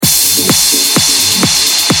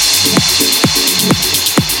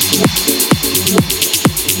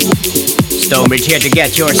StoneBridge here to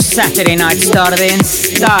get your Saturday night started in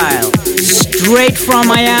style. Straight from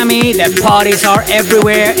Miami, the parties are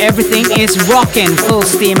everywhere, everything is rocking, full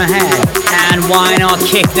steam ahead. And why not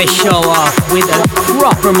kick the show off with a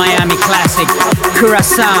proper Miami classic,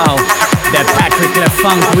 Curacao, the Patrick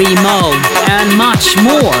LeFunk remode, and much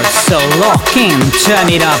more. So lock in,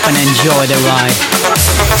 turn it up and enjoy the ride.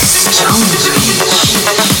 StoneBridge.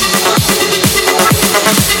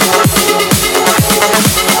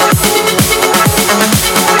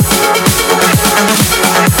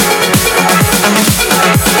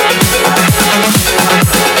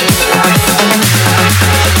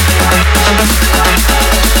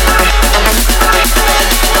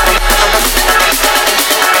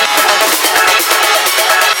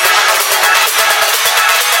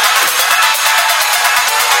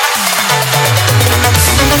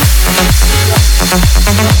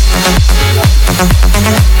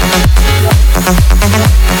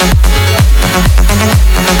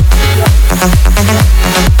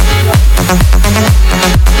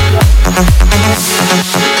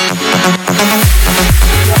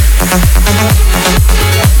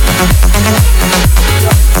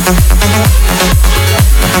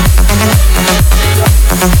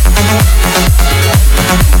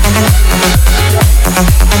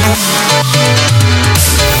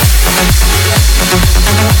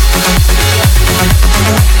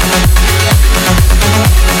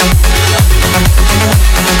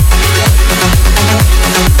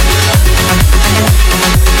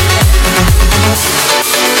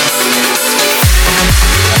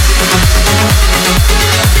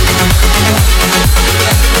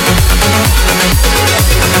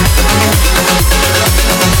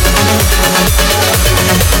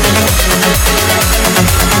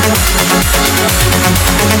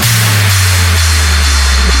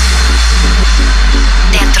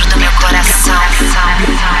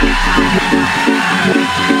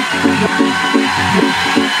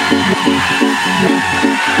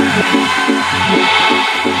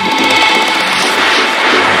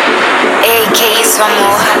 Ei, que isso,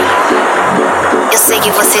 amor? Eu sei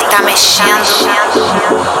que você tá mexendo,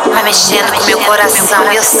 mas mexendo com meu coração,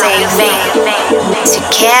 eu sei, vem. Te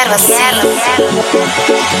quero assim,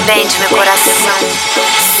 vem de meu coração.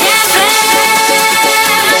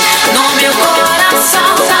 No meu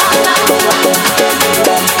coração,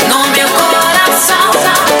 no meu coração,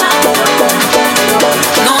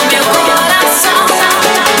 no meu coração.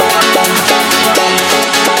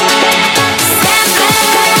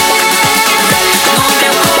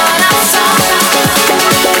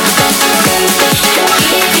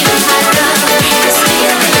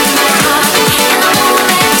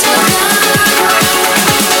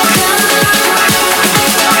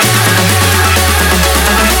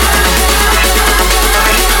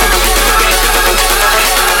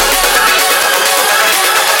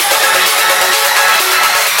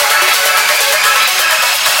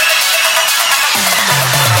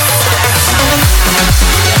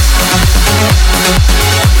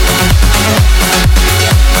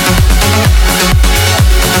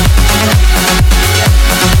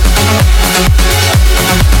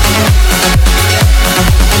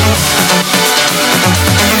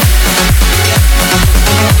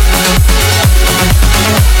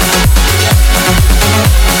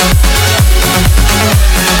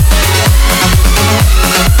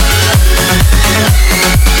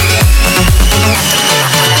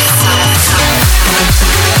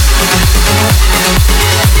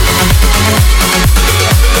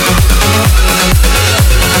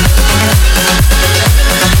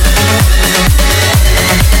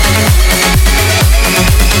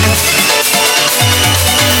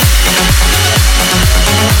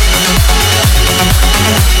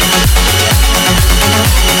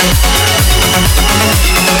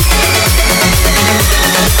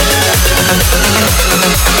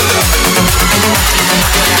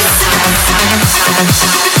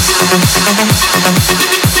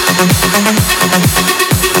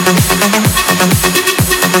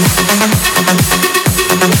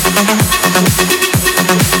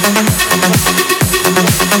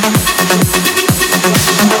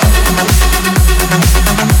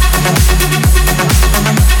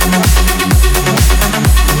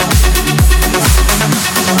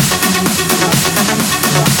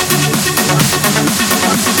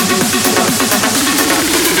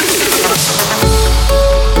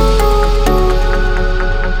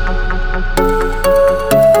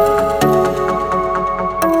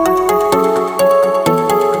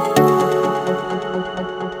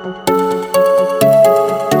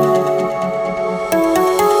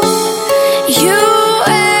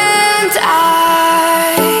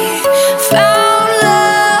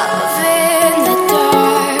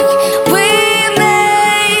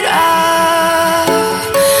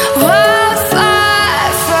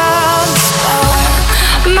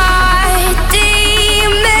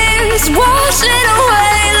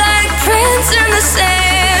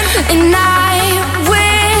 And I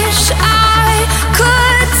wish I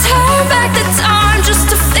could turn back the time just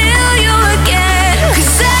to feel you again.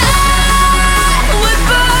 'Cause I would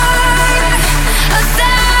burn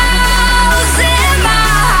 1,000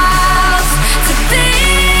 miles to be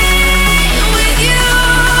with you,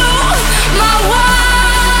 my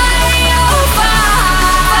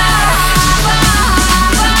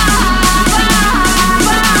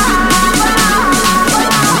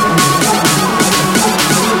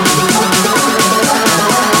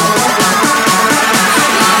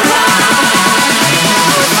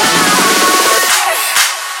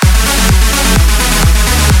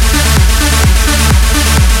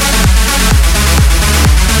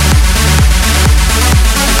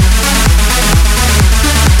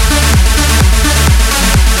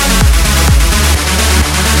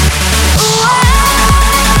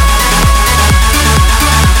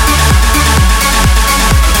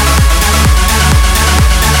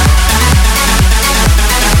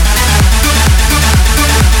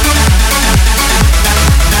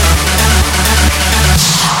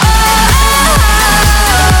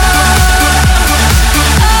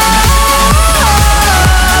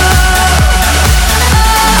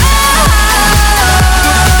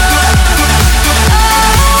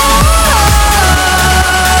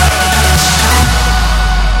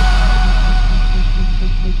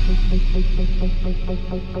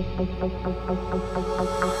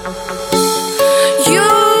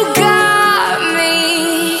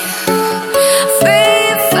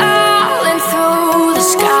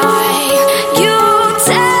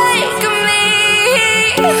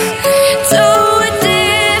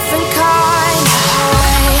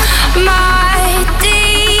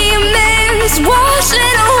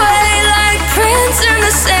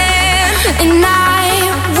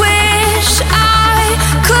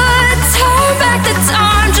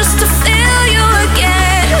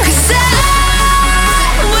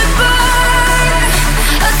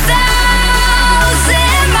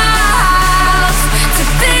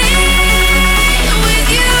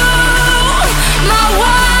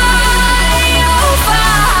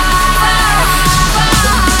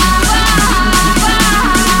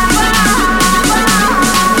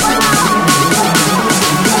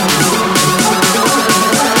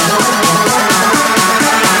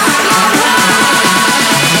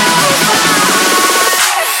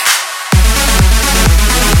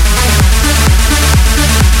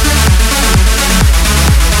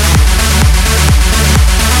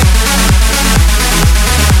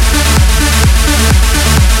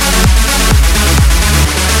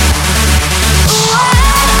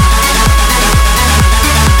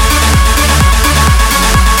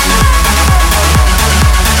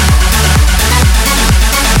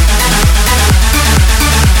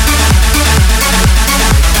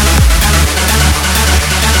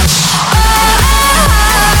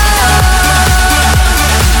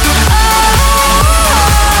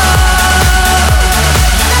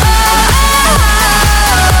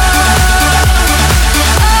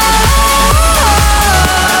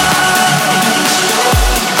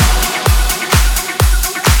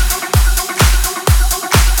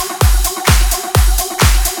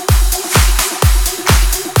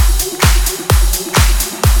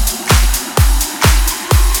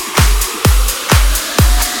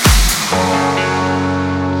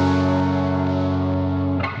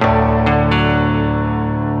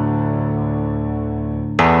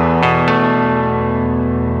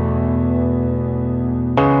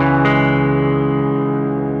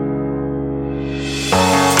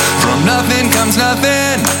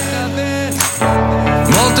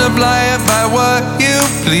multiply it by what you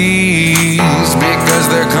please, because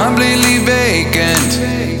they're completely vacant.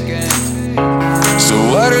 So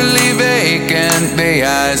utterly vacant, the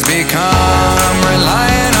eyes become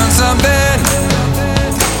reliant on something,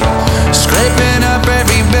 scraping up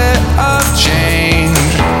every bit of change,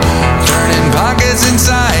 turning pockets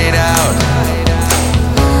inside out,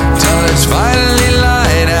 till it's finally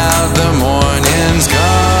light out, the morning's come.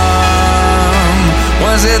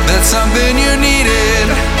 Was it that something you needed,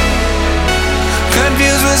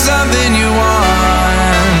 confused with something you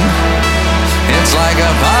want? It's like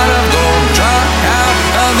a pot of gold dropped out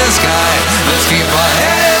of the sky. Let's keep our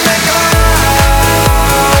head in the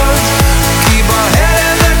clouds, keep our head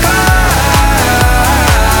in the clouds.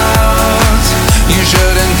 You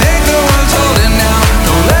shouldn't think the world's holding out,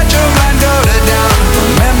 don't let your mind go to doubt.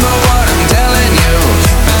 Remember what I'm telling you,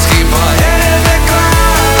 let's keep our head in the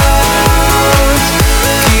clouds,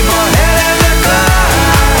 keep our head in the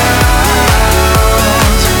clouds.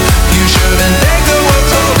 You shouldn't think the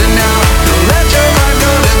world's holding out, don't let your mind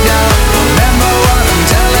go to doubt. Remember what I'm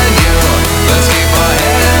telling you.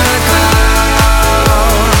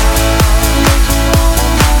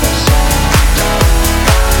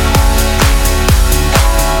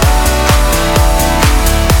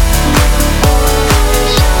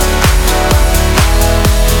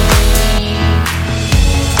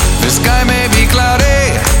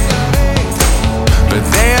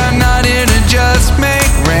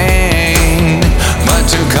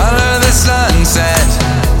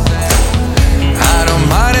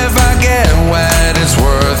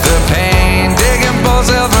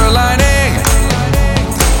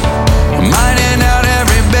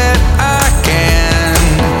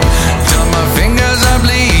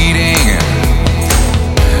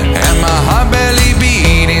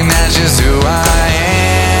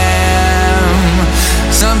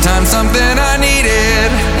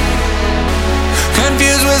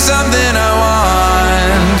 something I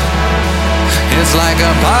want. It's like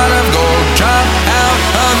a pot of gold dropped out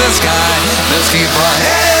of the sky. Let's keep our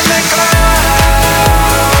head in the clouds.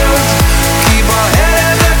 Keep our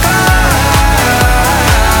head in the clouds.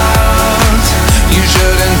 You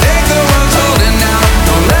shouldn't think the world's holding out.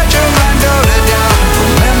 Don't let your mind go to doubt.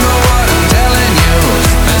 Remember what I'm telling you.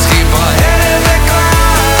 Let's keep our head in the clouds.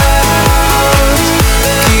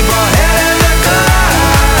 Keep our head in the clouds.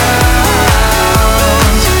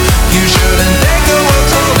 You shouldn't think the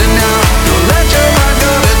world's holding out. Don't let your mind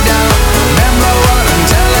go to doubt. Remember what I'm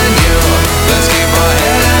telling you. Let's keep our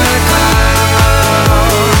head in the clouds.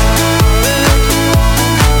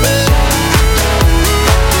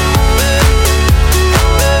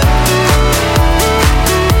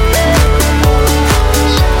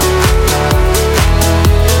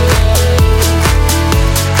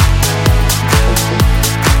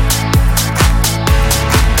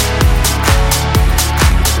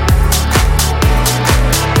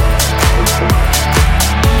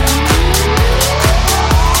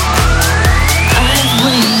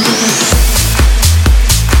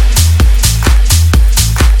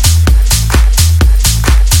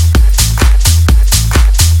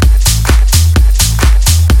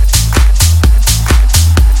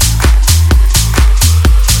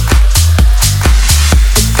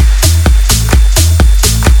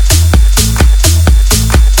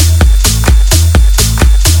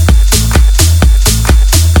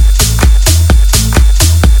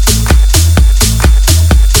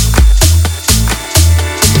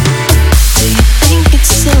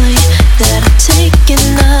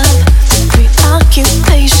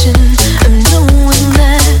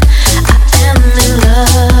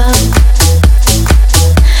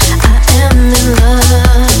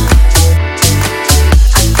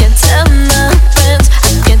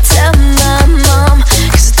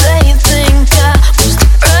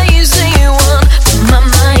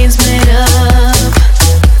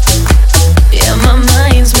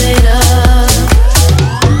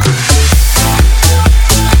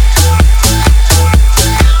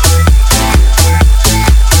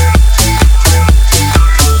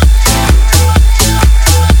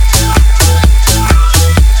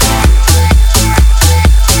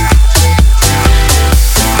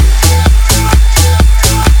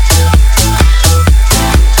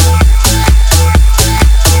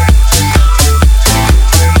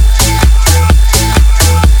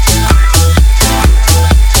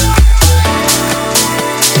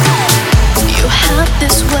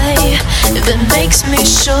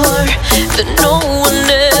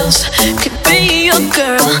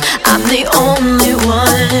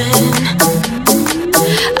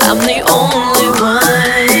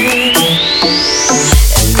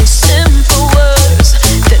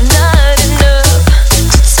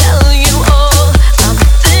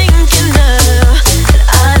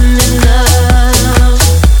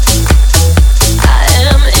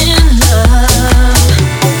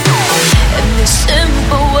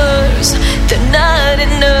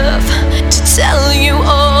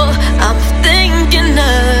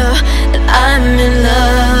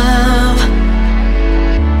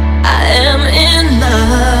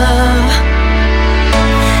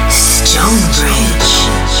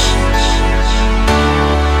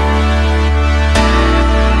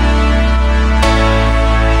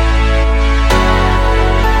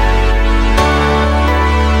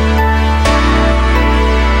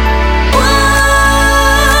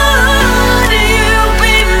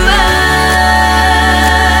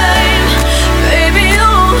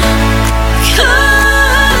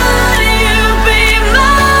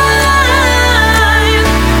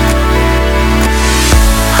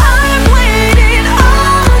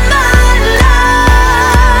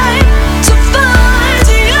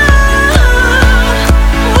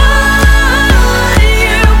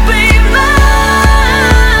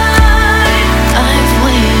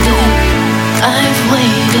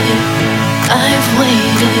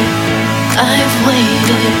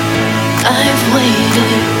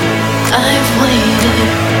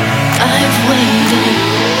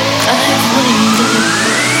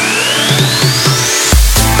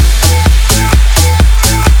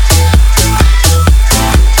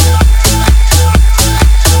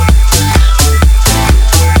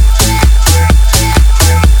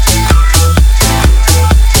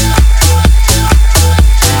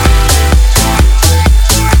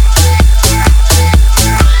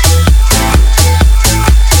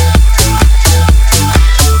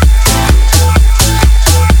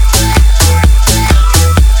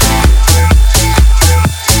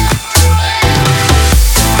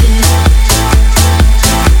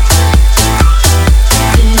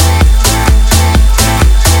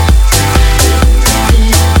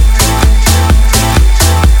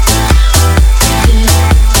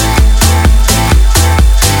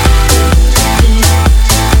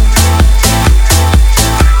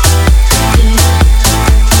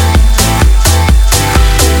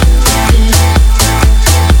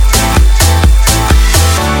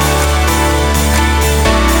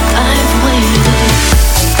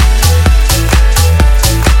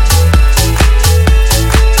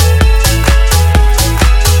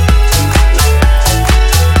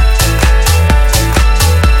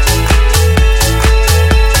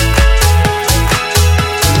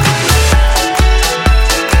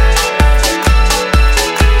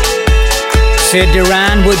 Sid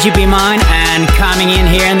Duran, Would You Be Mine? And coming in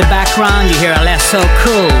here in the background, you hear a less so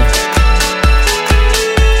cool.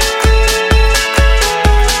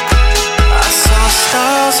 I saw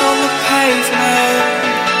stars on the pavement,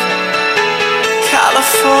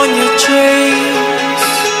 California dreams.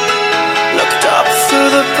 Looked up through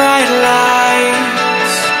the bright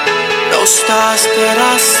lights, no stars that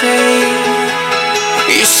I see.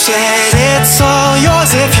 You said it's all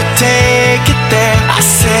yours if you take it there. I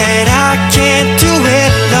said I can't do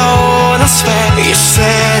it alone, I swear. You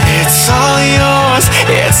said it's all yours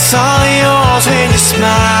when you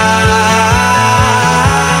smile.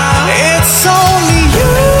 It's only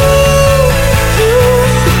you who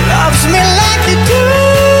loves me like you do,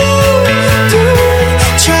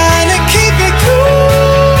 trying to keep it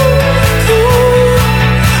cool,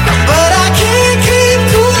 but I can't keep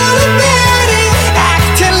cool about it.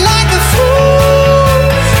 Acting like a fool,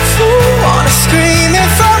 wanna scream it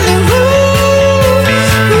from the roof.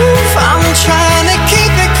 I'm trying to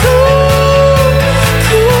keep it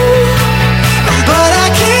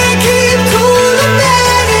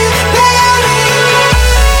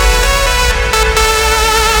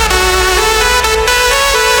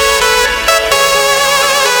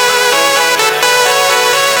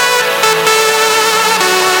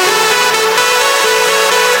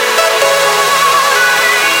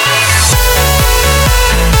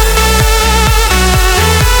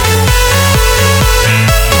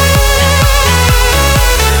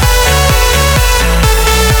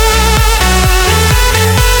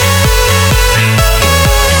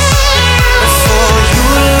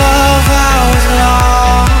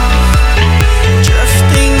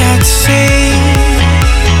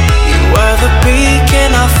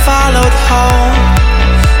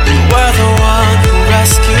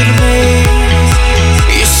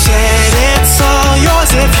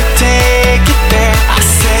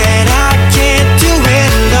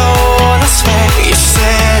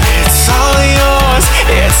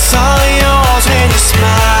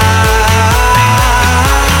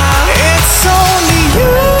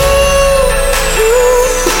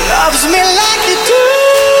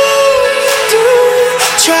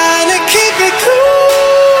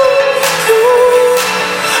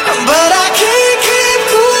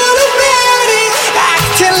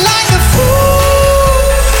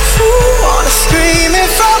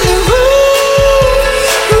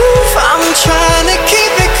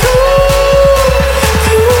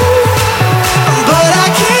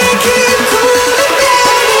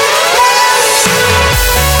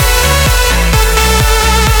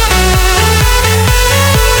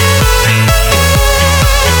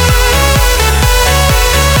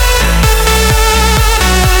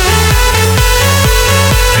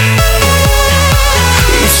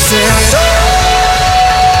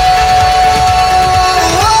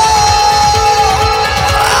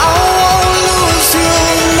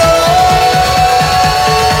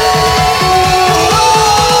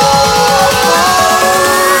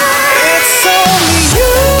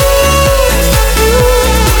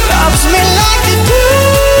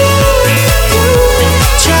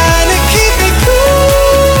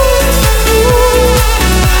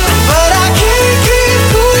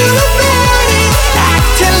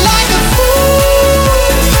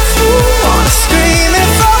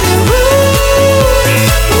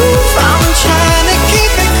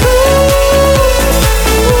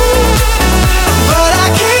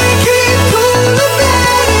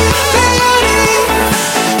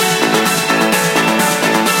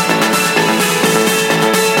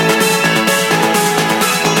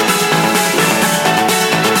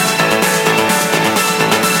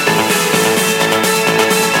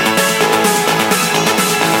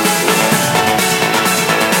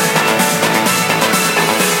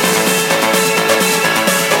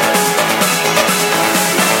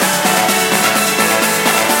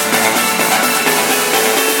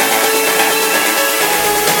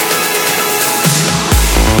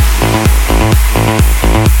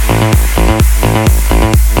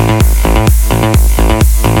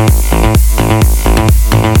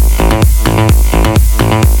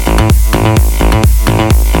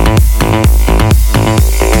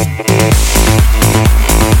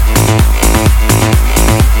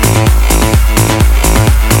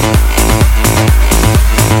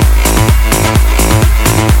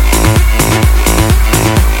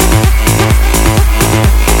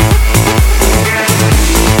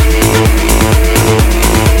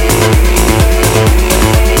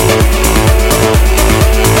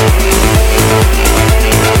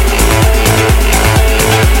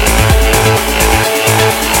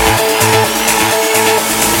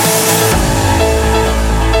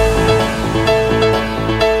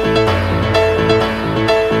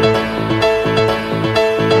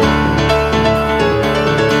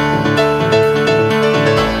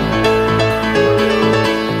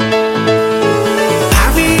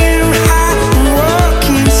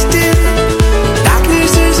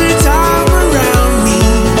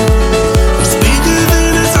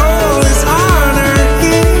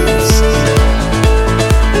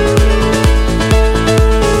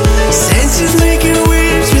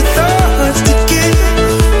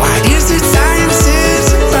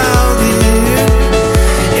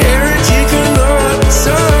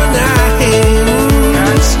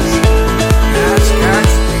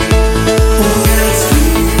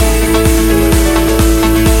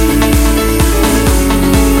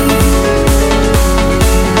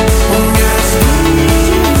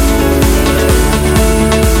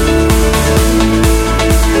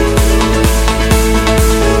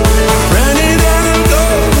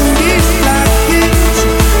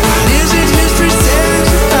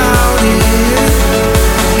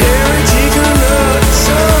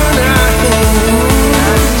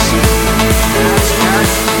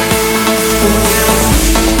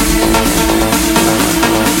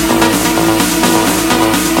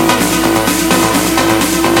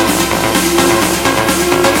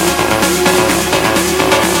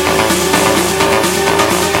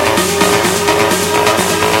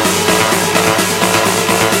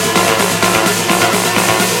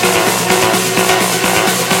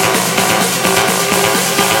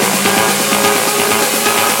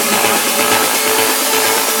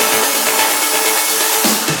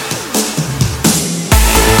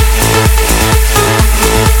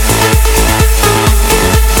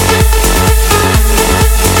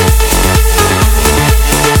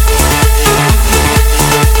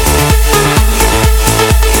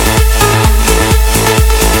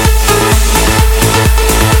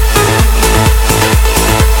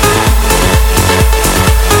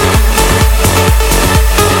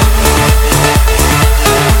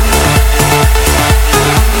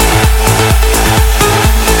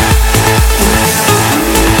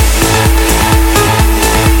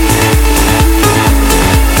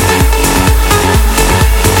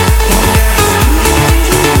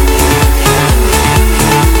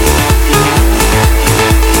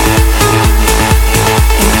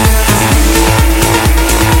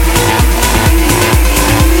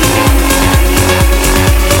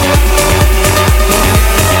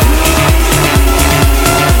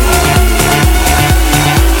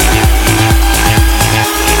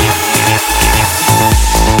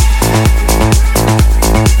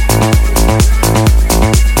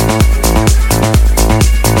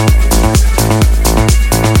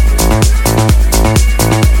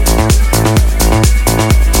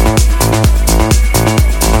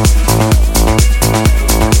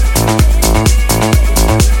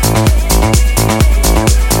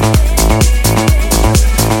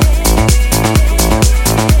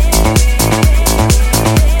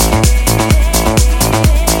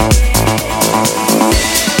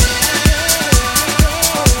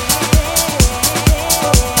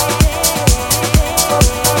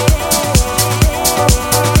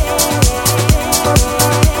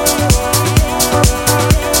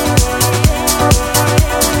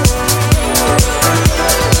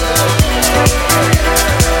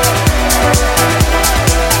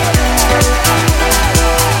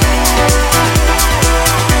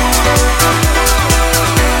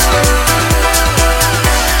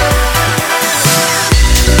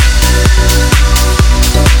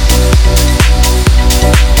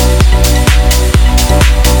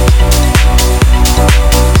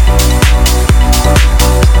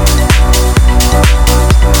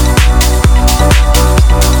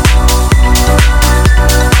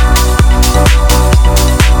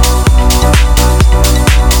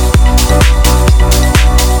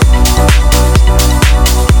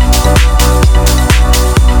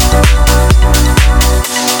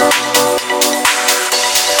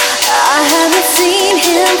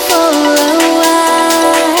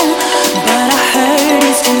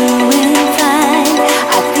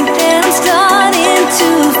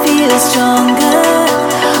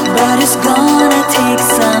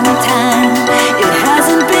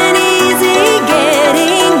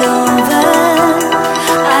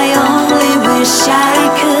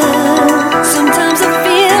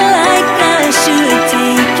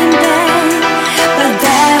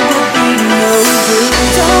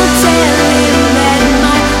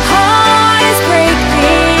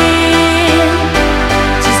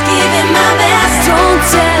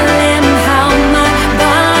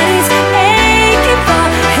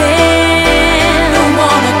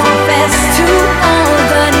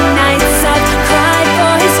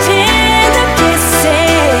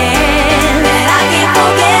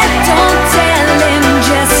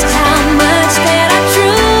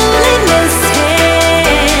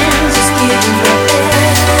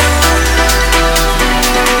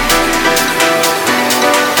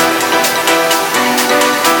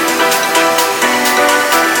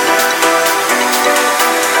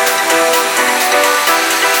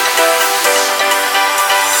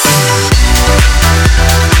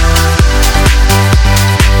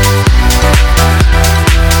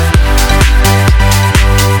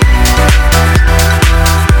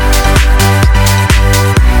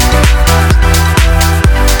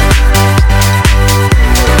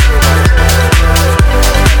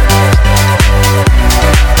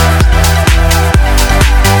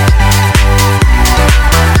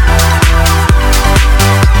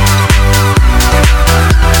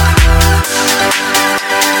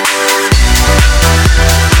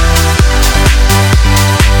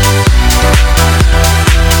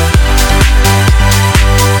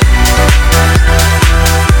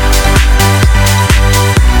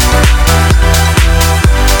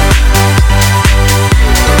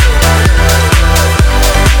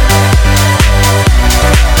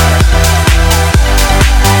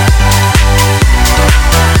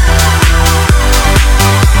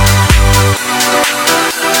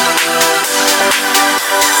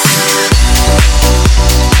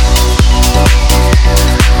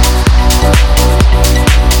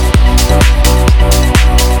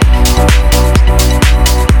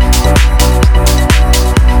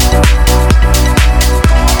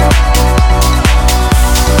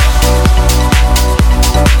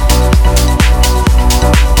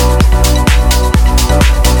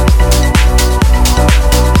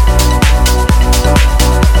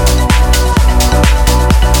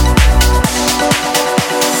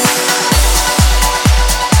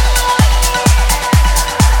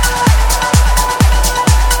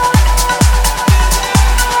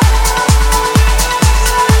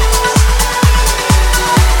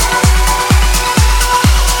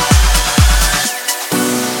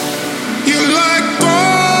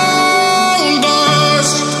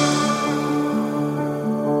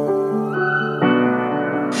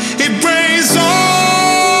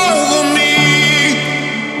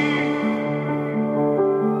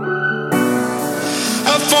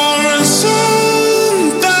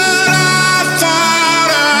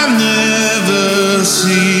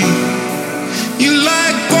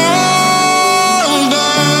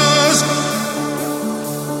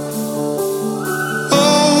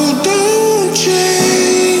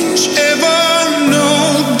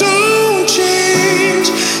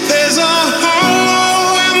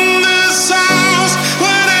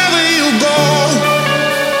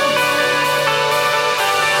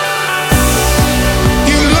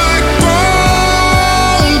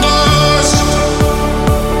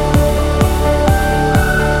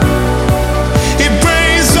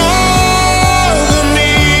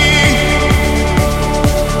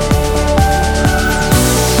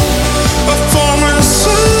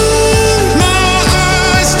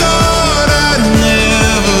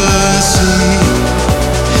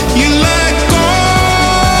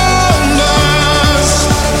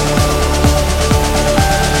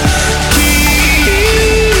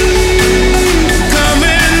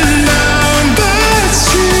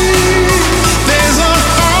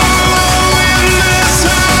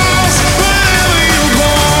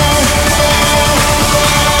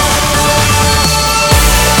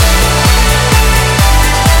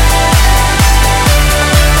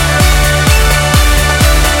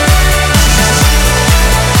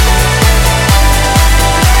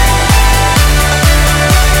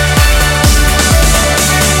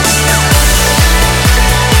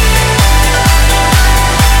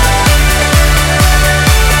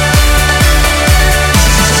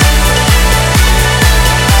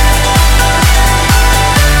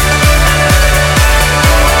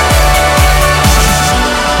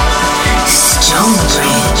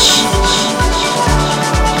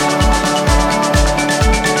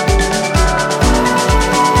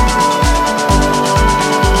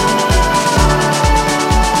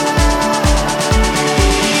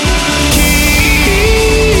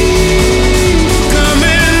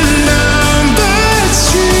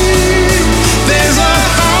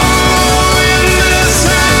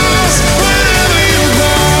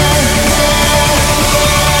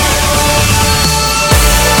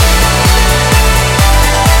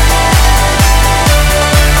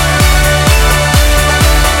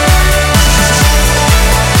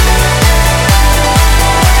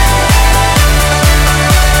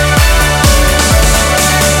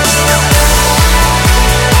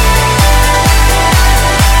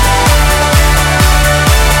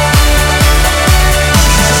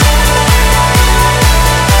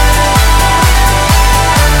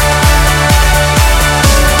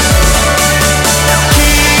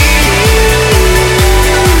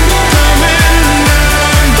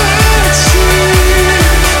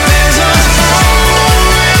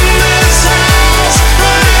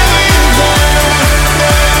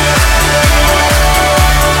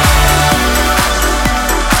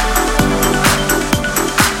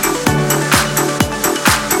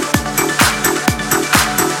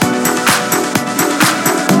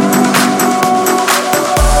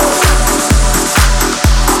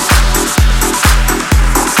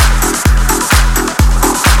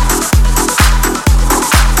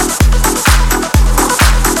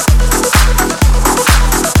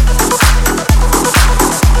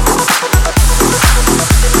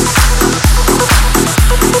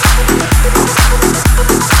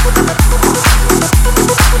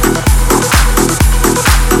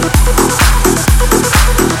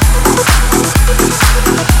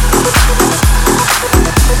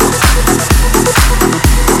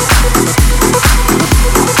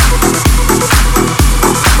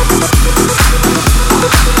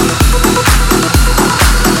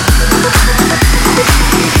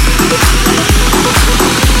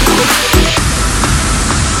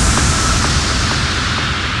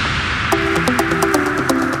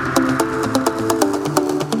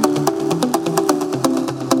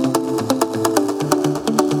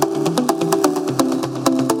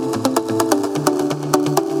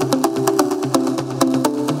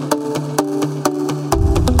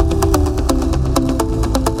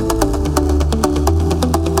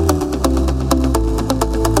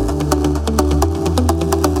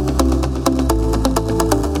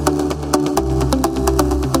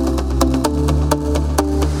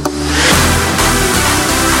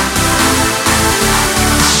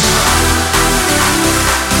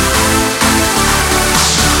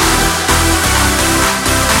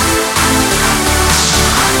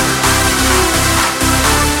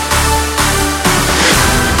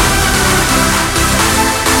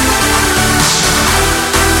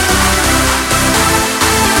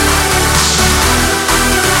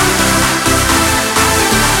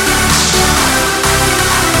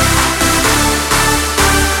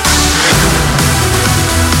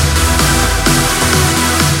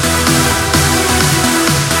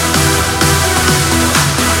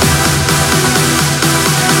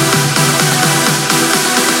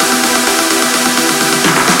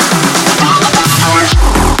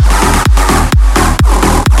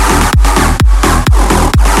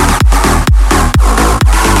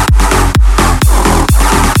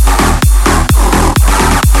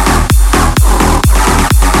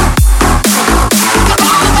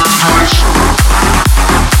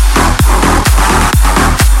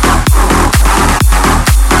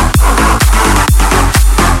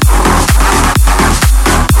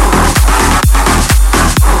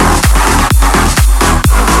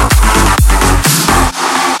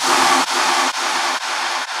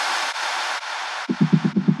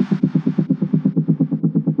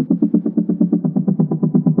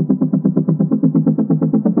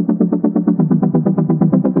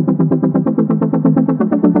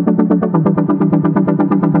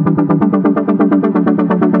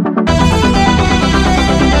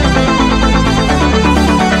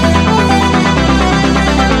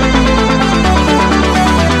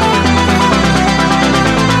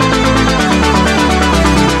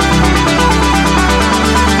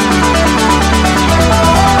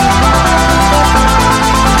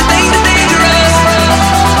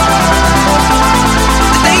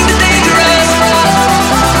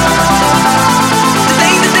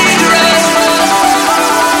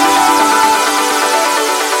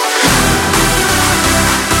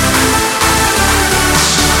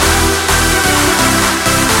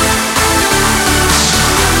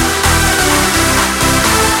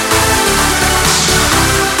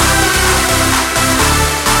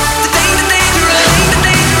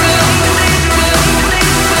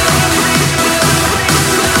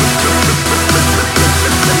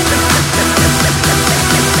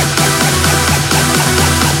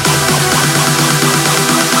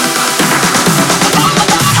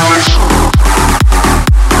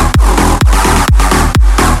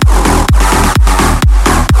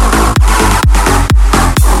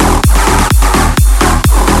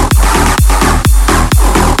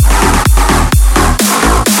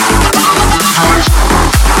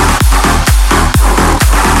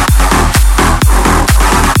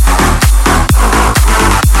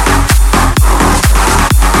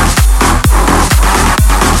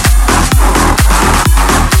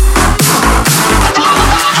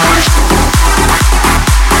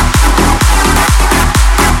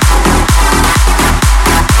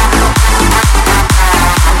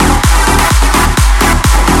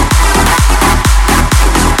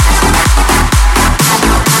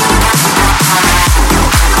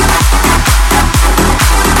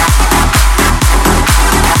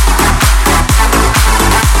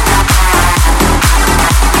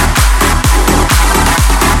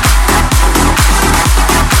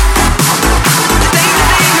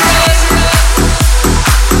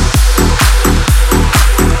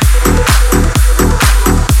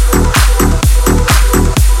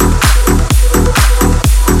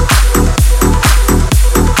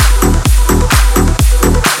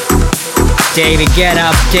David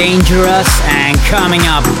Guetta, Dangerous, and coming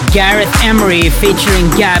up, Gareth Emery featuring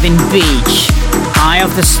Gavin Beach, Eye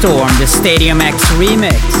of the Storm, the Stadium X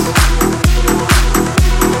remix.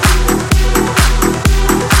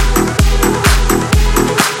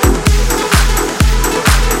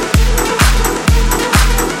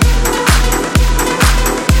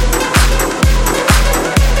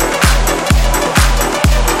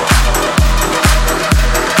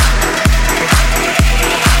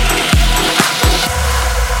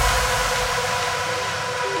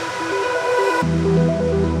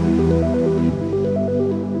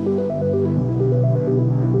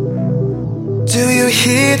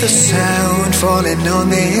 Hear the sound falling on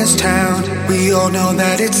this town. We all know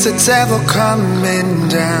that it's the devil coming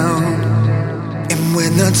down. And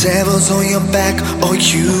when the devil's on your back, all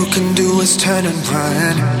you can do is turn and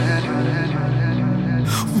run.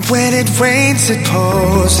 When it rains, it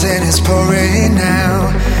pours, and it's pouring now.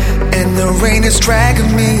 And the rain is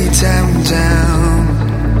dragging me down,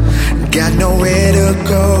 down. Got nowhere to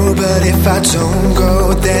go, but if I don't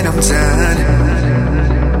go, then I'm done.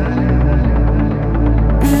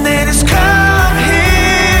 Come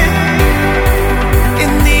here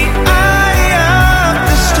in the eye of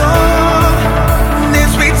the storm.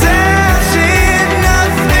 As we dance in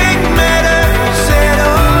nothing matters at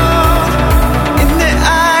all. In the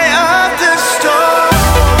eye of the storm.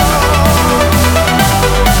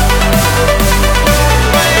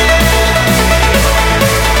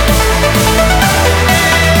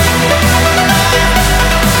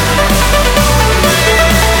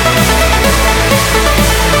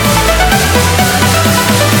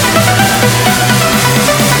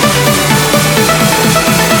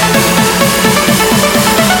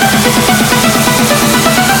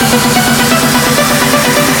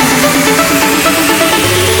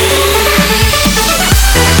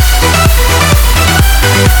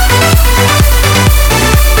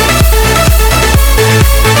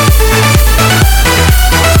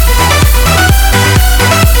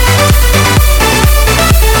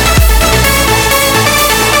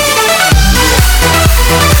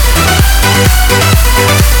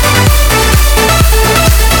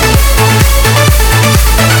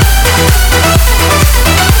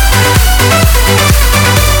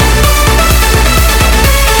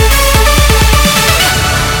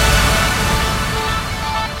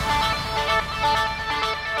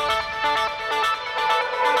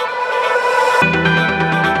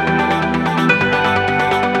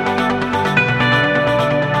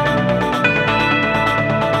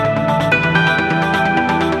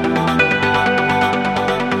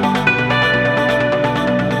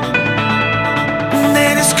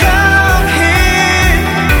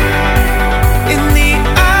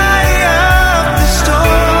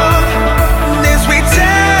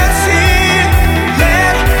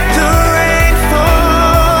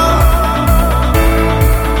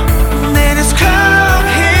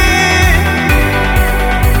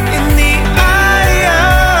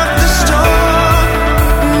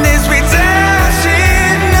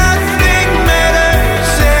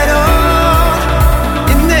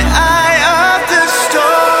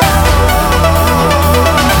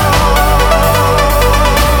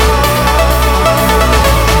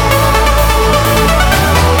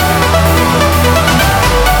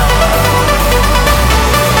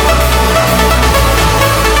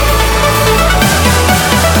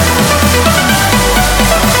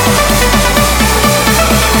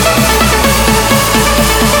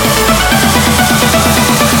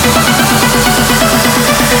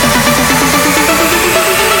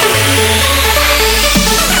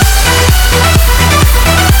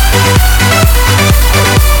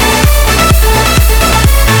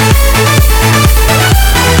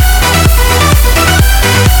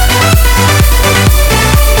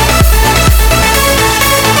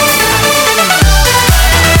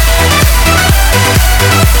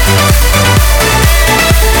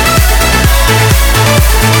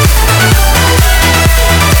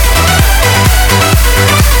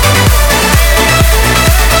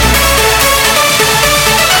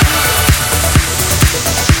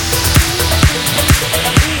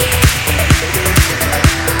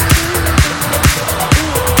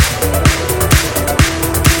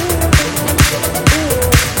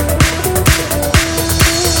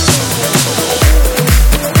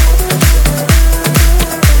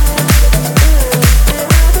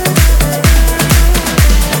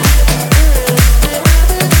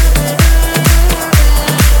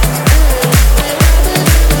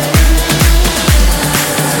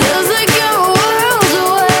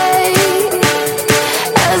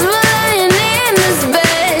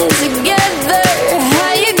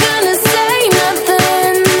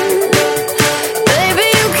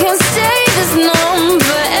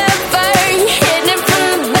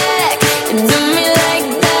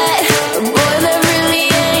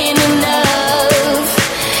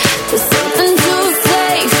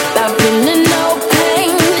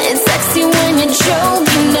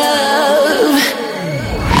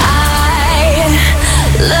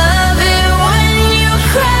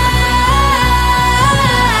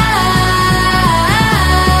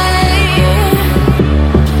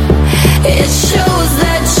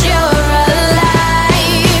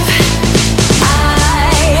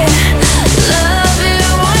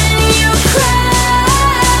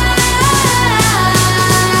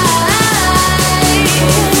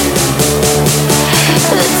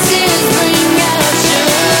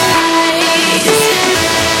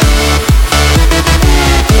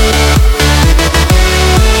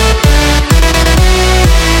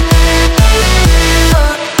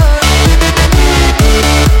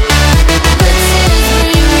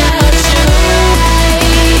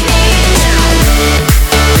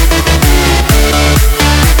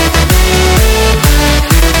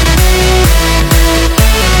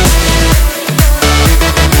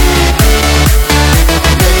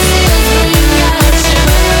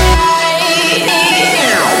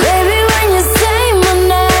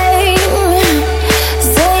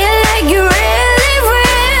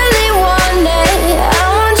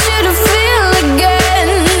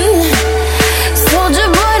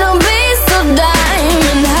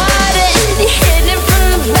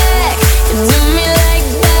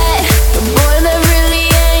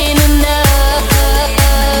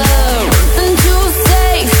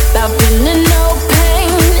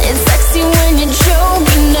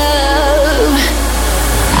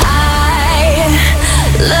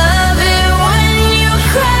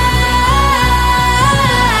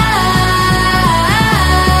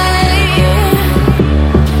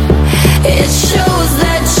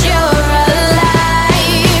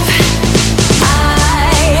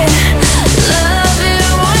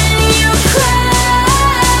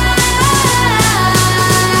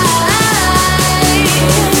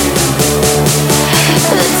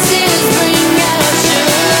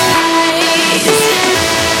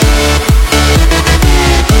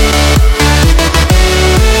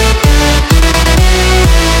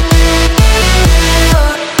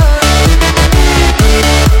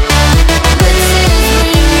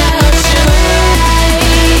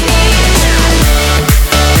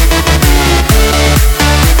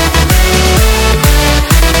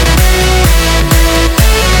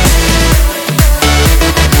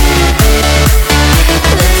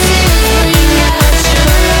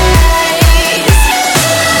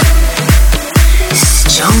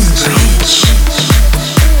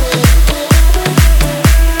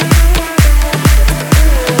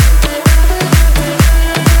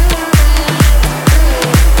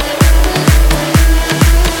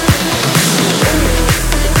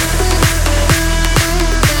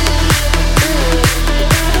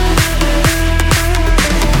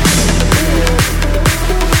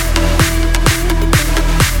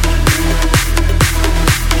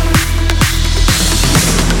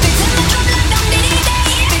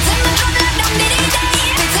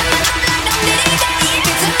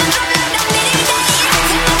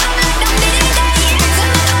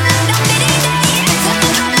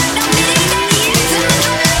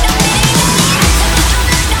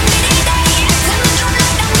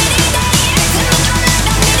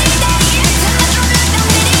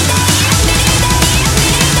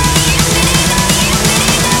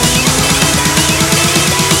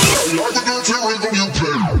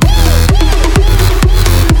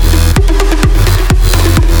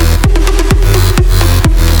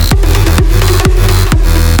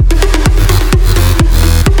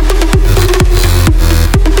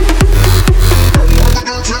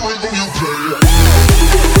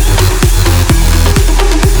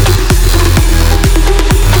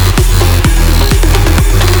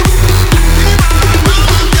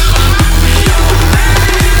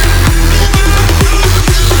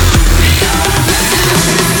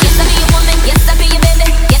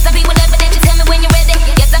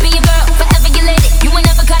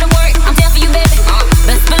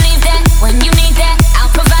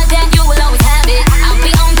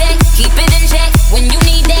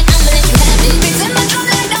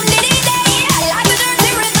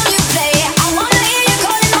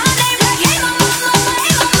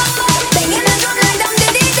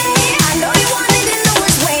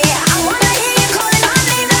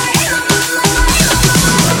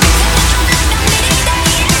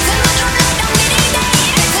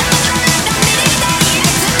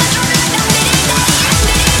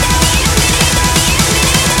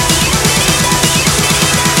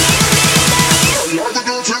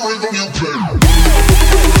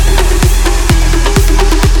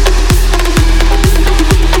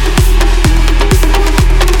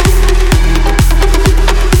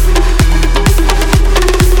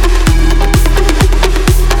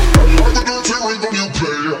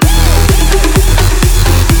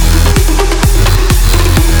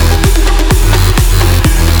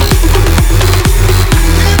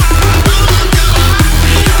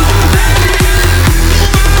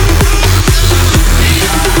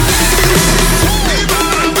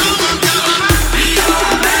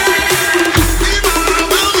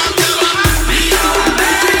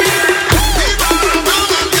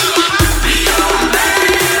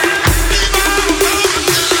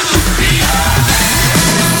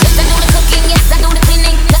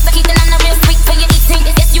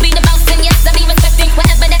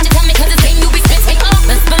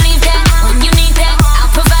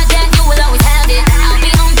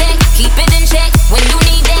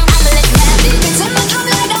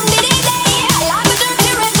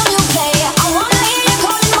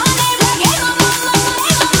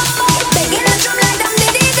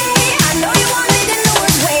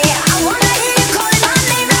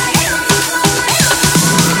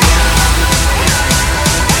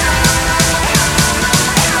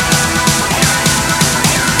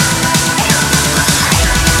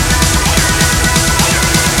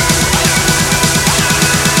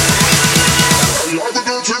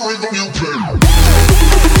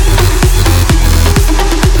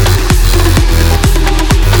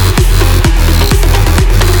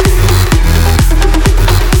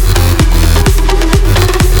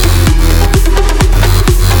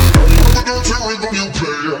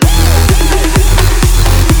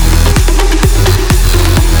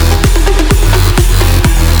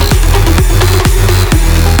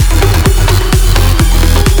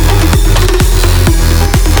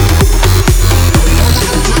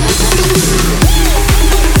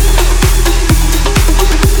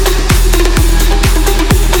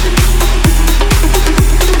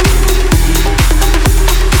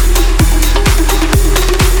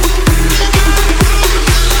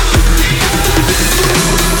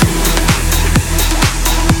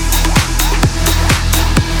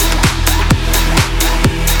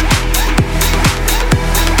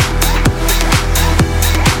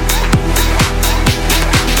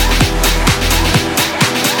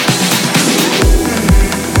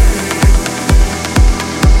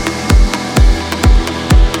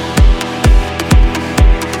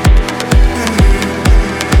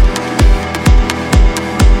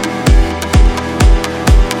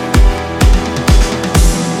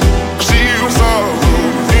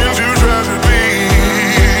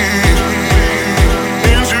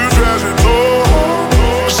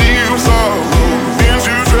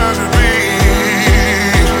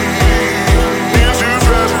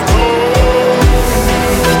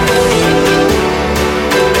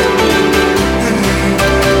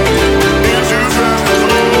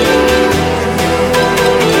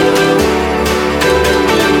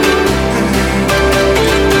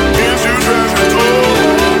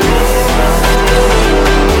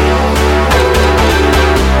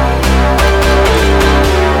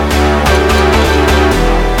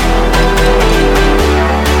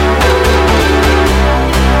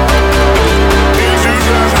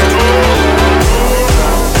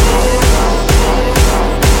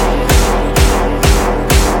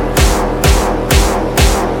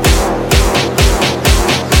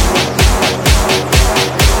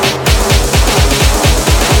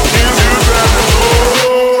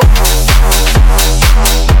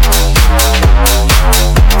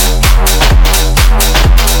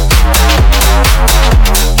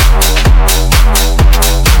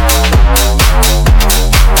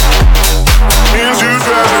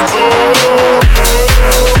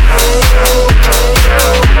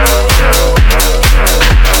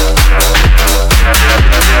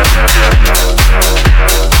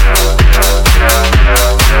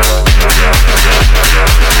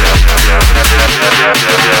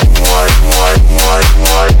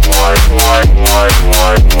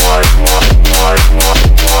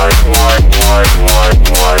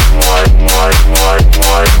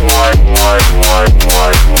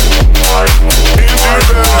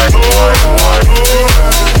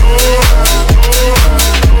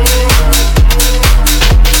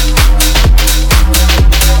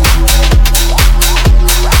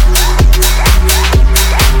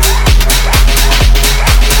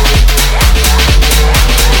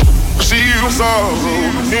 sorrow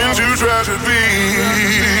into tragedy,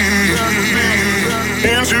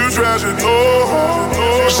 into tragedy.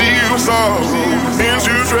 Oh, see your sorrow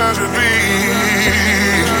into tragedy,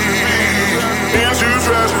 into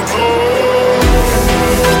tragedy.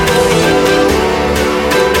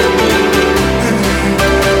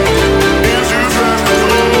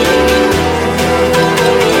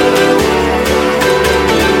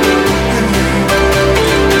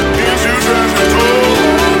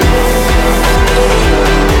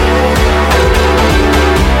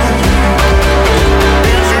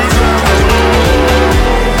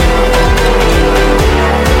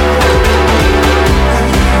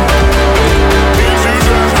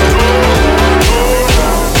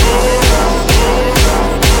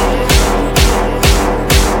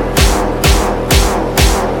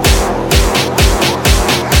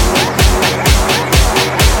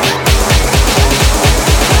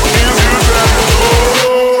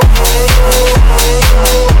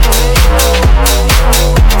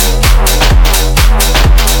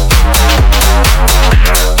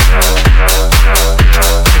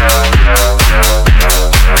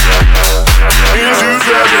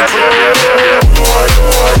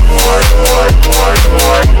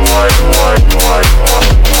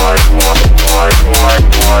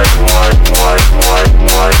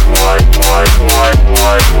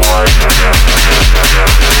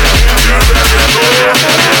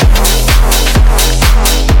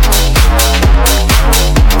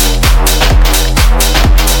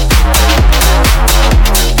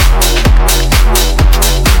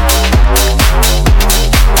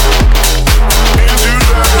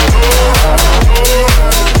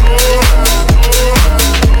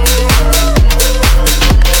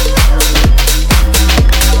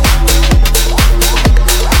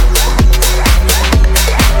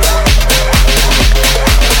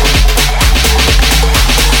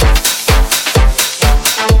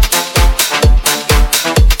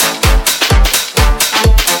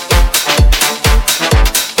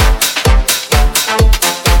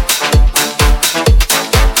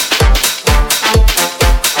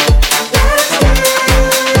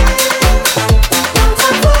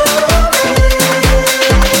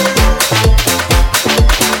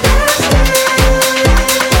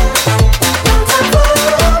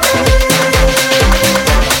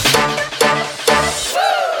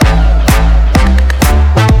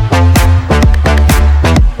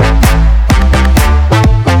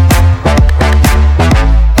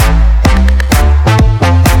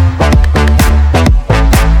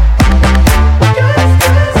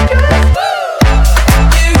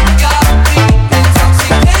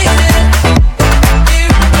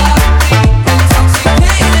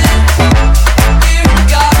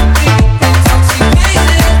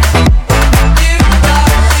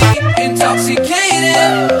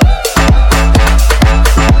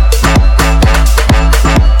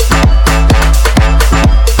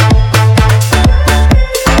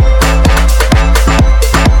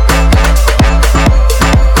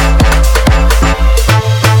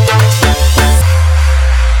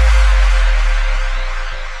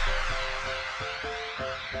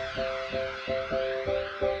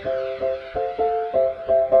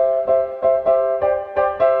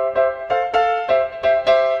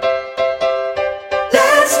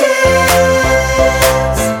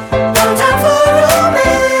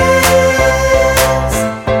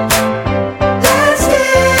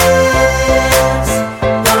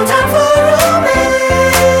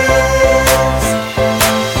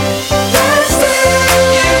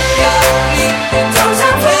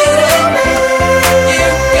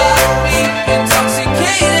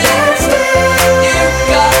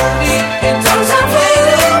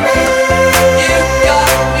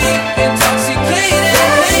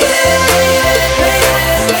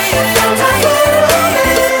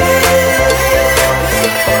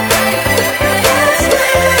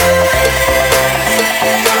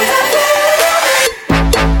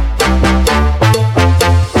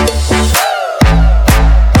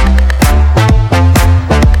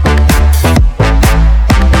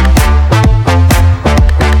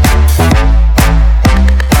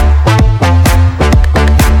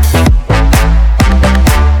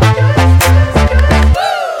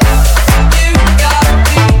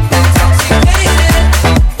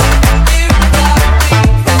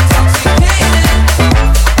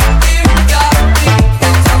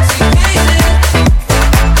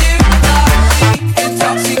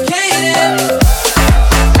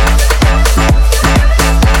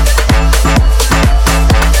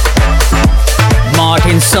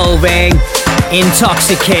 Solving,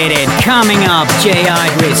 Intoxicated. Coming up, J.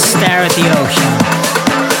 Idris, Stare at the Ocean.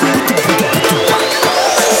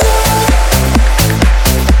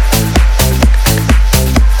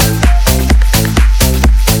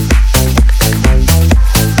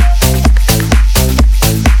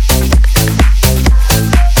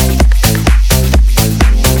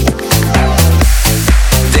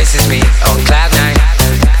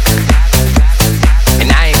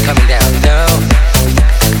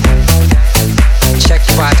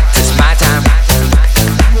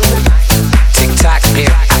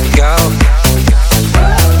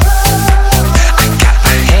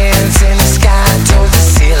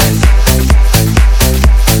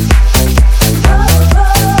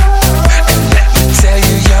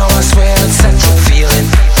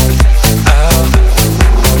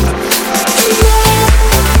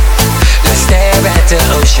 to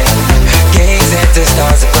ocean, gaze at the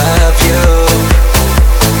stars above you.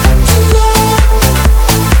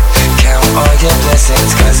 Count all your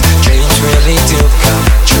blessings, 'cause dreams really do come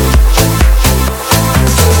true.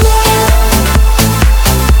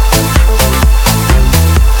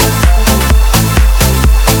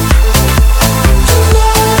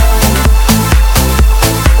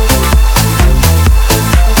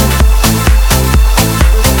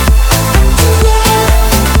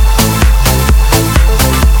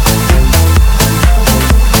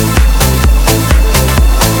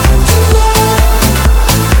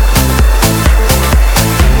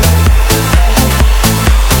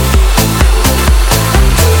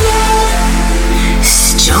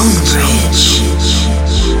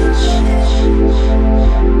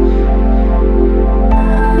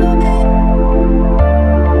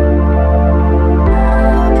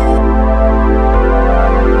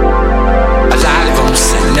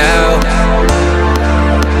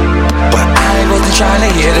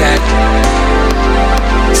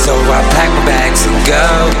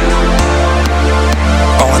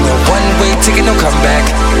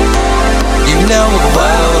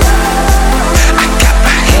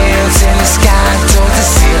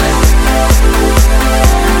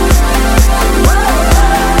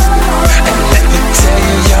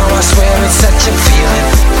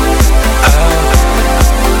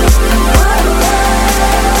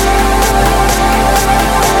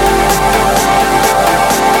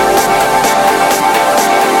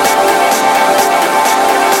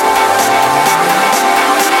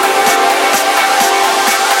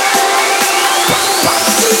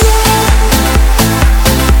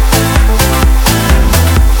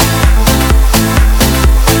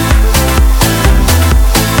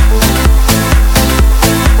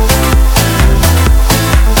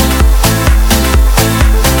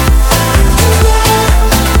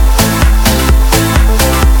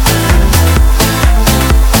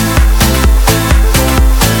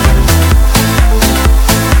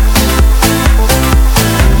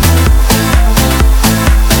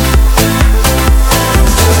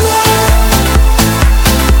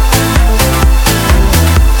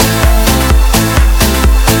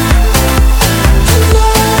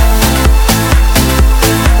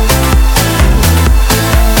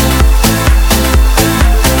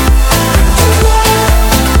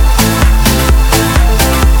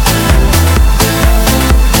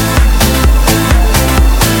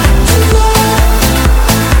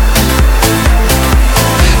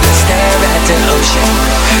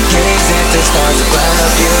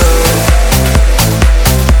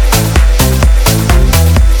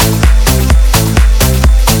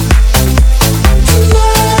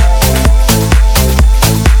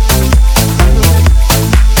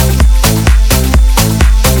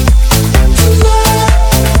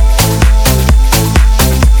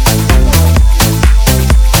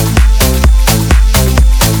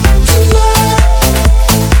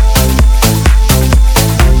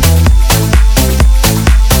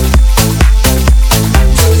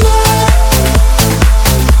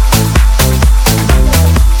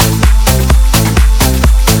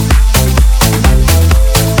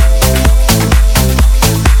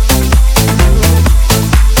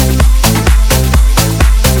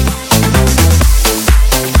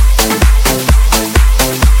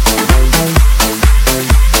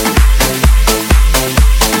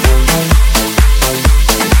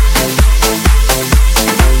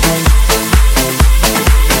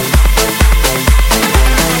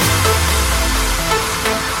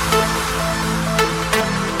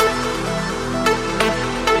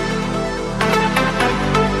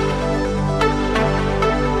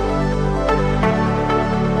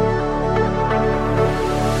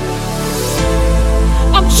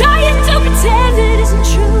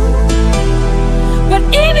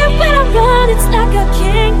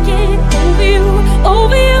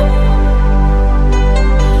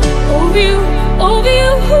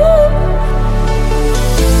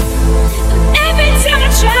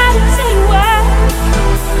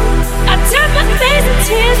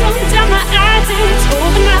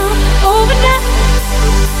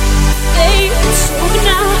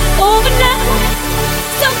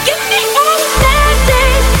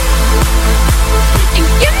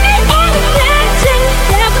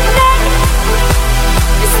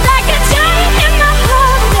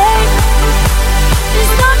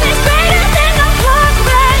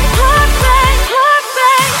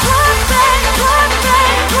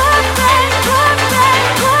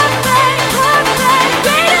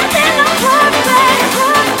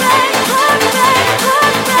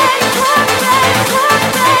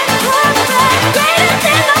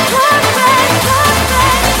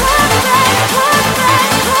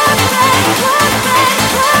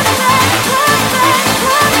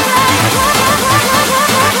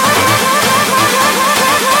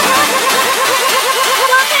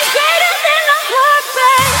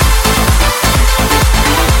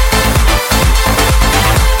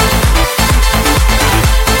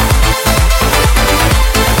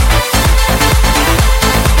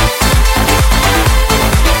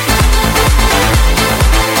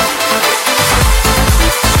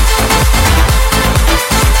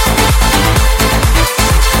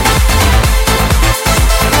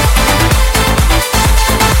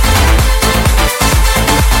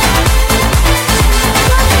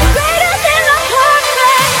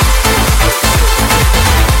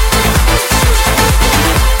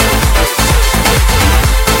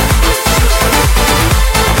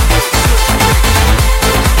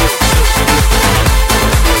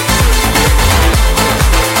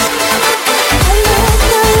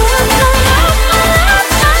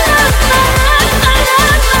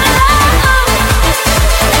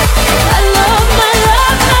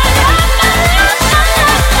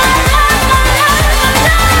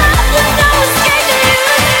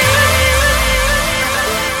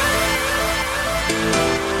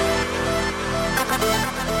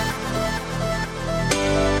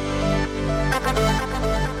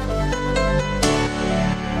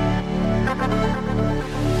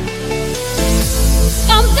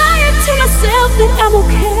 that I'm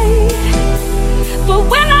okay. But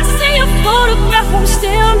when I see your photograph, I'm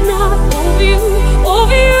still not over you,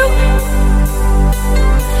 over you,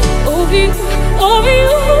 over you, over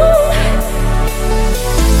you.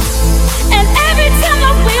 And every time I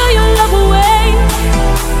wheel your love away,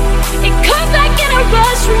 it comes back in a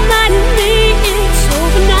rush, reminding me it's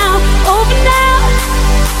over now, over now,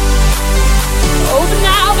 over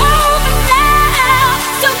now, over now.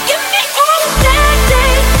 So give me all of that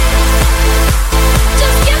day.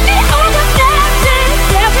 Just give me all of that day,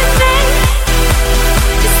 everything.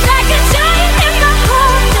 It's like a giant in my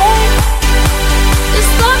heart, babe. This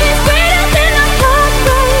love is greater than a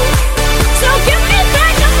heartbreak. So give me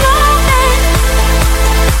back the moment.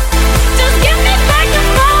 Just give me back the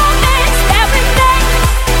moment, everything.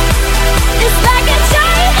 It's like a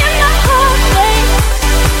giant in my heart, babe.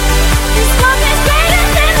 This love is greater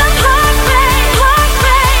than a heartbreak,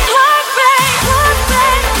 heartbreak, heartbreak,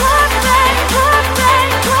 heartbreak, heartbreak,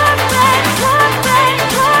 heartbreak, heartbreak, heartbreak,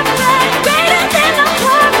 heartbreak. Greater than a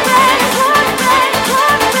heartbreak, heartbreak, heartbreak, heartbreak,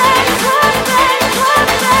 heartbreak, heartbreak,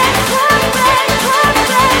 heartbreak.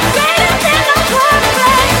 Greater than a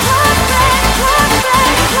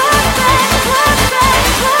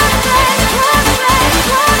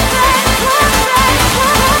heartbreak,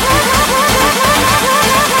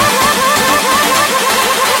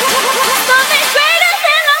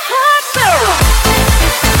 heartbreak,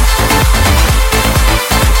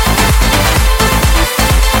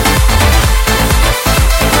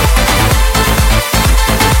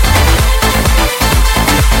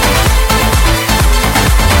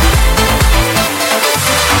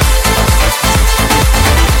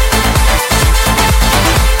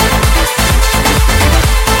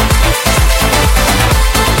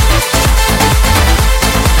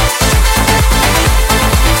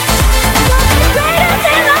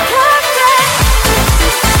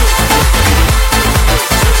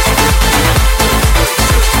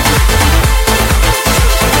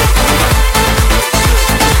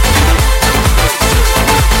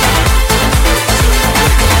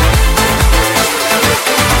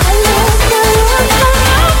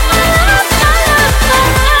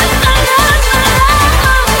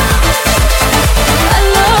 heartbreak,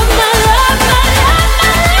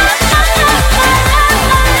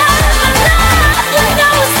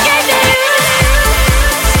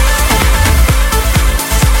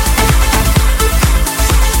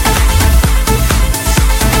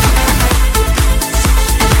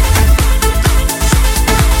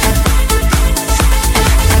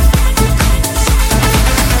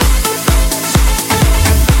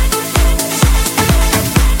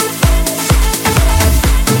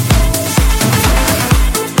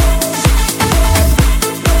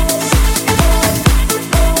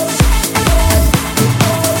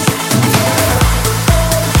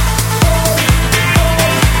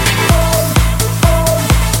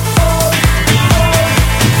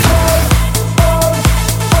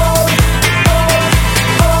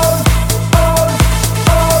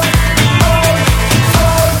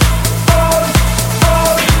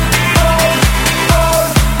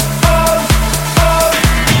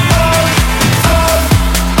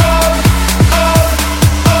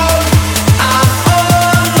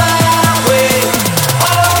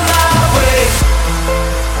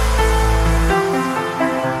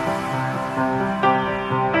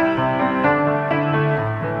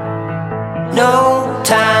 No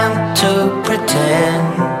time to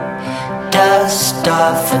pretend. Dust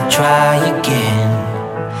off and try again.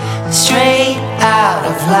 Straight out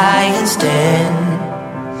of Lion's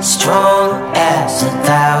Den, strong as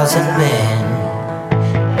 1,000 men.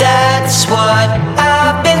 That's what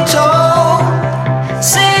I've been told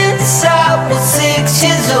since I was 6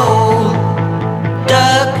 years old.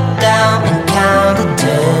 Duck down and count to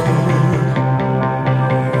 10.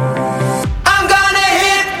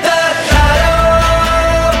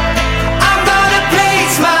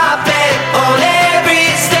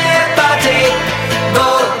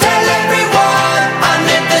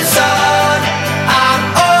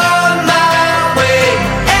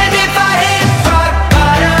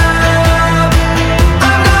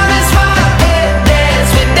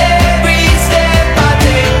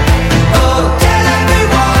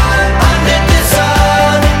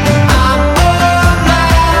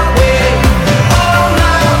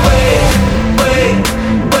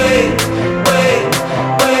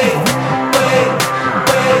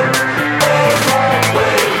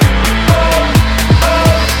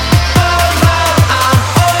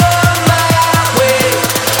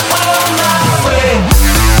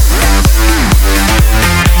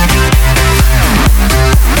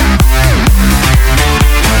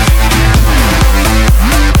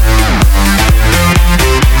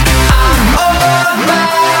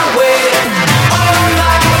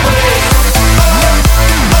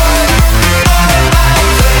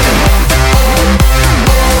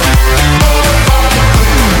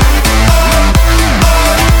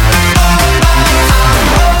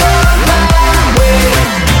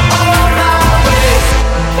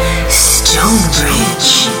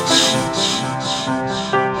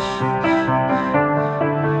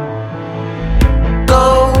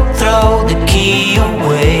 me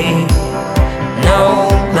away, no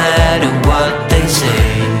matter what they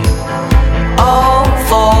say. All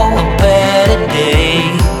for a better day.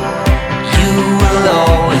 You will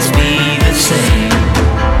always be the same.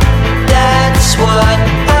 That's what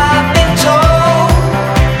I've been told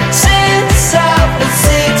since I was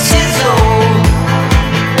 6 years old.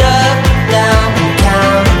 Up, down,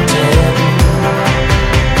 count to 10.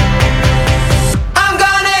 I'm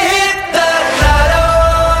gonna hit the lotto.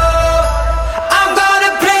 I'm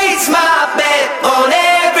gonna place my bet on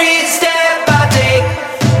every step I take.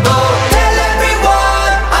 Oh, tell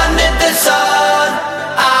everyone under the sun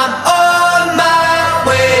I'm on my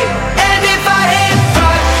way. And if I hit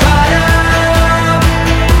rock bottom,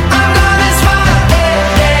 I'm gonna smile and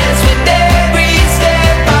dance with every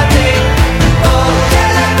step I take. Oh,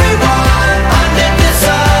 tell everyone under the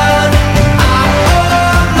sun I'm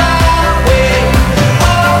on my way,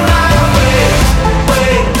 on my way,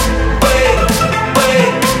 way, way, way,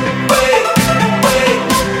 way, way,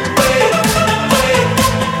 way,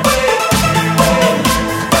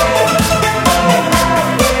 on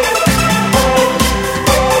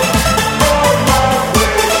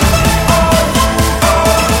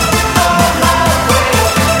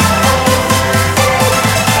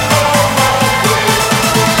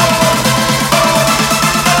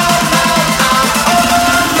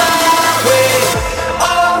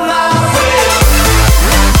my way.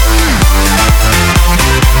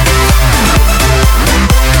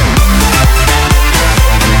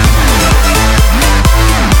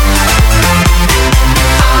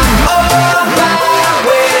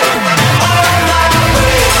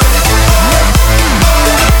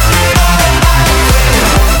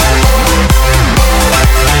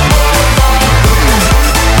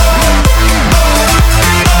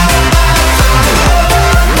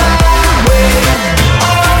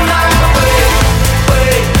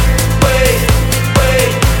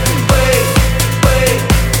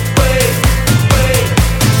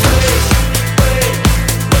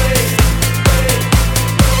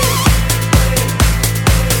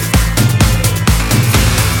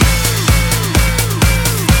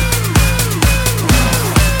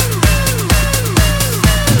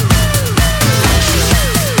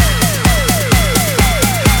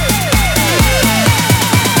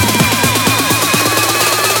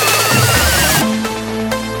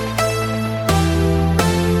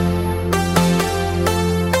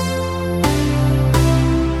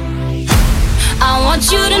 I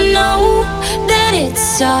want you to know that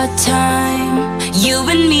it's our time. You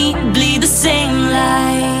and me bleed the same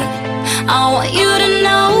light. I want you to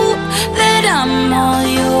know that I'm all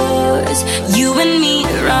yours. You and me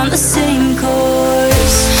run the same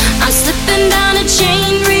course. I'm slipping down a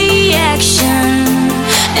chain reaction.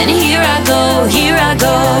 And here I go, here I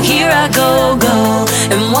go, here I go, go.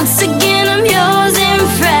 And once again I'm yours in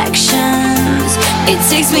fractions. It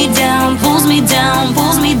takes me down, pulls me down,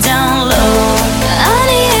 pulls me down low.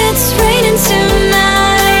 Honey, it's raining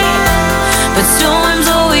tonight, but storms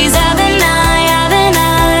always have an eye, have an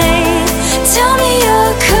eye. Tell me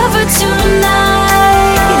you're covered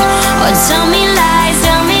tonight, or tell me lies,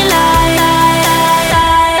 tell me lies.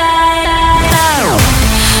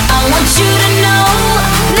 I want you to know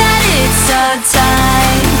that it's our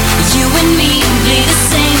time. You and me bleed the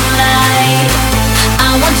same light.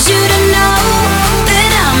 I want you to know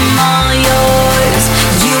that I'm all yours.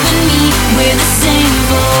 You and me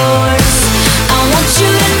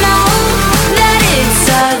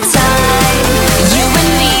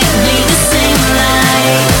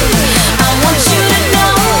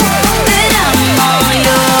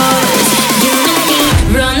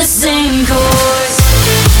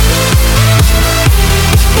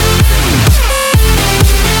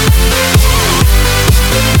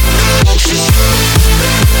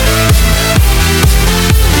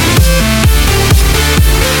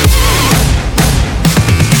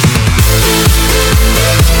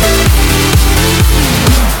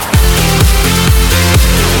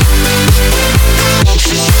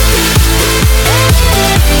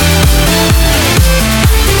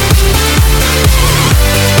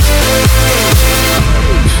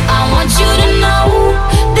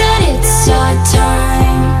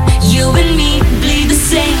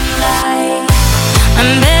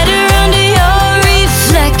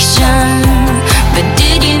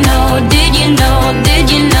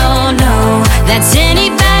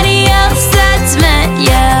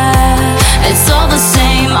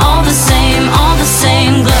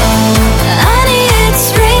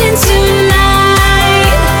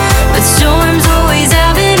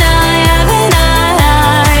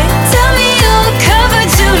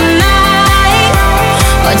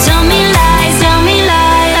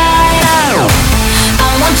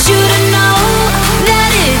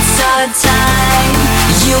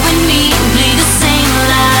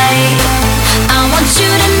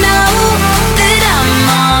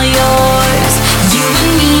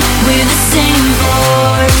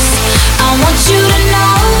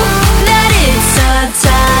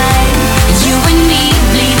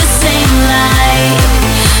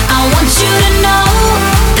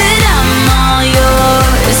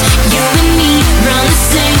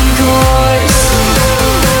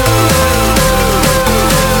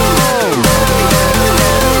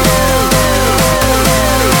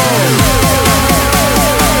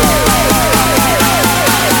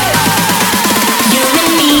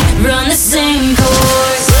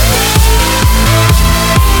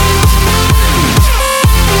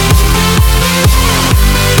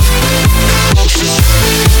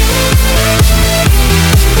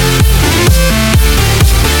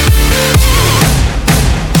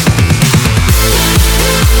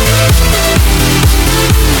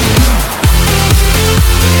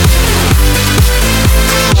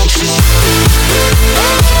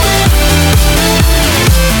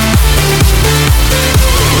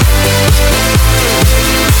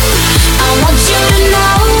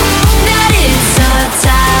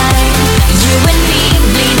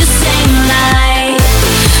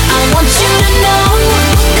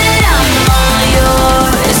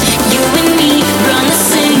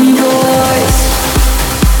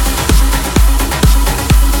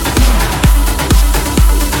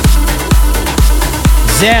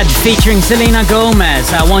Zed featuring Selena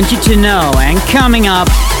Gomez, I Want You to Know. And coming up,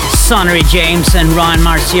 Sonny James and Ryan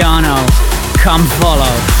Marciano, Come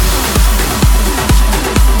Follow.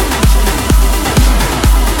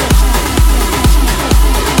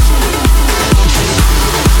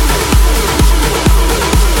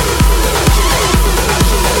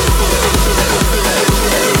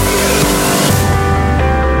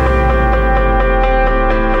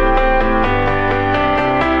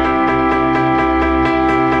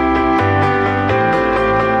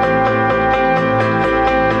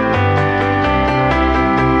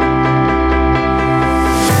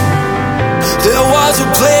 A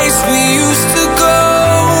place we used to go,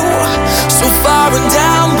 so far and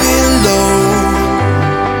down below.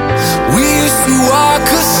 We used to walk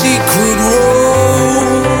a secret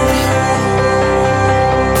road,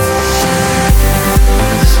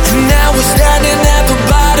 and now we're standing at the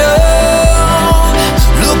bottom.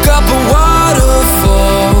 Look up at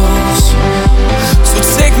waterfalls. So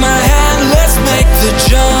take my hand, let's make the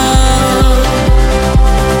jump.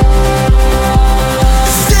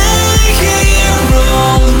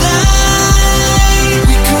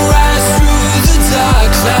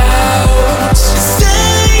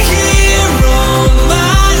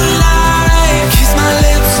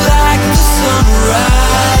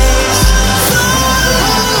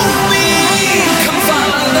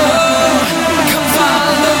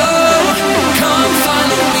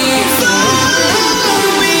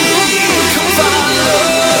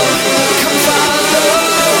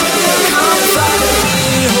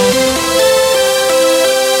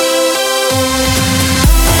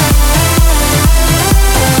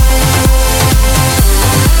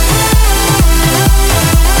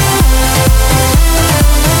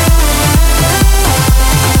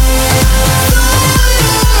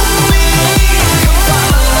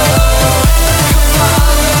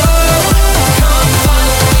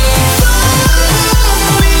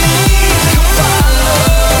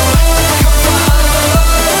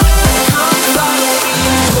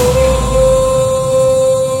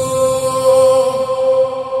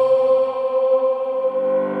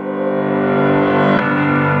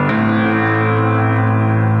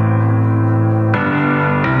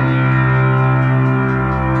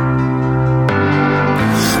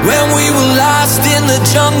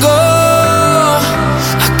 Jungle,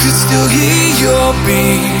 I could still hear your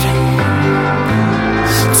beat.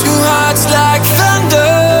 Two hearts like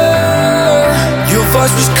thunder, your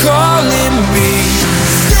voice was calling me.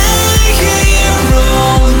 Stay here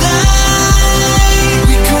all night,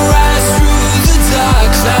 we can rise through the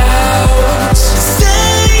dark clouds.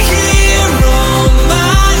 Stay here all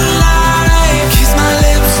my life, kiss my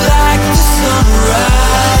lips like the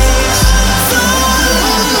sunrise.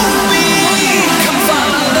 Follow me, come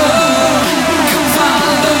follow, come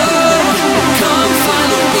follow, come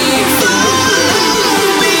follow me. Follow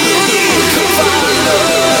me, come follow,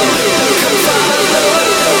 come follow,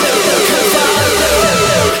 come follow.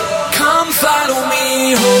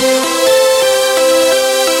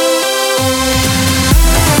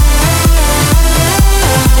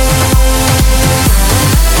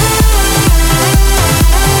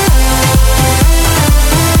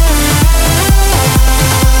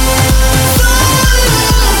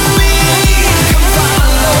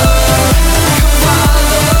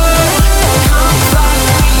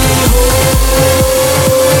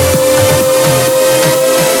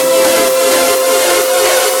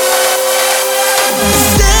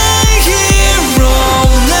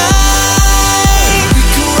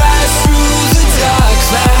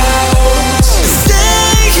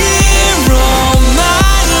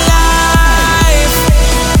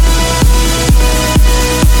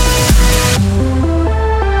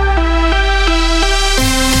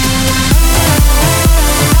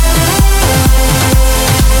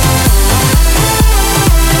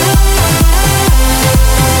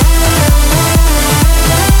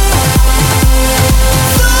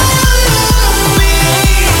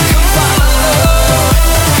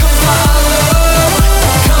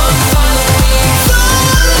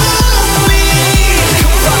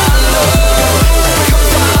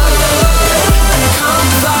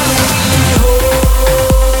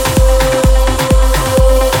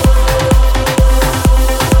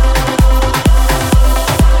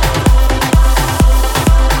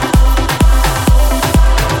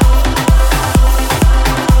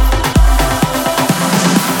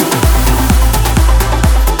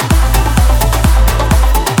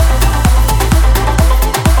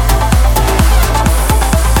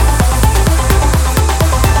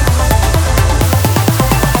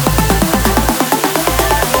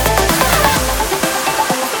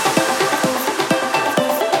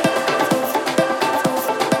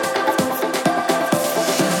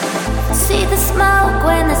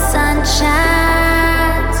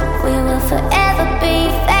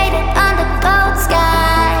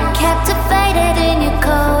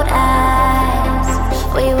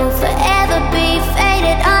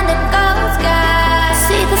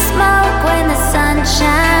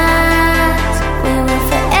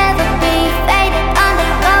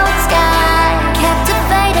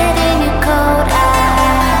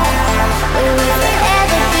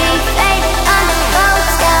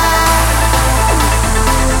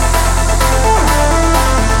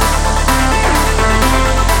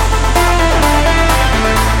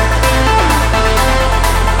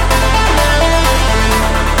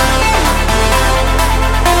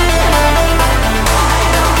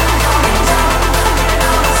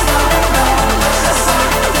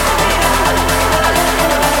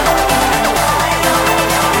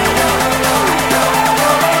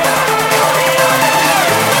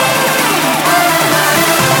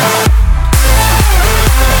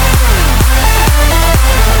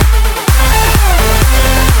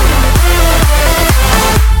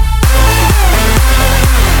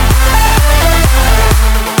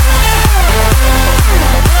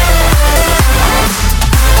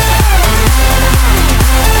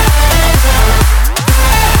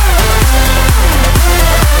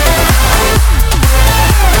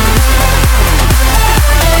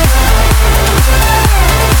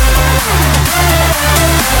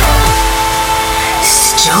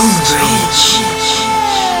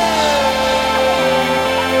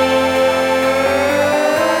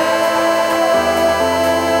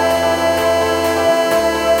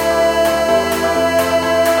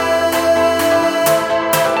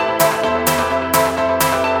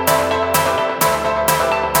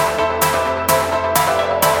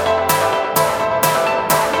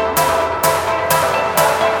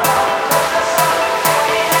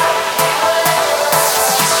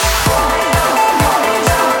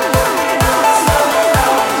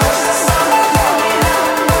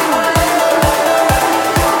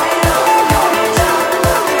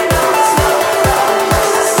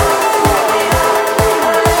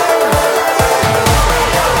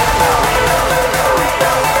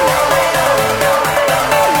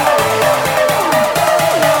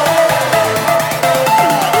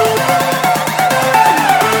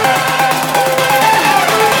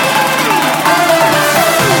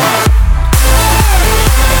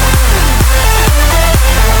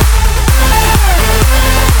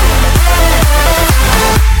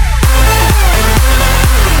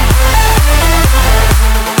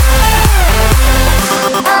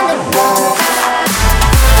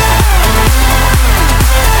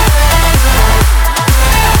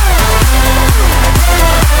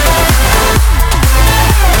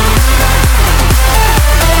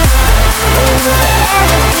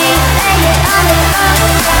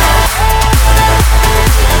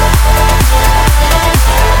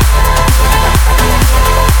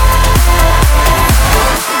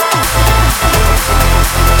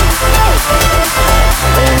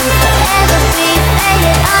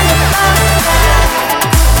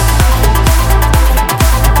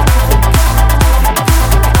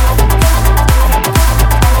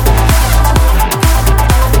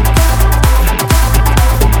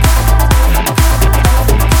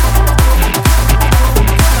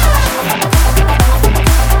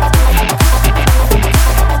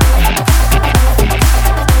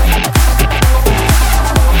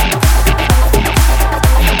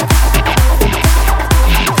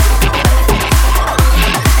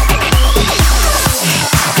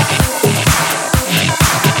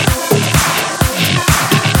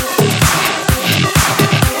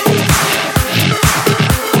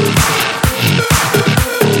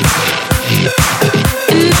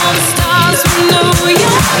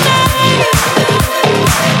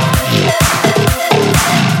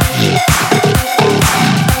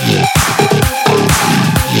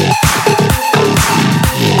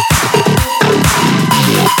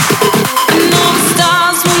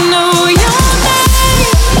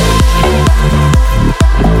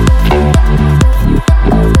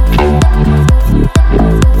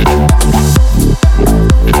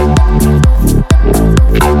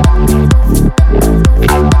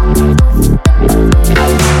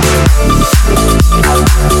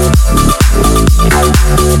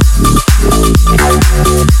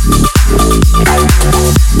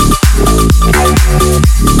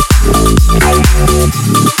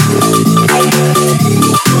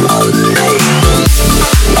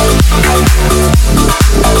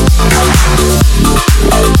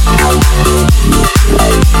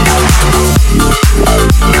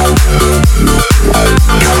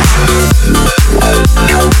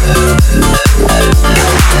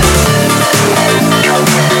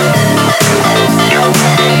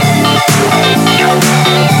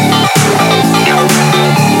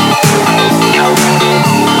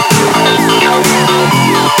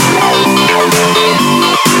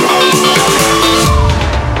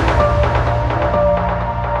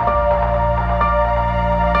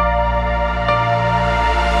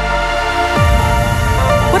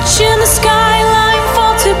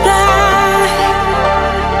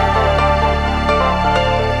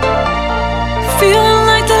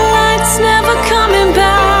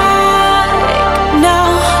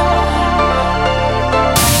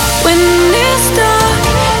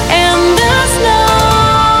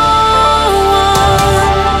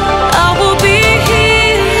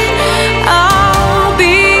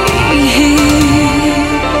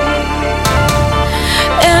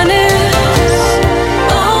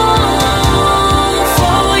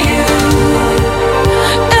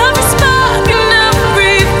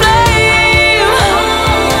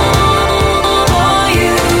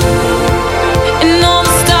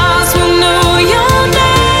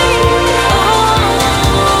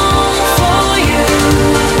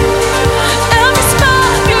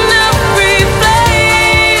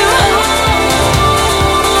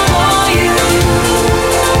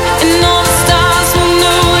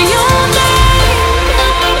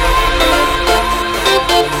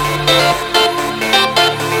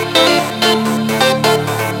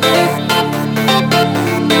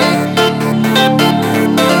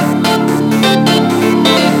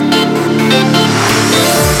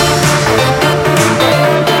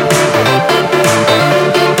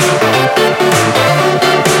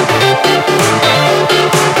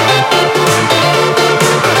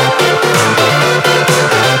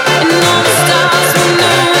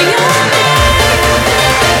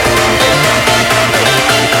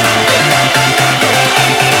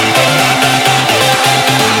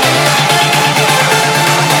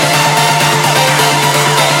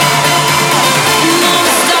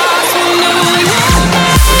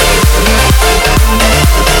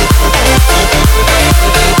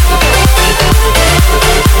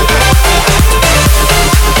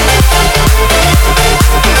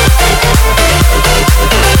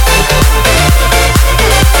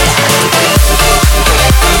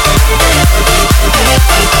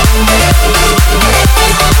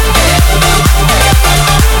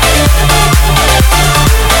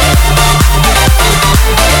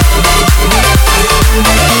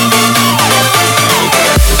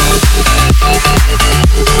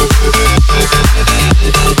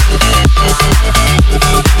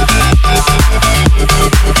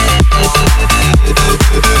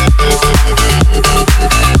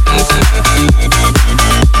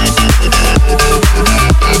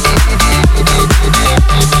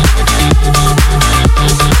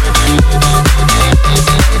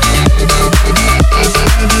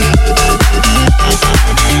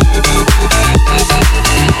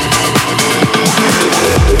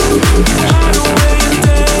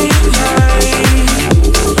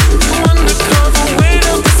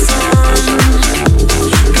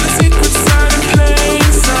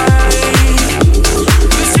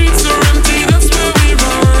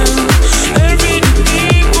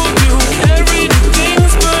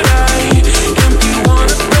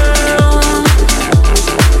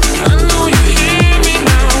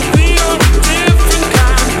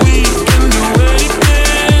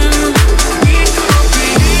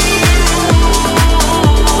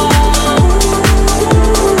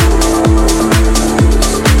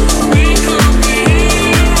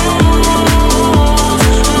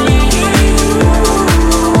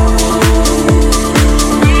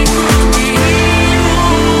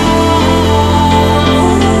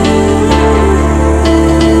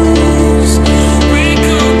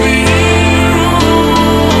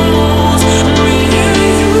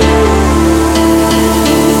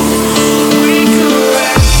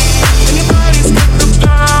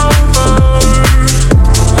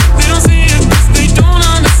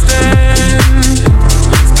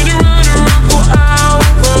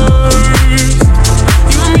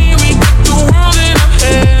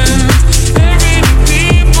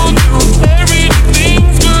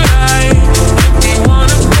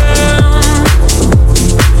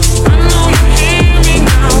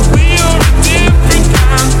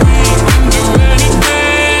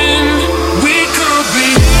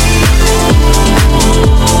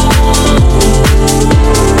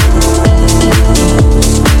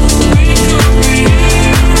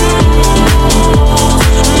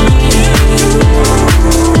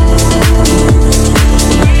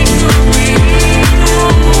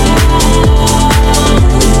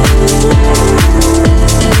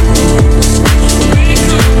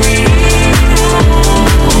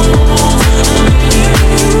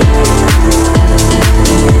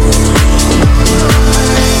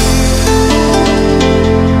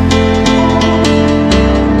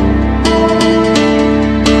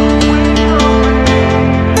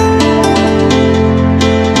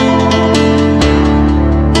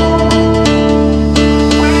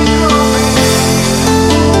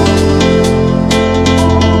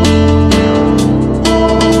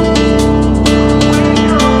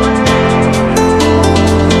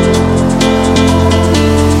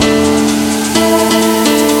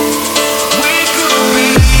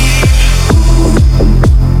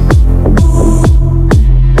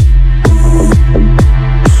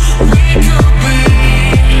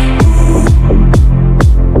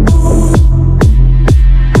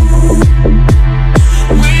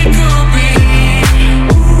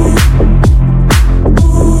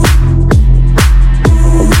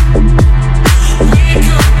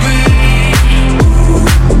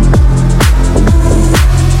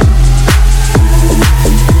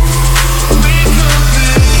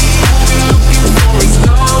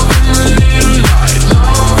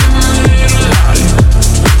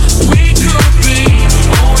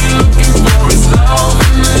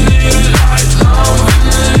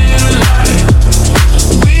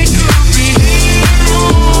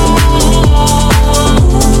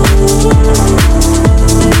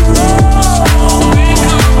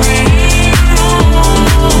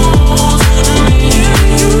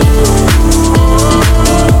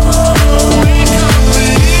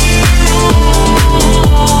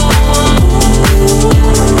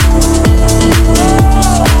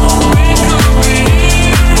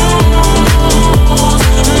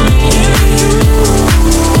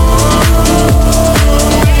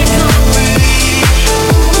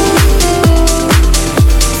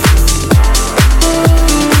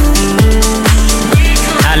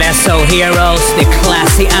 the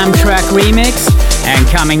classy Amtrak remix. And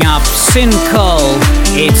coming up, Sin Cole,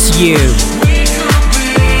 It's You.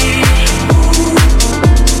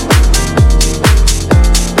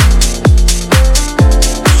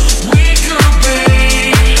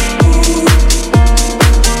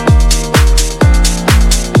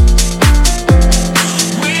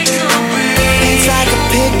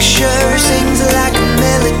 Sings like a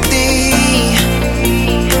melody.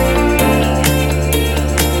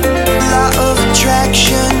 Law of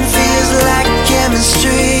attraction feels like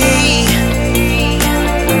chemistry.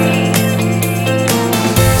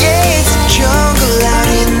 Yeah, it's a jungle out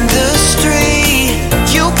in the street.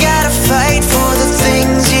 You gotta fight for the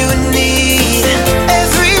things you need.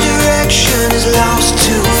 Every direction is lost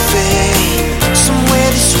to fate.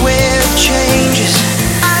 Somewhere this where it changes.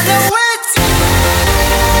 I know it's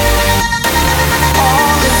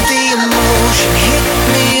all of the emotion hit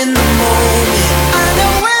me in the moment. I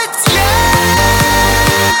know it's you.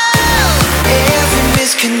 Every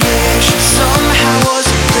misconnection somehow was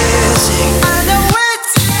a blessing. I know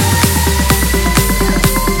it's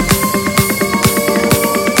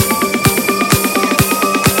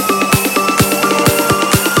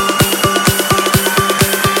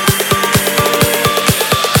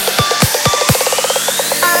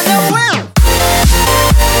I know it's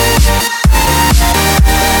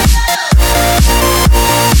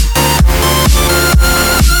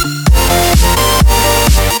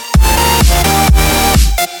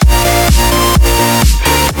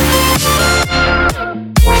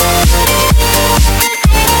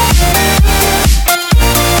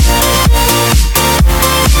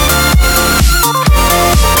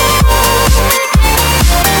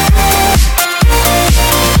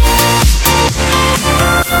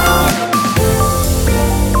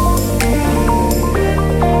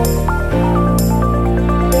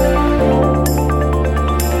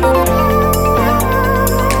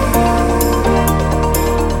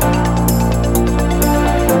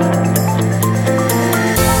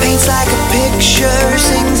paints like a picture,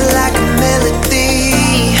 sings like a melody.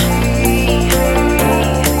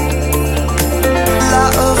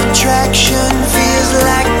 Law of attraction feels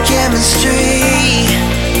like chemistry.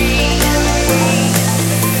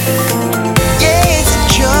 Yeah, it's a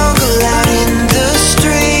jungle out in the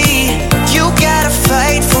street. You gotta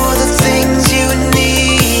fight for the things you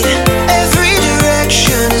need. Every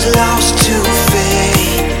direction is lost to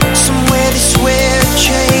fate. Somewhere this where it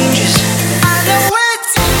changes. I know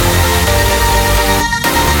it's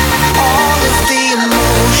all of the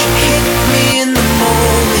emotion hit me in the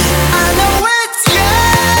moment. I know it's you.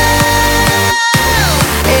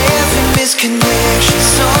 Every misconnection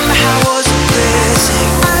somehow was a blessing.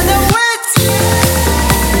 I know it's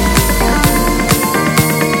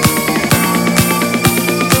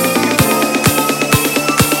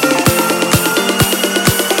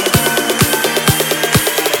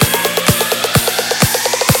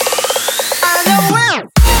I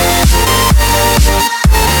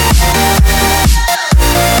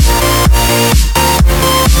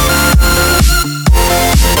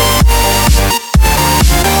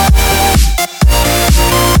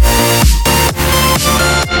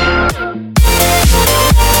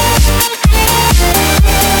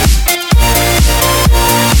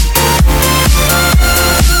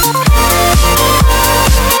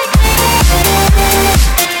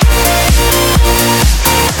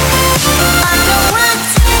know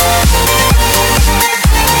it's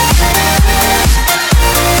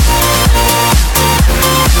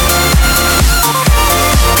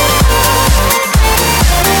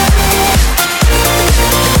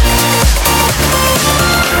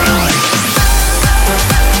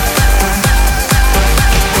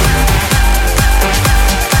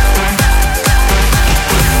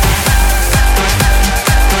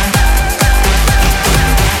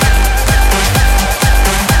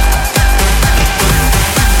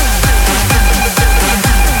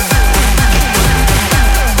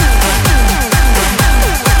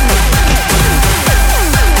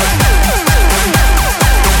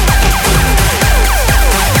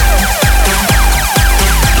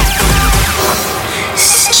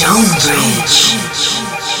StoneBridge.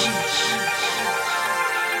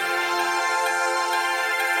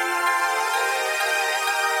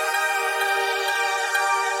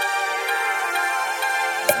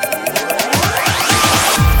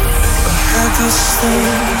 Had this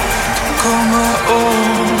thing to call my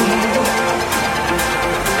own.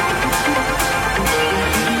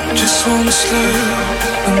 Just wanna sleep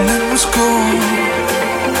and it was gone.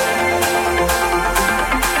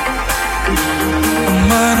 I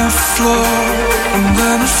might have flawed and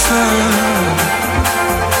then it fell.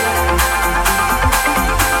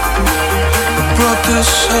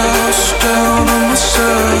 this house down on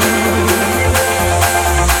myself.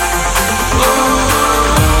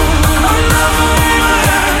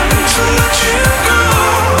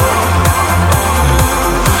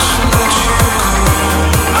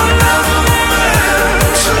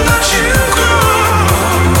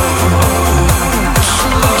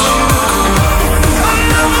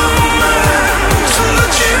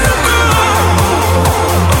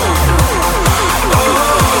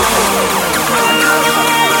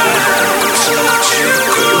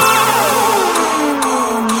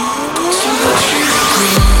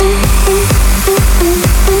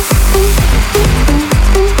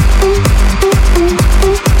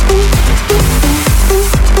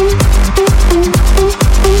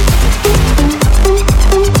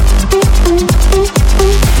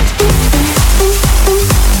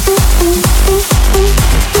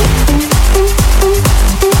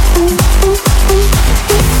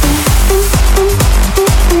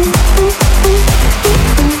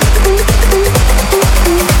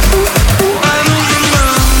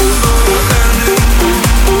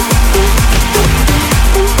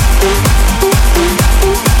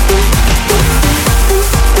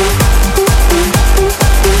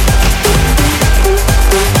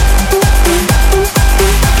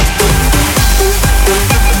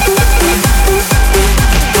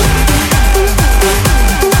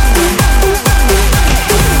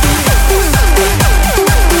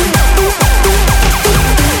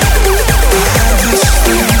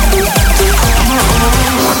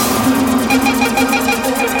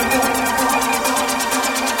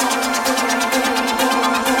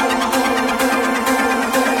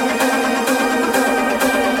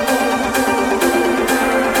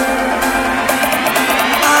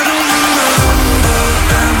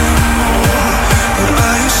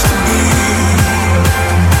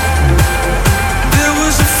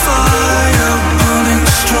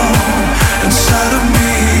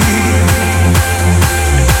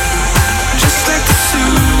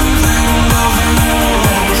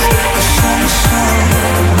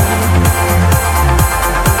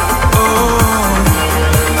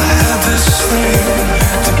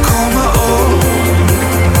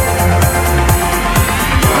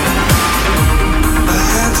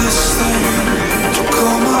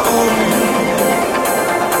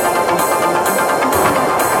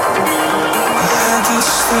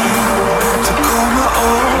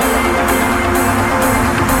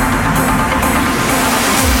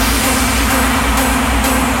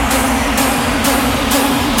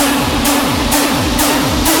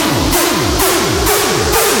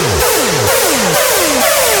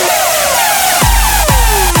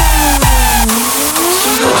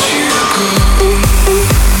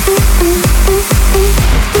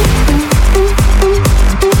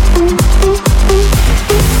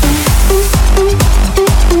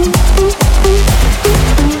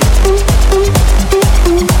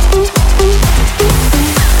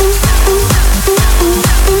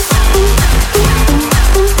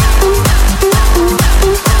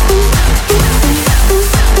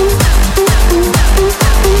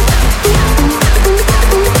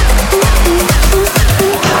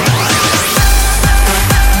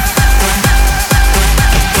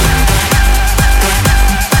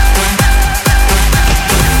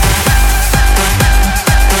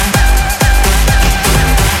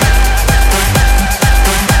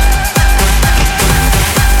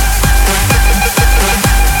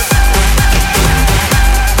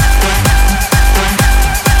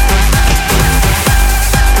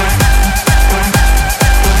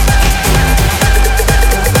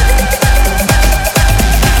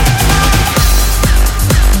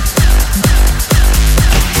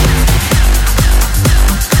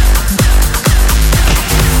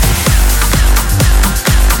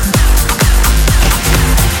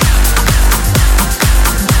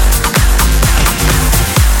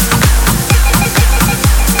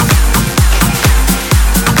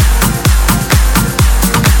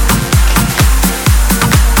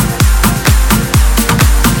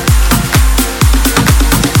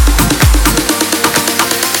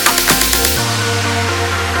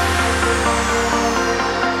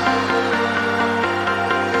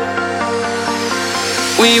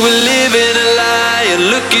 We were living a lie and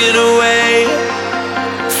looking away,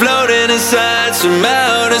 floating inside some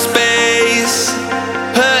outer space,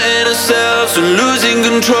 hurting ourselves and losing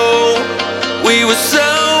control. We were so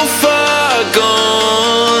far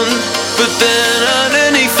gone, but then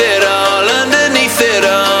underneath it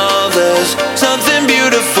all, there's something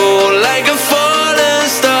beautiful like a fallen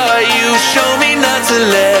star. You show me not to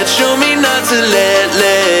let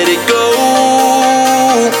it go.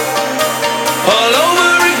 All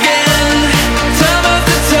over again, time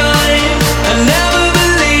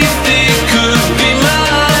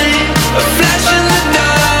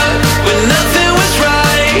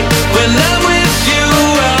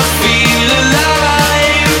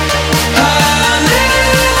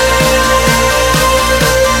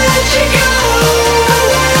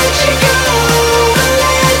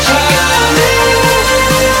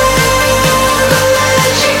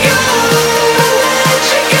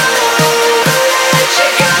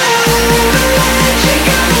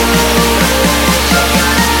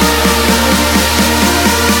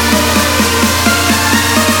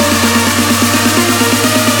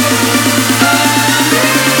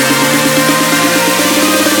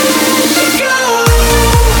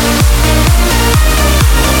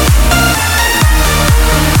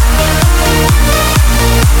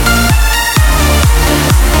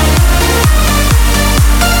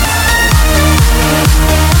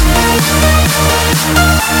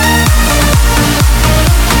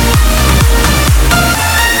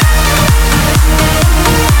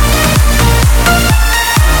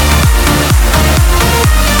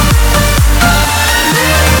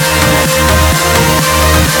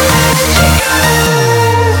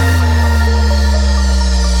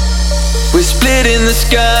We're split in the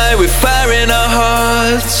sky, we're fire in our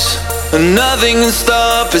hearts, and nothing can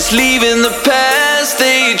stop us leaving the past.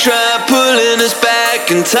 They try pulling us back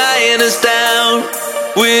and tying us down.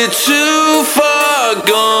 We're too far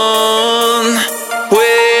gone,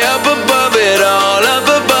 way up above it all, up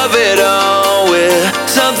above it all. We're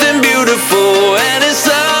something beautiful, and it's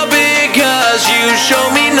all because you show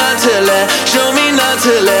me not to let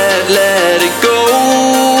it go.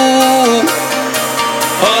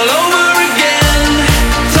 All over again,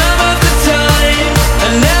 time after time. I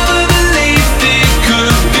never believed it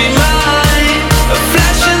could be mine. A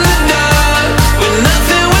flash in the dark when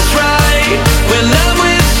nothing was right. When I'm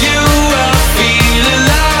with you, I feel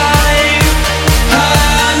alive.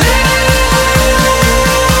 I never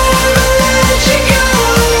let you go.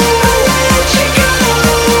 Let you go.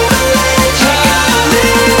 I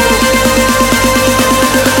never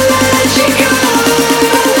let you go.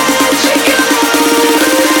 Let you go.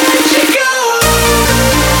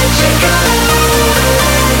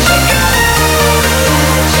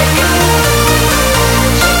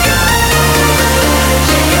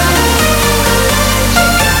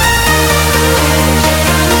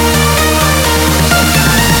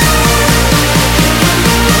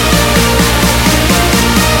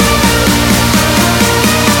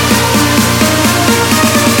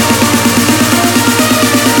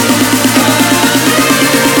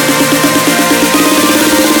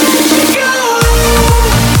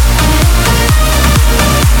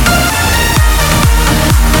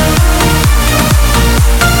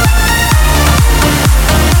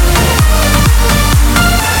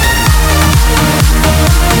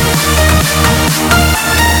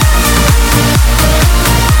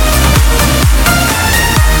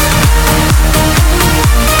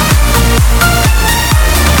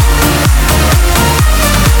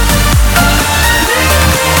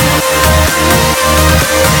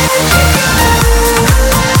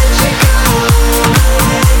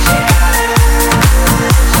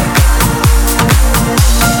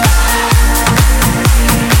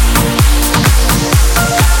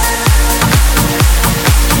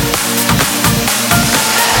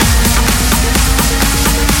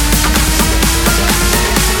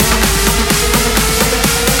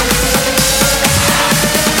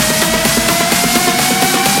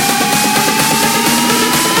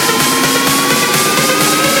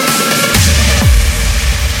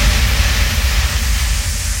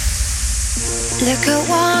 Look at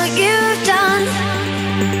what you've done.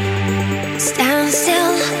 Stand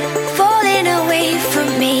still, falling away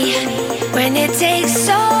from me. When it takes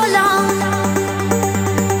so long,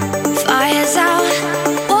 fire's out.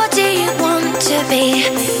 What do you want to be?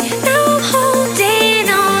 Now I'm holding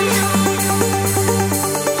on.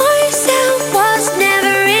 Myself was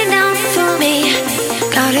never enough for me.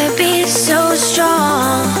 Gotta be so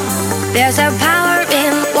strong. There's a power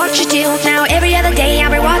in what you do. Now every other day I'll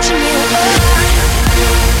be watching you.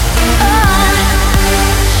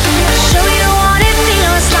 Show you what it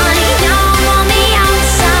feels like. Now I'm on the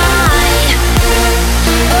outside.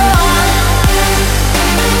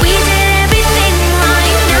 We did everything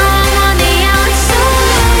right. Now I'm on the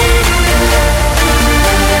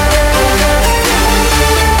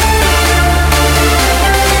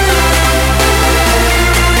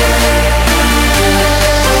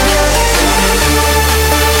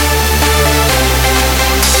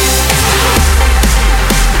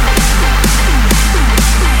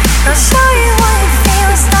I'll show you what it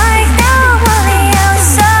feels like. Now I'm on the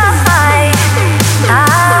outside.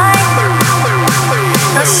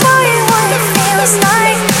 I'll show you what it feels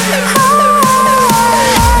like.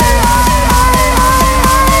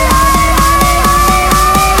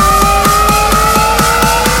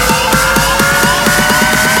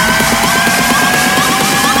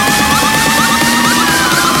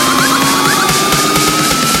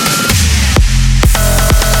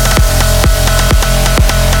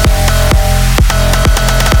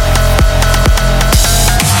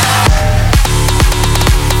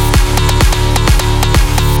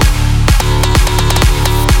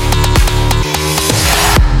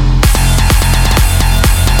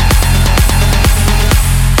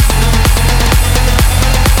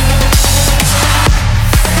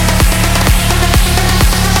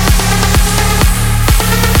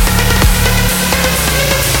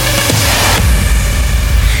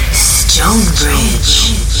 StoneBridge.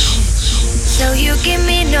 So you give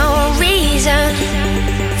me no reason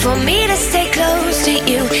for me to stay close to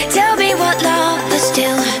you. Tell me what love is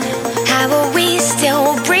still. How are we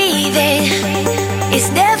still breathing? It's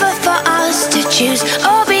never for us to choose.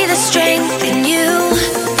 Or be the strength in you.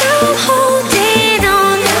 Now I'm holding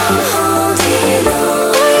on.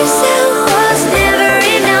 Myself was never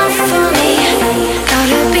enough for me.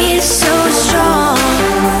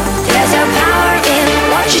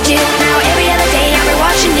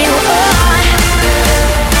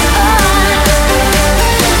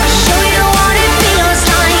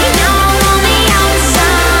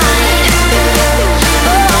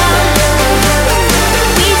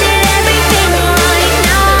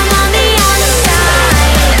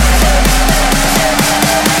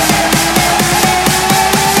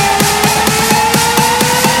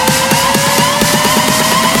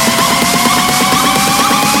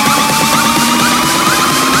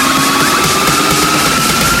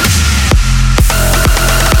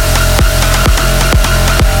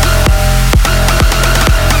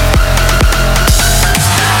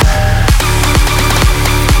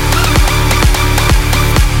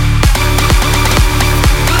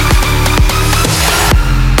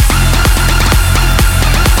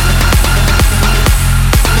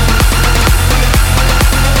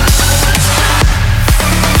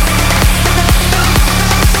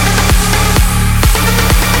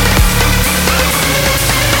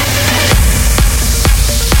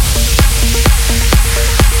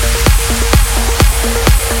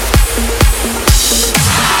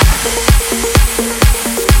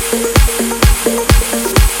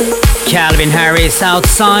 Calvin Harris,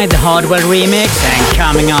 Outside, the Hardwell remix, and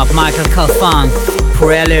coming up, Michael Calfan,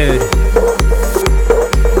 Prelude.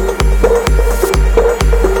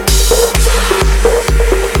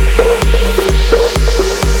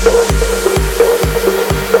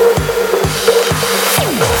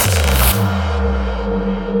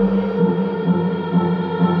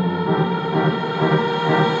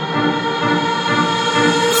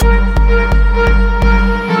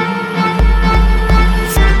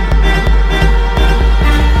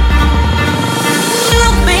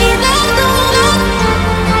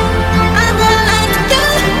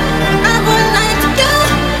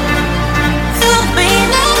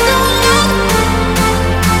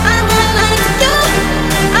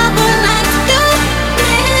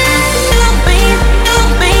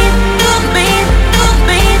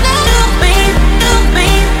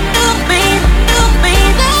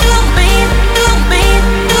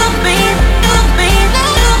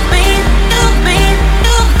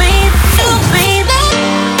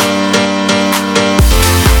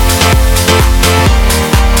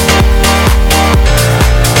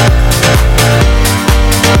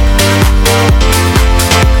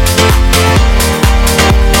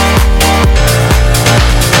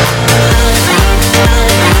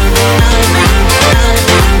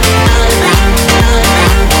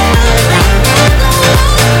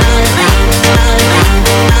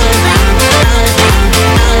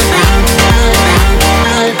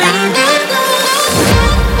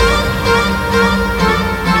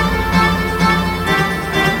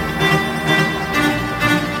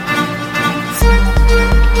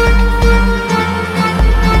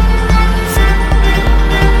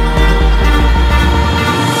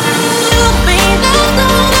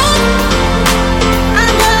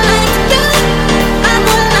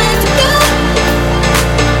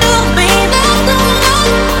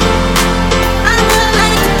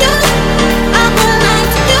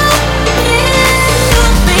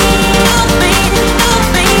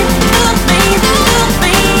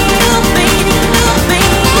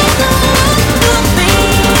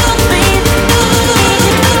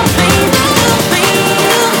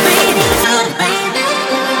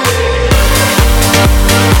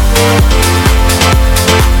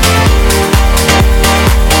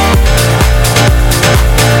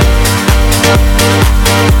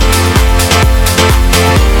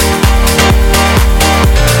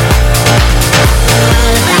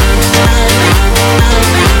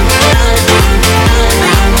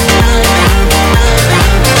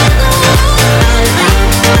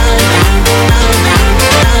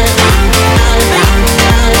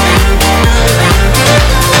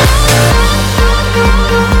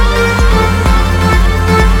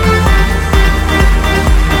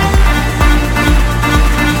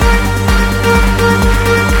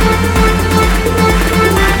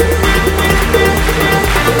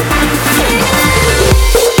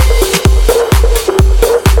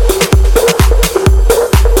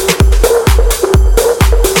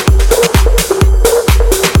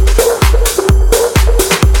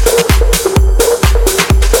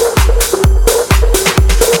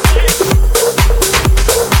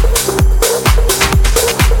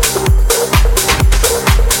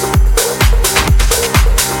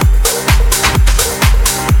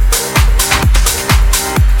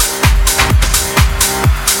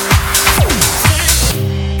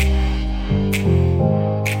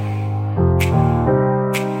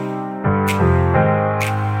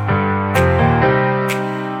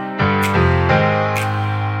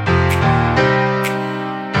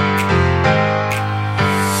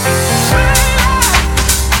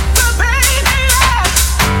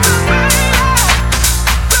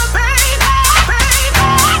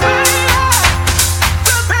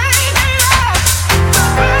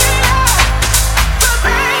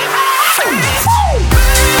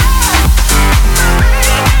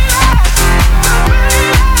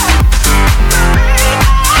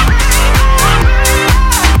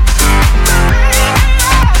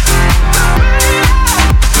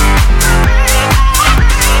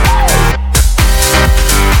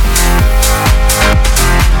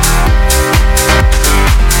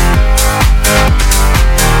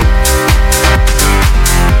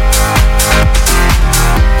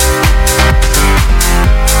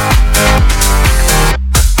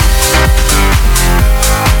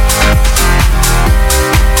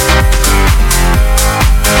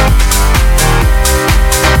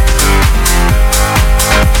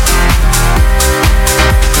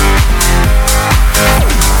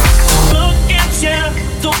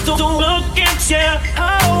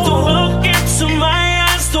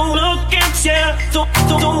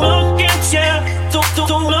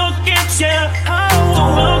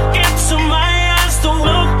 Don't look into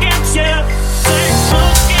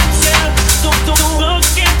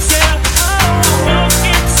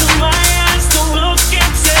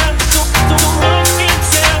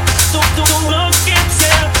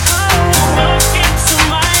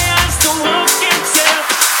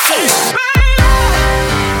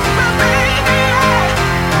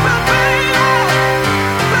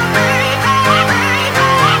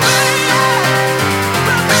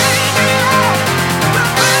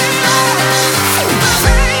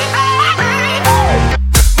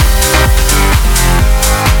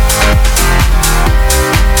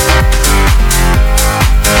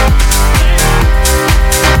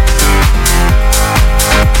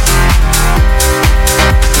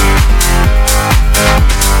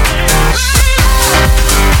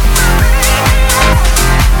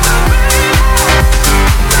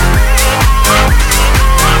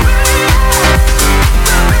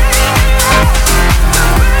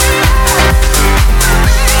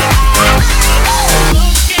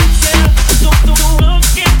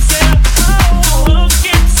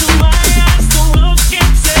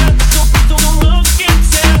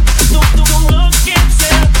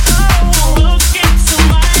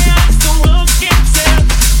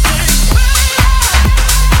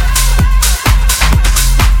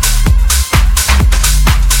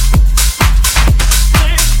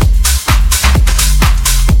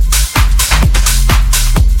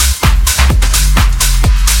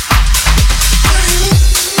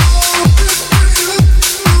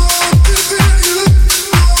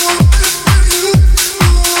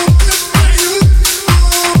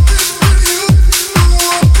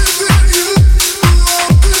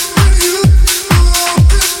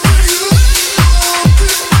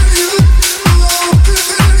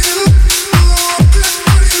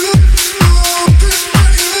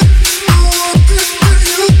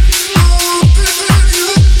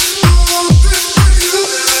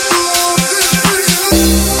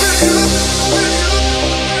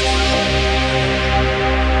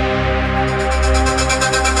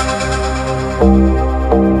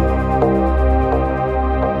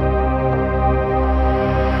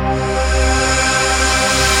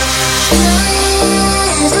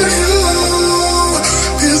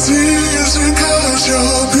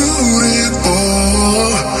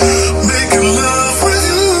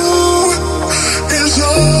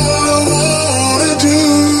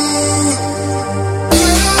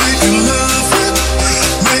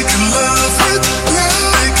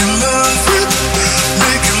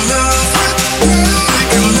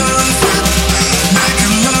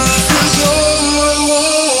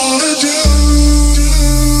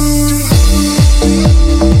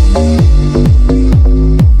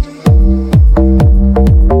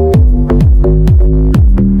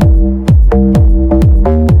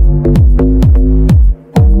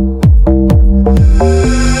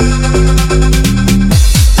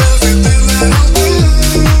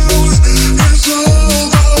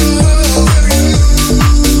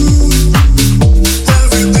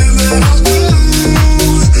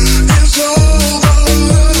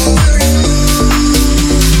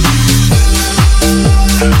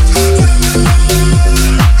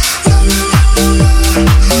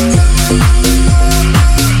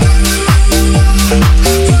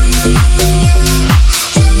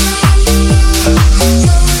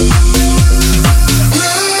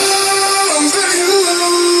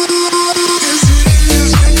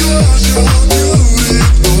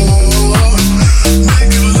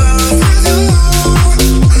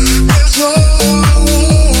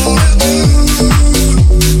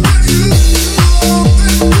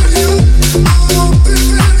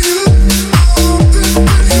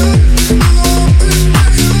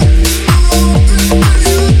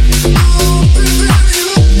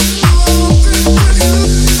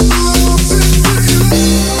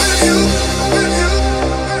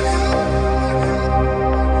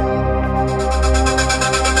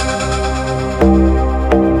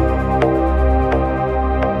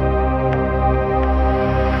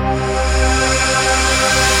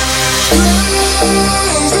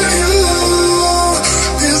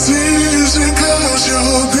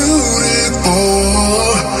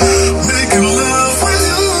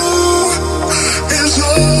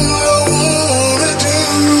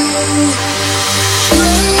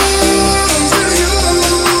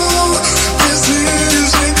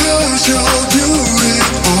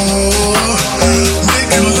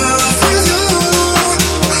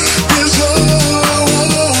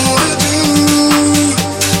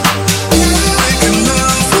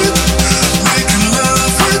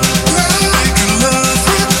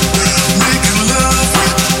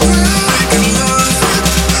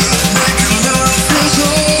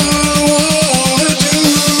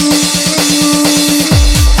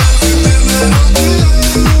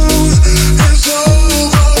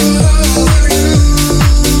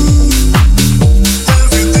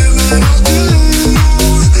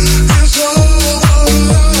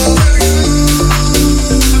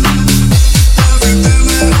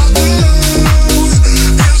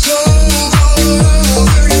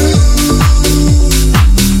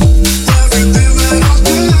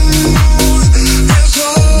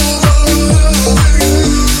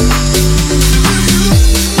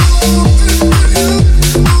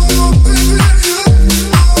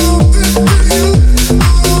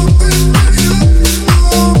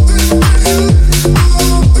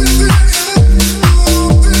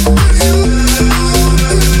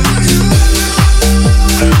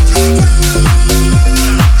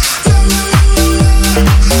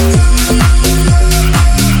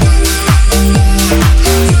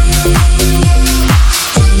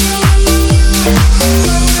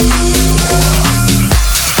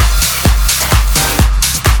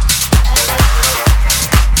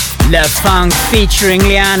The Funk featuring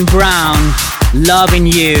Leanne Brown, Loving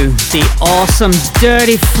You, the awesome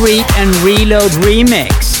Dirty Freak and Reload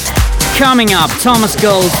remix. Coming up, Thomas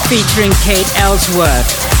Gold featuring Kate Ellsworth,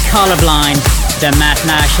 Colorblind, the Matt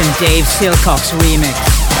Nash and Dave Silcox remix.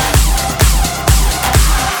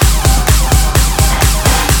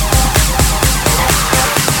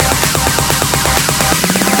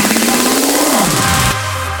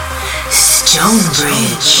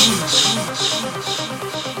 StoneBridge.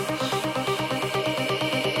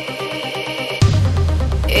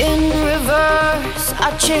 In reverse,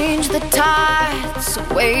 I change the tides,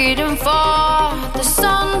 waiting for the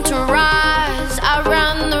sun to rise. I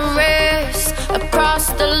ran the race across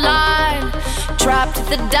the line, trapped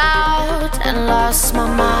the doubt and lost my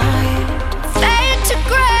mind. Fade to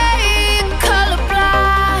gray,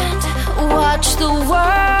 colorblind, watch the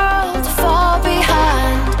world fall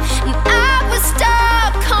behind. And I was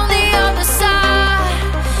stuck on the other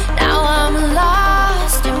side. Now I'm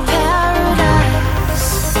lost in paradise.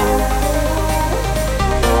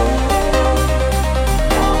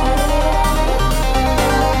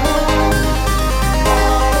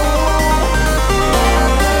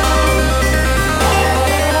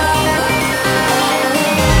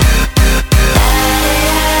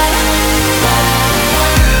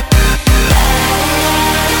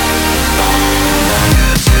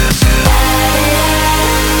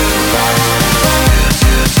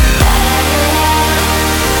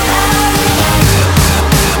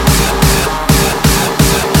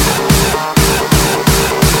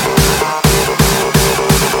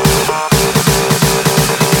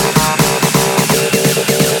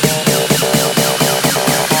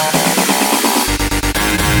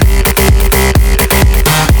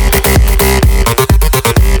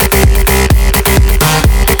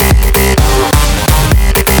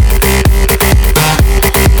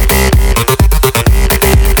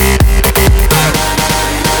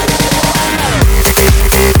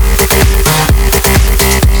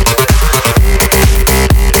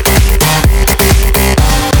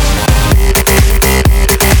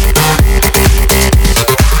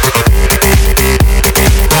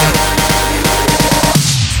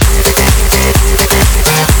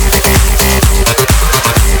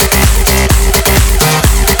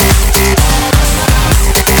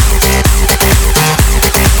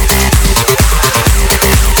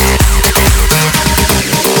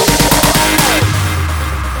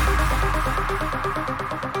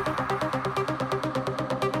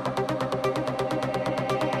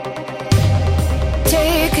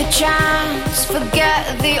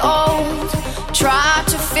 forget the old, try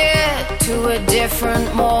to fit to a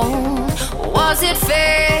different mold. Was it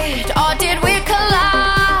fate or did we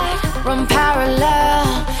collide? Run parallel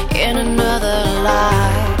in another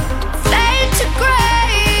life. Fade to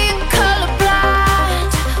grey,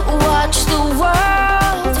 colorblind. Watch the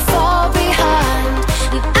world fall behind.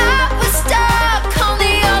 And I was stuck on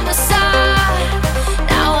the other side.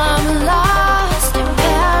 Now I'm lost in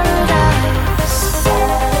paradise.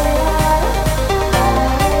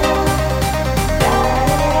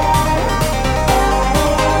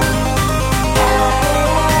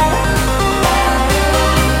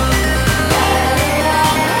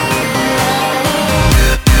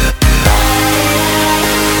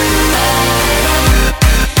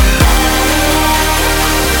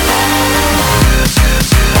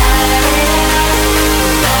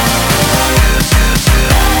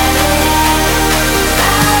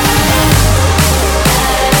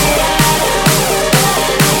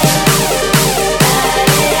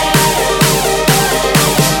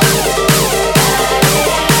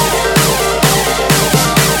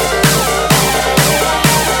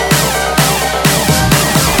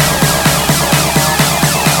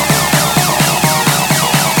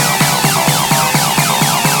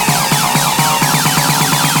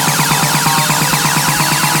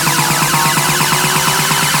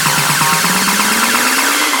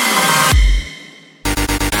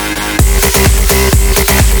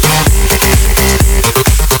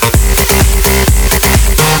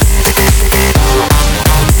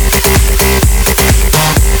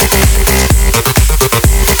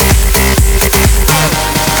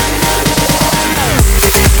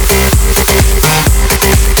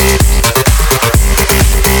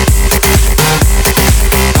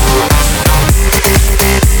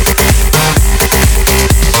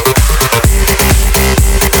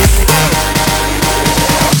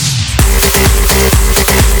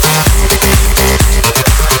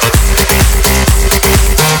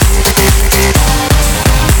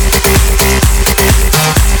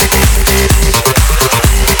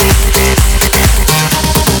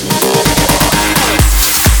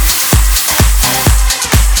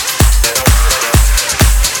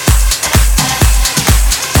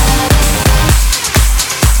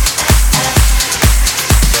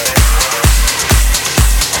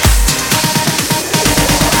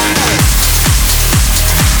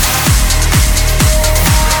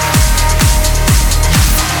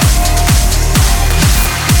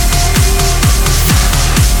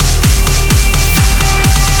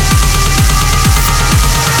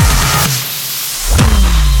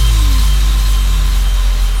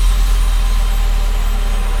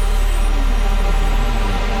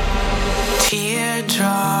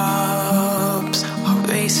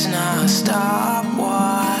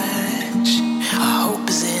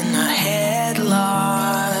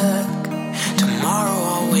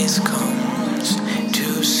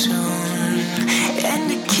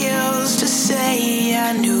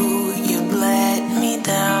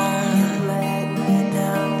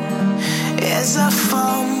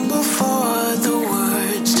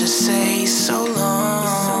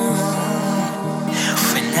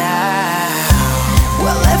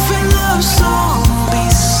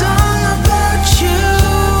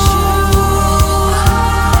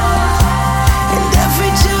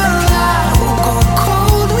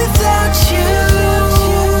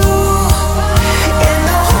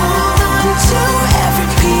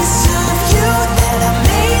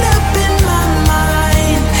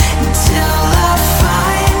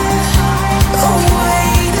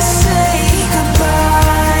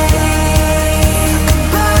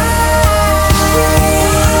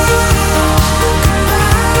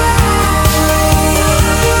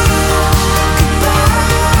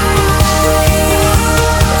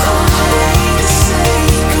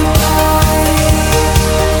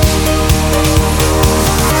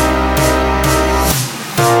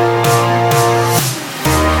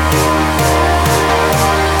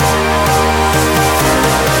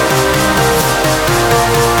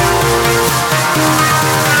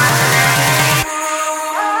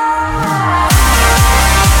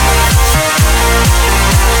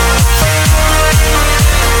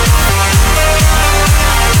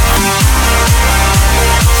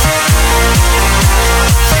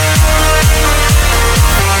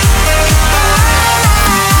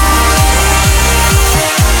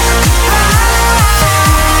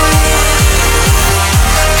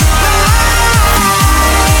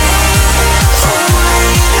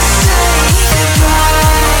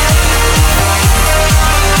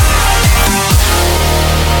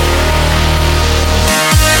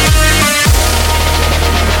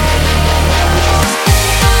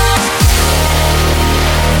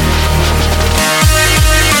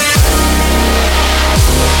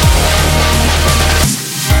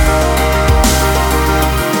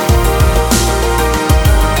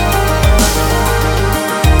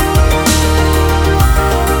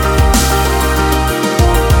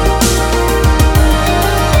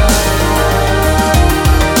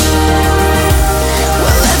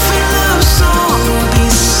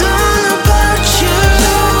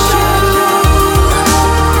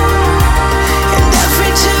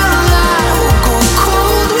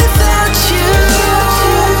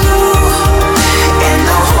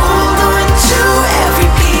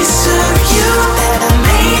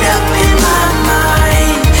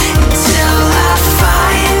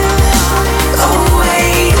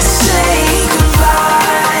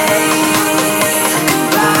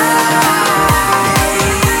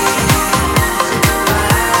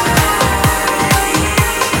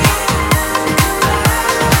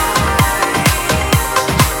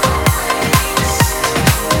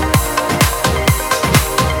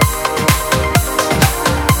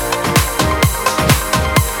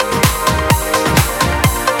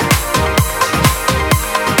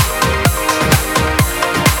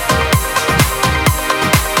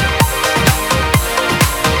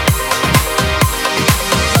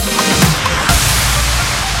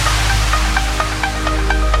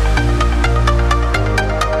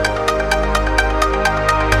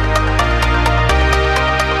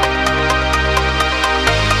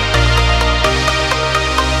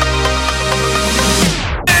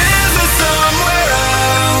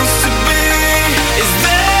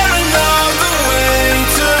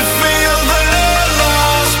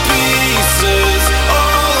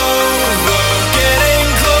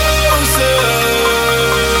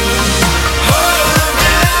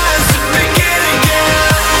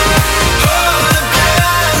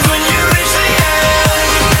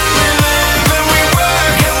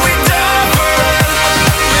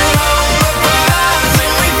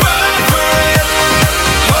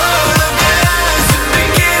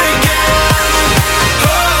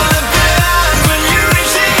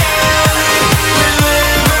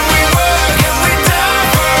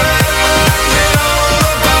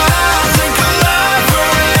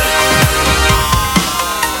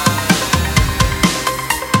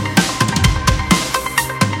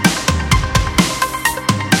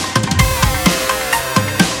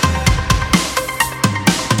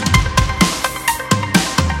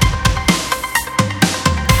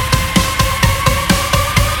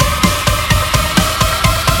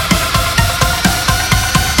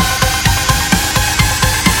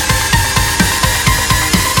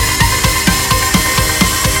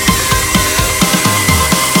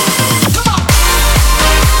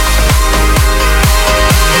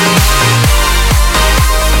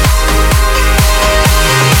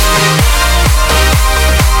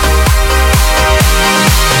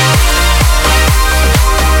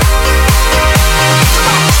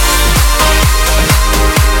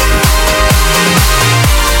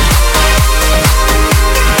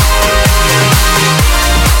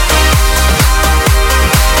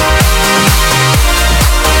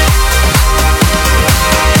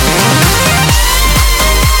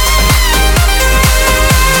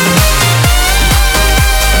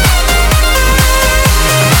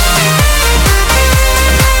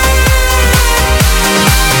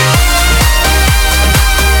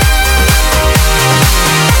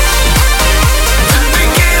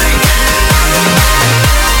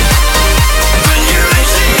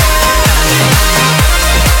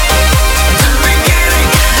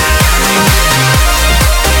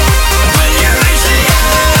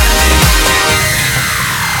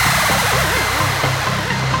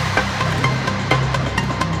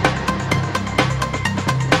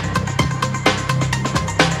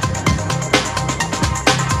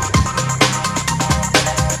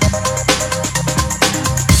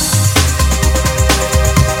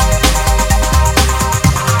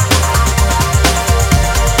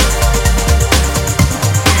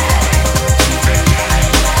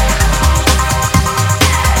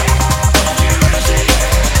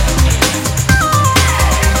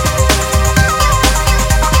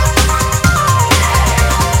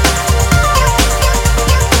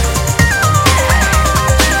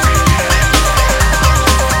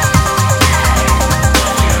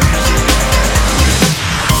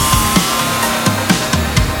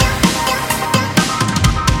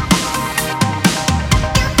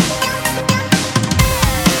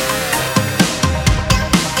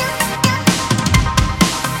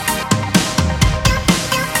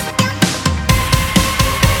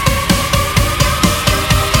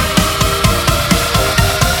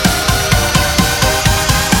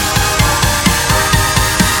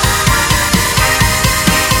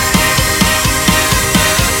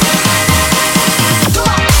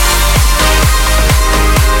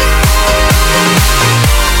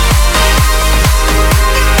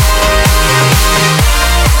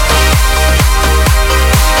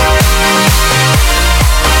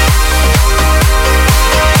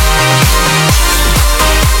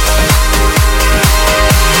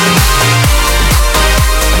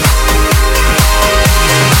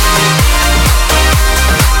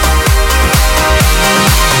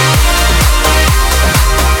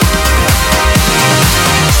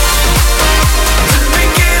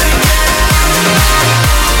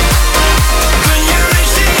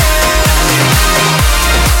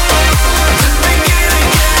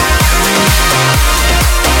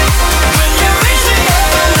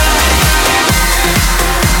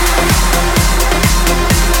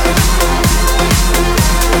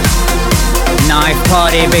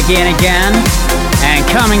 party begin again. And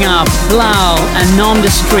coming up, Blau and Nom the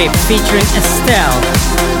Strip featuring Estelle,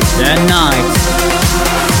 The Night.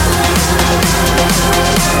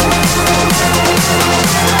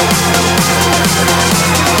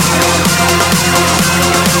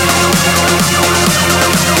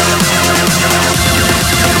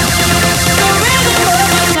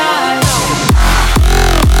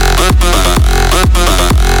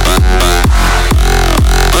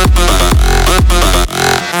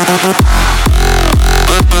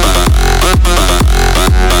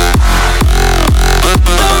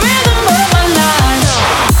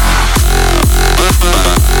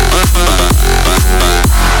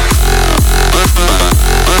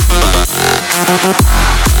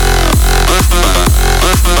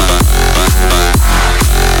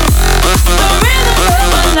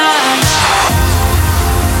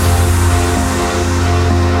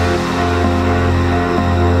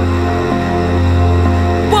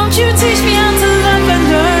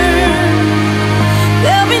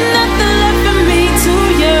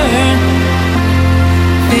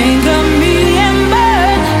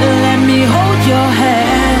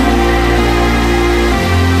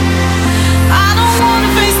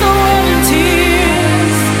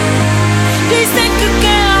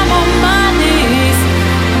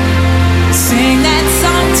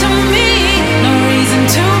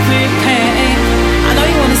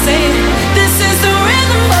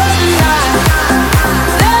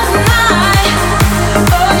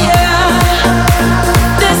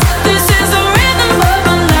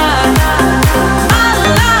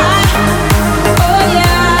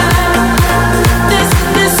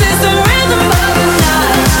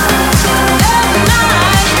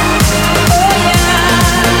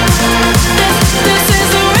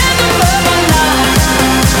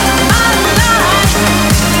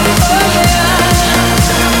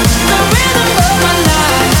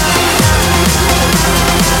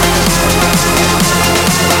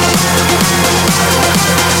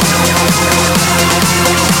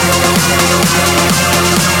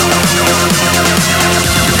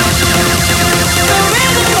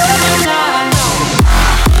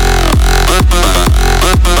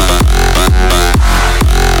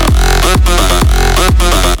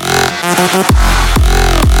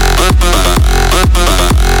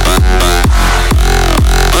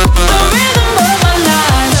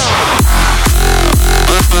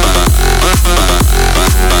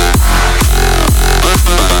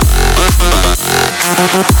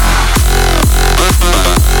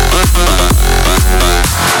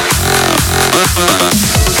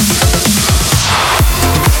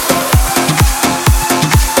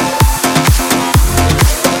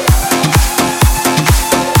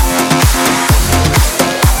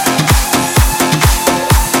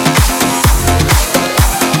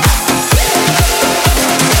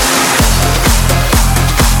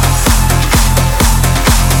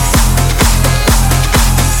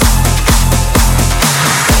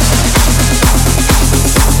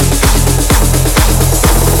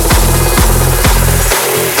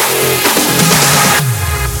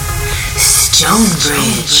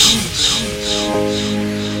 StoneBridge.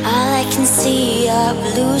 All I can see are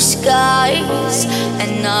blue skies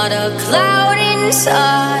and not a cloud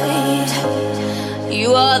inside.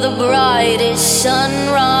 You are the brightest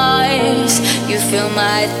sunrise. You fill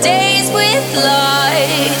my days with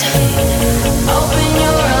light. Open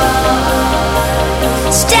your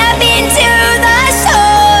eyes. Step into the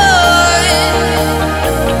sun.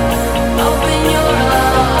 Open your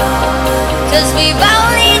eyes. 'Cause we've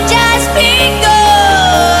only just begun.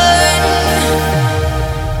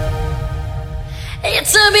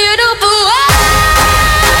 It's a beautiful world.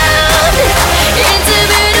 It's a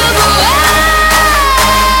beautiful world.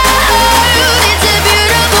 It's a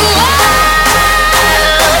beautiful world.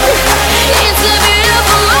 It's a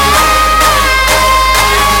beautiful world.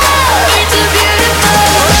 It's a beautiful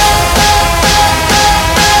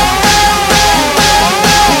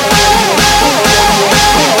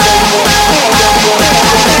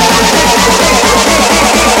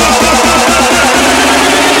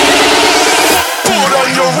Put on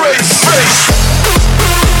your race face.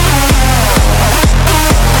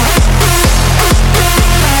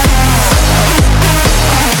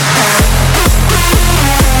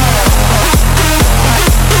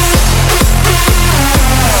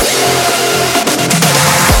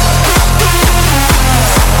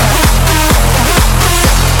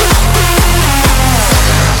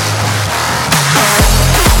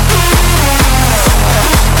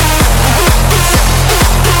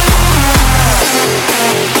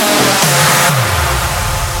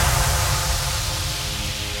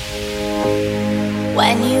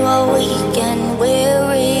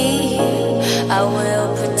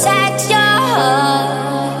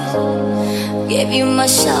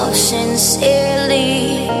 myself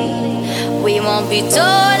sincerely. We won't be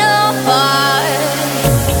torn apart.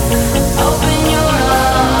 Open your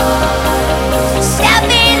eyes, step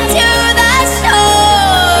into the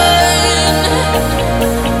sun.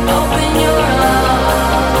 Open your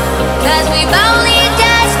eyes, 'cause we've only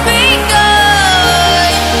just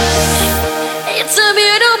begun. It's a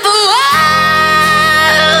beautiful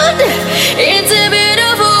world. It's a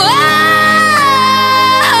beautiful world.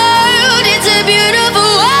 It's a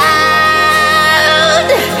beautiful world.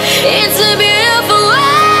 It's a beautiful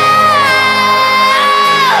world.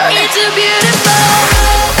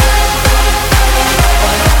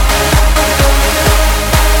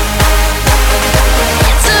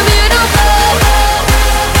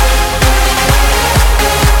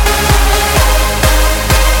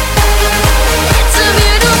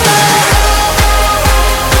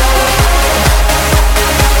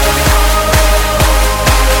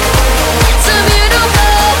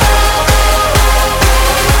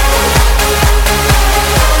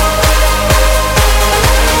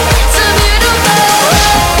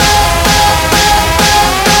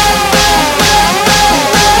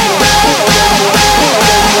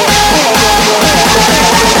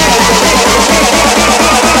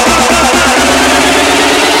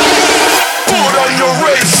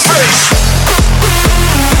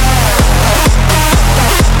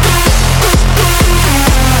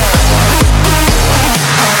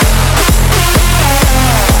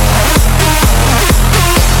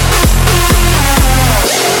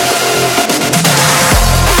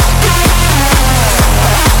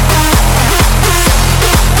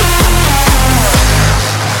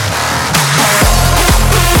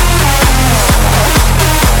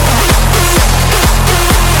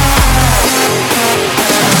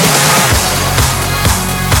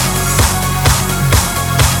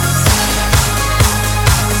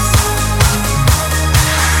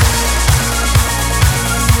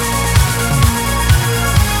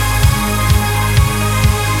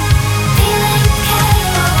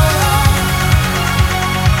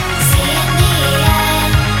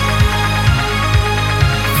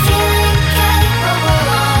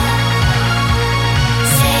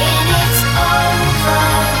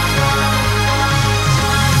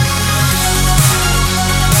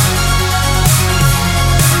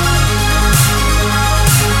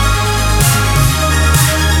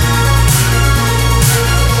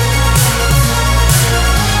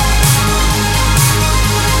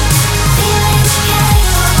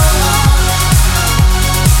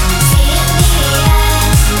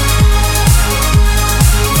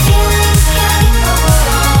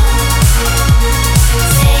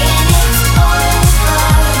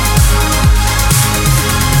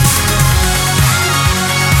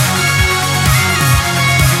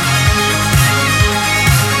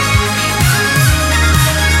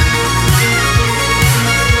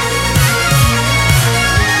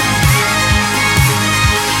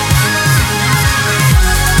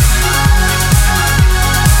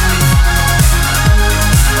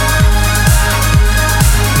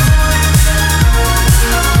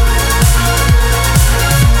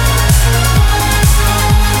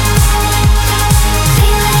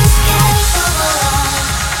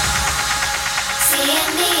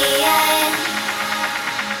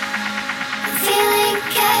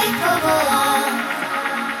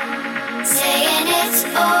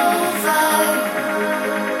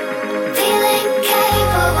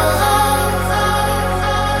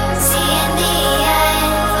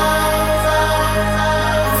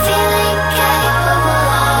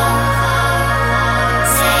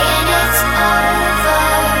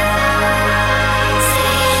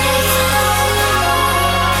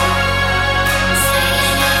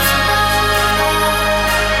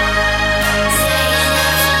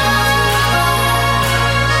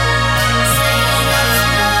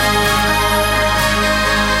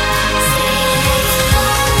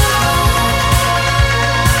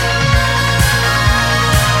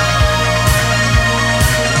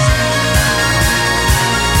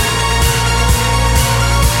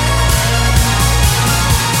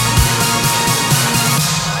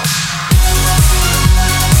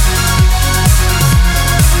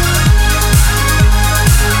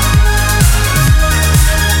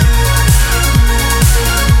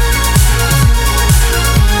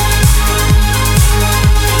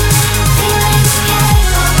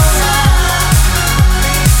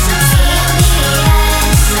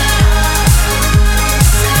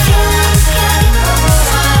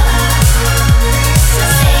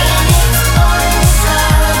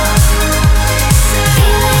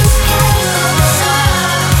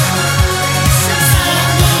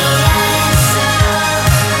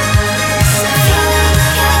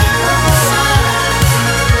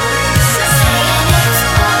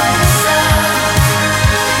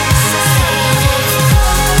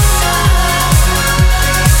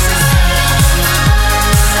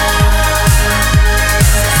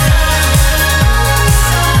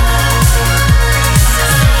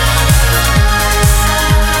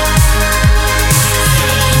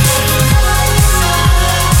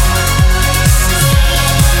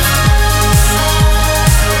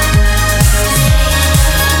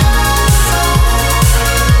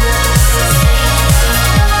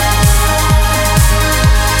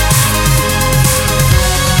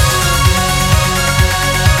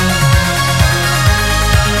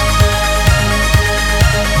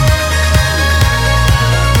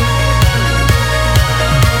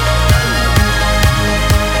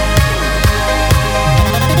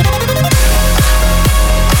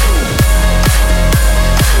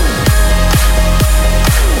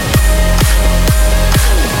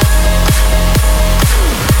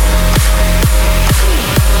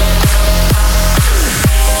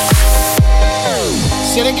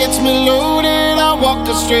 that gets me loaded. I walk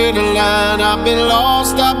a straighter line. I've been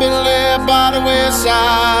lost, I've been led by the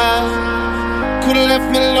wayside. Could've left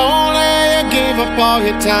me lonely, you gave up all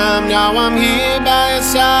your time. Now I'm here by your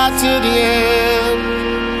side to the end.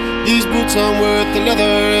 These boots aren't worth the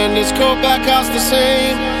leather, and this coat back costs the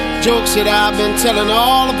same. Jokes that I've been telling,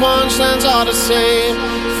 all the punchlines are the same.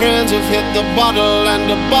 Friends have hit the bottle, and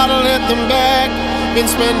the bottle hit them back. Been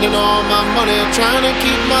spending all my money trying to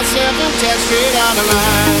keep myself intact. Straight out of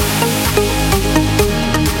line,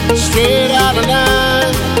 straight out of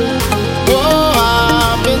line. Oh,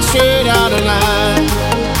 I've been straight out of line,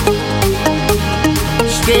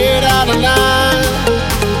 straight out of line.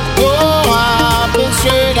 Oh, I've been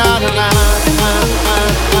straight out of line.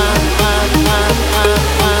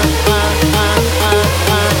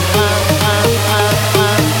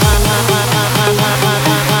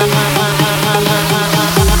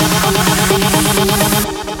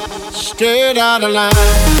 Straight out of line.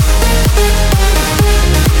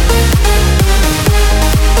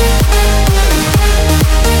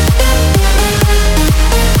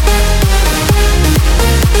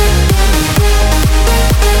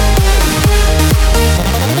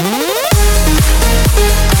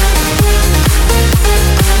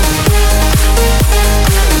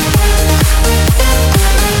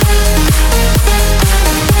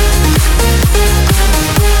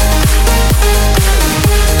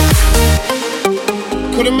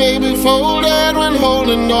 Could've maybe folded when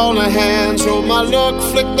holding all the hands. Rolled my luck,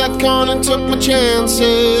 flicked that coin and took my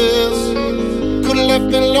chances. Could've left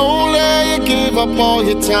me lonely, you gave up all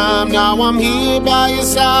your time. Now I'm here by your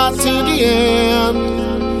side to the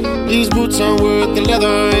end. These boots aren't worth the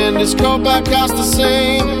leather, and this coat back costs the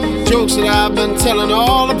same. Jokes that I've been telling,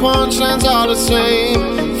 all the punchlines are the same.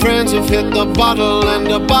 Friends have hit the bottle, and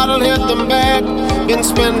the bottle hit them back. Been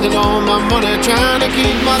spending all my money trying to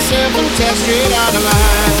keep myself intact. Straight out of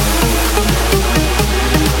line,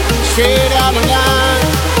 straight out of line.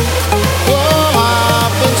 Oh,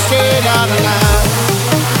 I've been straight out of line,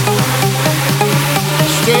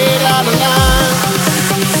 straight out of line.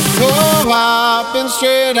 Oh, I've been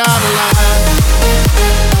straight out of line.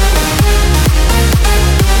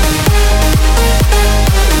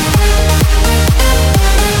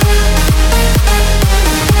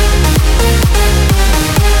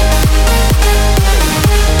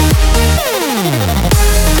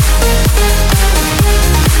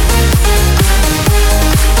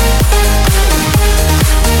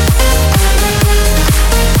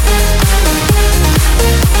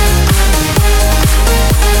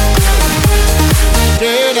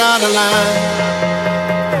 Straight out of line,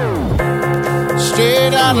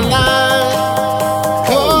 straight out of line.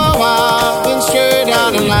 Oh, I've been straight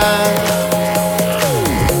out of line,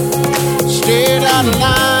 straight out of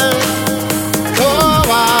line. Oh,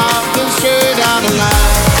 I've been straight out of line.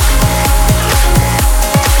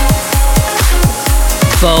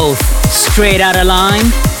 Both Straight Outta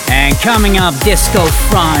Line and coming up Disco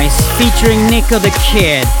Fries featuring Nico the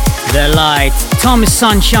Kid, The Light, Tommy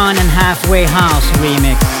Sunshine and Halfway House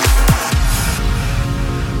remix.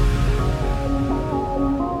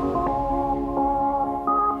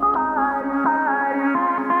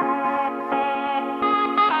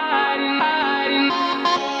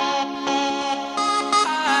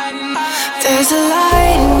 There's a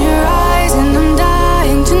light in your eyes and I'm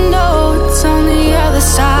dying to know it's on the other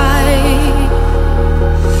side.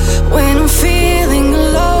 When I'm feeling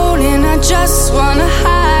alone and I just wanna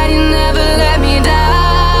hide, you never let me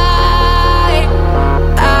die.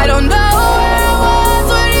 I don't know where I was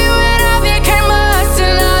when you and I became us,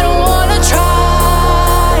 and I don't wanna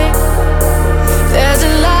try. There's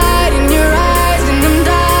a light in your eyes and I'm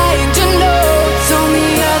dying to know it's on the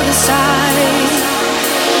other side.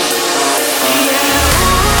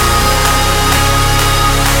 Yeah.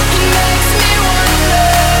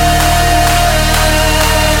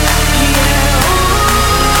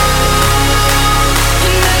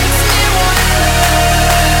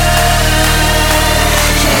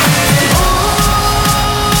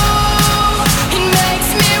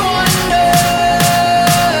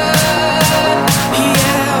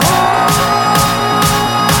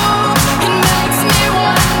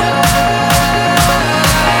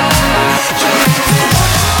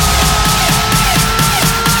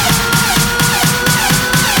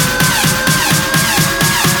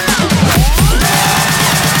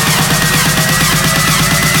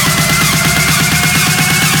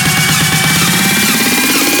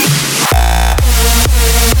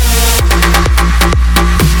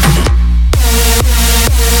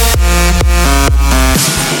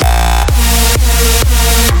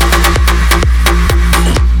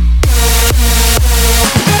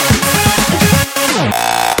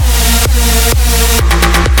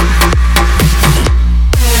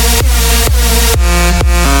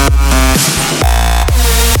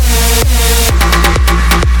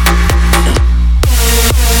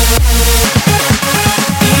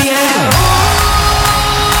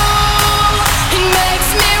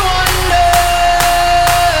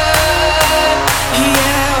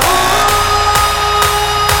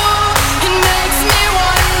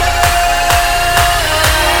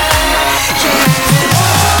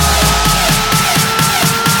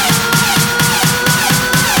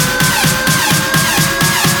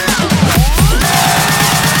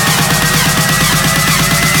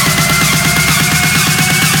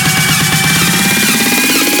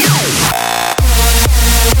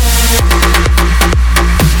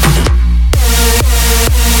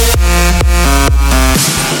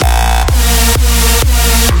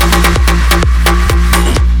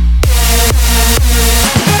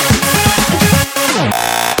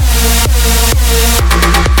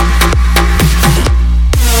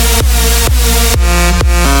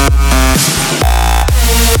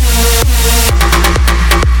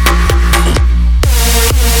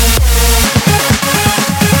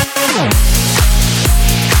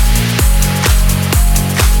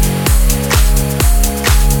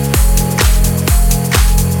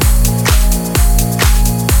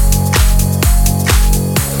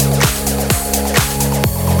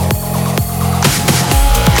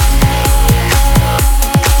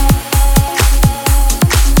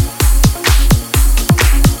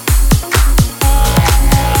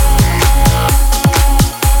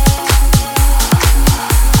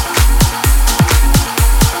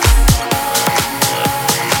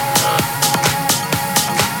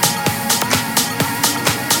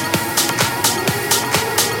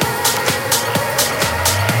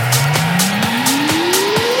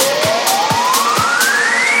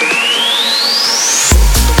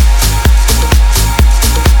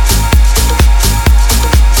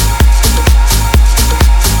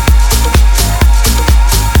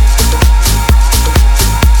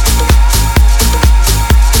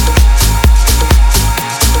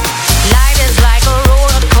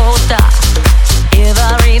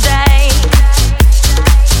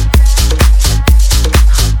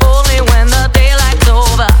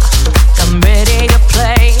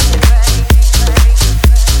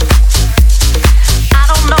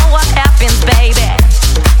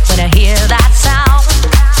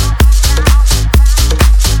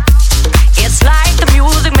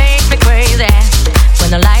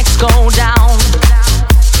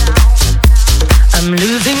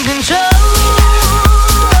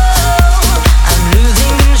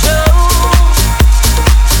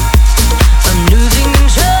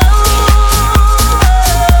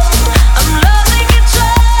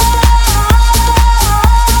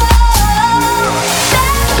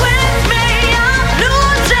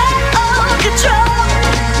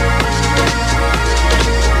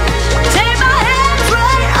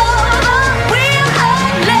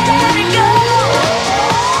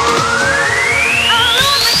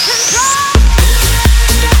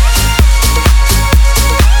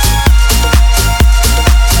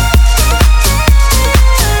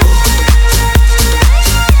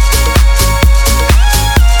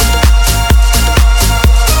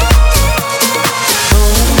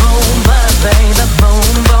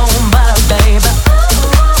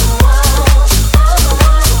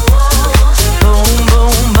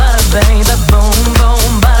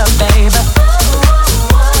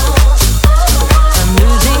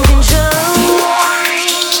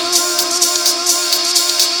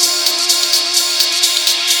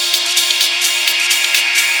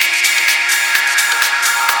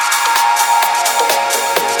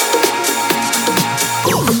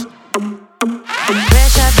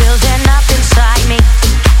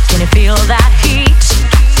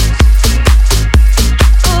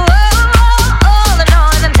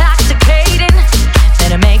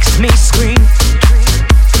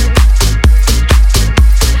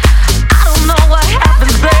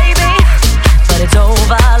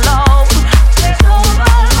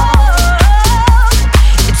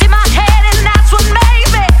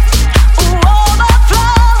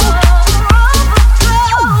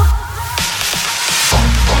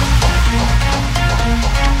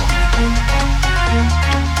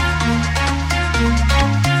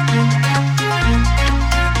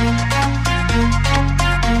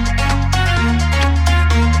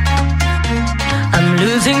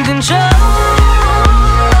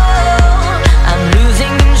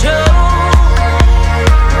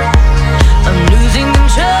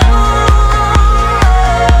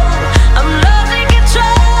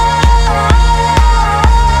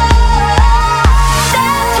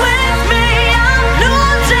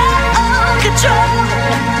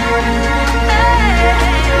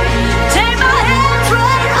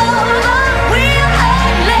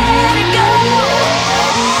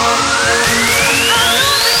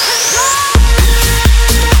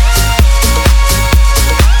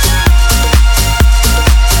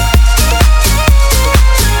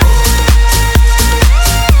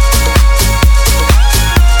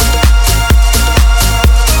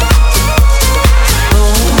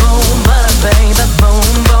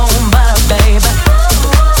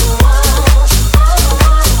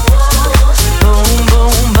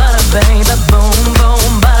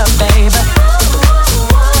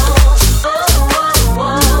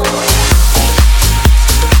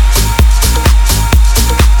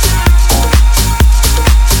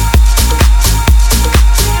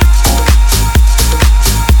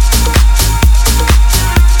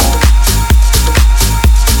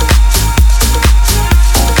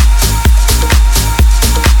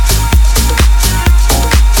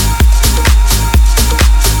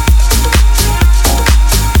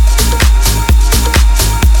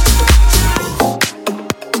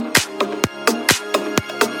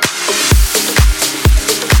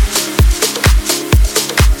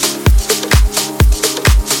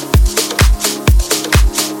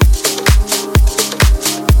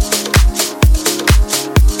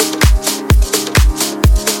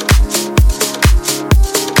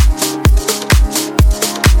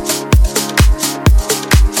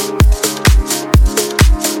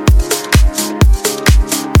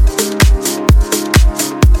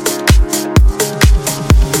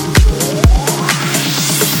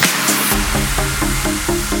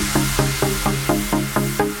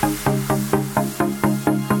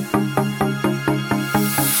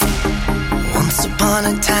 upon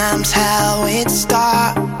a time's how it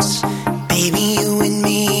starts. Baby, you and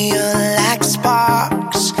me are like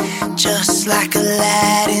sparks, just like a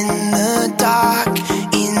light in the dark,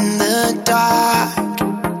 in the dark.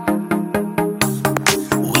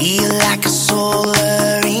 We are like a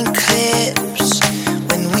solar eclipse.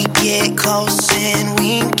 When we get close and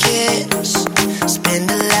we kiss, spend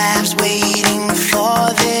our lives waiting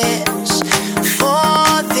for this,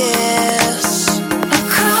 for this.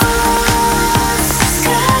 Across the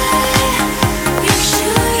sky,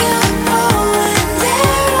 picture your bow and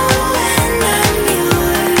arrow, and I'm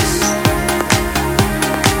yours.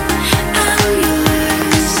 I'm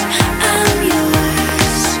yours. I'm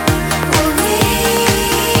yours. Will we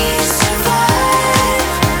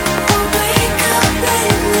survive? We'll wake up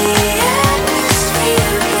in the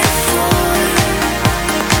atmosphere before.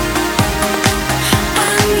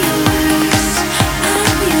 I'm yours.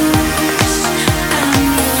 I'm yours.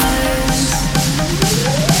 I'm yours.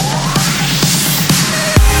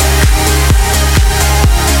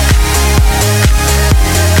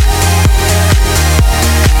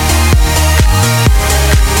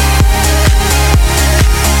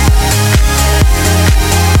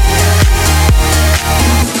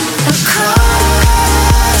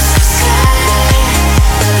 Across the sky,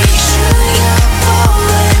 picture your bow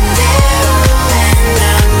and arrow, and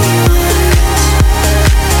I'm yours.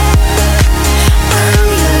 I'm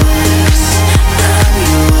yours. I'm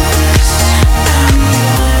yours. I'm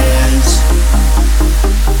yours.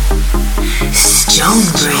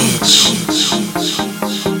 StoneBridge.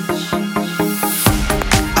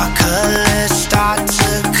 Our colors start to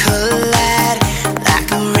collide like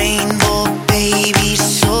a rainbow, baby,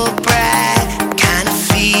 so bright. Kind of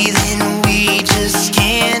feeling we just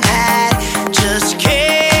can't hide, just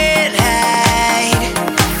can't hide.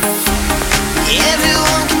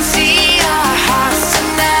 Everyone can see our hearts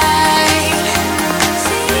tonight.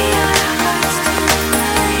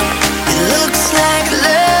 It looks like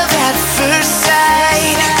love at first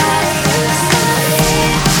sight.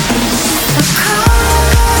 Across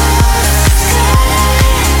the sky,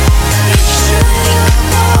 picture your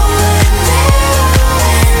bow and arrow,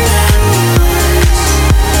 and I'm yours. I'm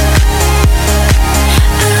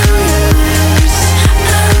yours.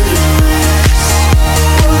 I'm yours.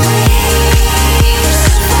 Will we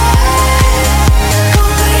survive?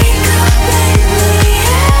 We'll wake up in the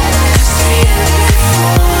atmosphere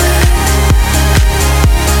before.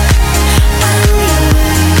 I'm yours.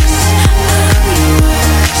 I'm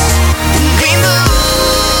yours. We move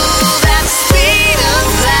at the speed of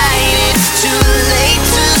light. It's too late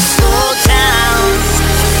to slow down.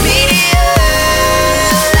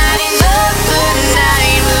 Meteors lighting up the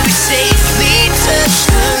night. Will we safely touch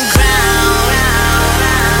the ground?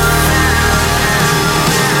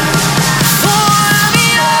 For I'm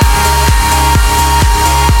yours. For I'm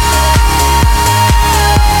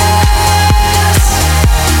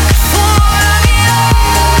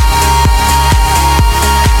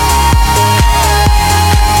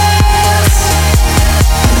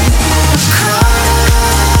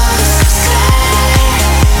Across the sky,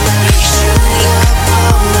 picture your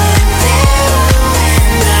bow and arrow,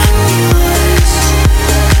 and I'm yours.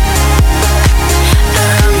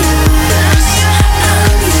 I'm yours.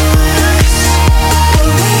 I'm yours. Will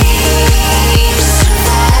we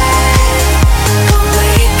survive? We'll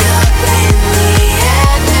wake up in the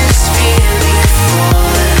atmosphere before.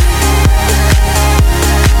 I'm yours.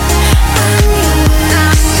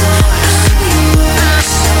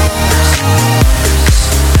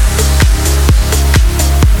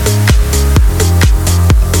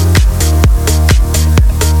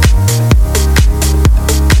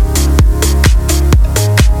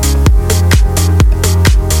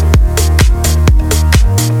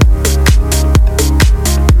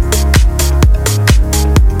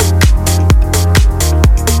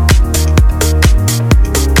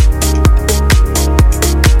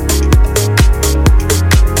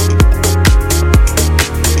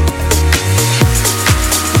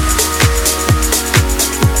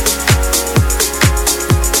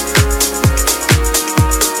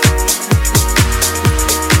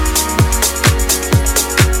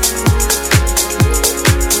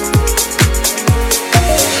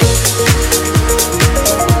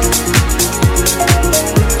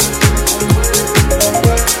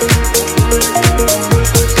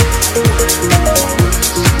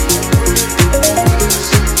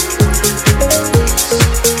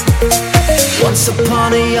 Once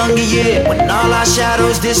upon a younger year, when all our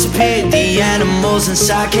shadows disappeared, the animals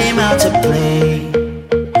inside came out to play.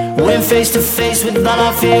 Went face to face with all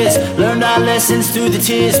our fears, learned our lessons through the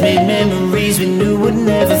tears, made memories we knew would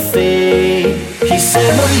never fade. He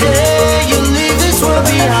said one day you'll leave this world world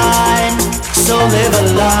behind. So live a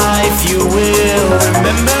life you will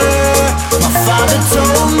remember. My father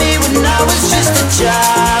told me when I was just a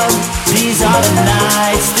child, these are the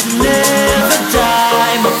nights that never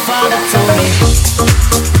die. My father told me.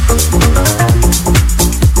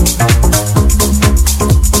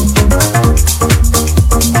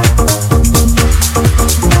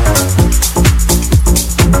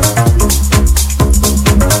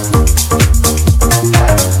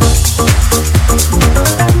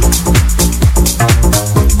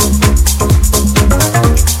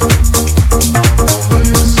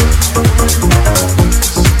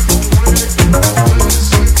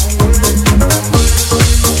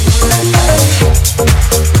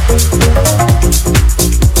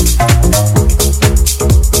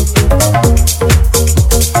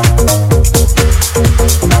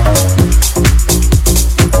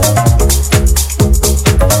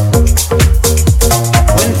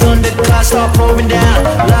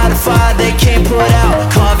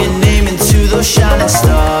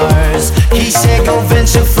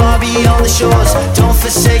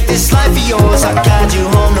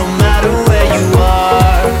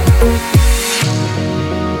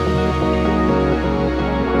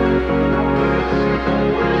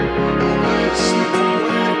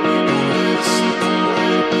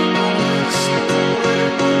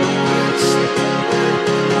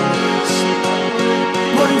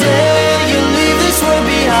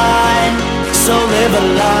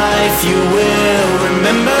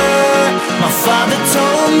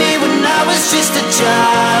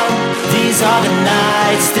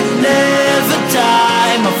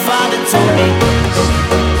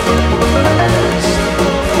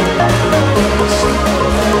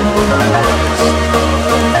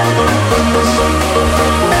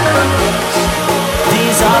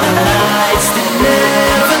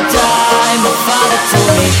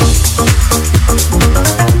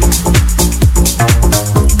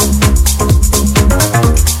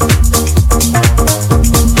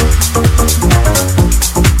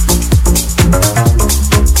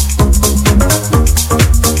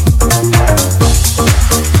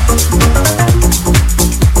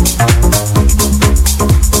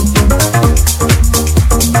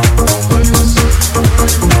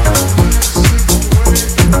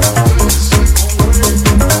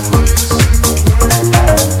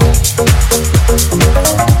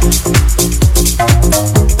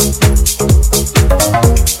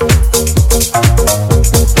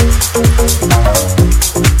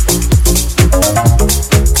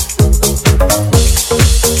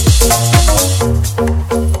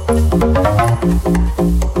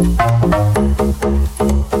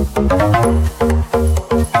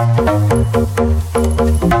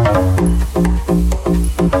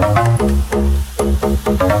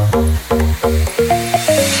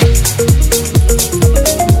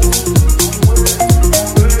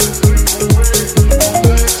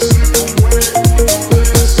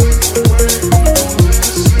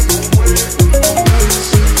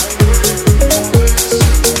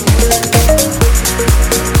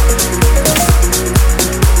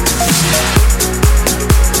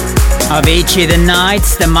 Avicii The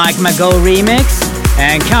Nights, the Mike Mago remix.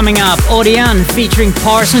 And coming up, Orion featuring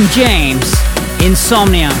Parson James,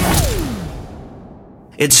 Insomnia.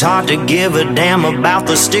 It's hard to give a damn about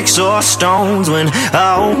the sticks or stones when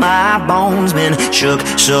all my bones been shook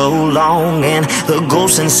so long, and the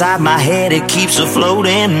ghost inside my head, it keeps a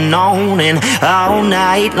floating on, and all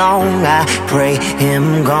night long I pray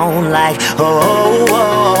him gone like oh,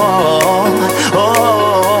 oh, oh.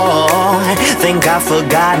 I think I've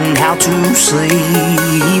forgotten how to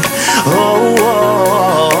sleep. Oh,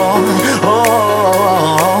 oh,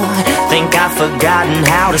 oh. Think I've forgotten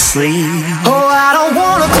how to sleep. Oh, I don't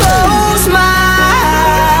wanna close my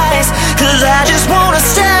eyes, 'cause I just wanna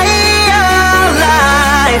stay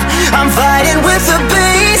alive. I'm fighting with the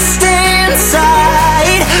beast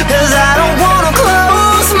inside, 'cause I don't wanna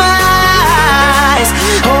close my eyes.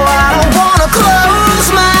 Oh, I don't wanna close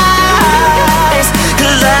my eyes,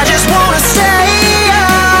 'cause I just wanna stay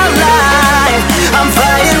alive. I'm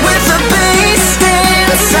fighting with the beast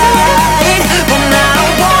inside, but I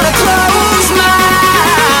don't wanna close my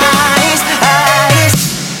eyes. I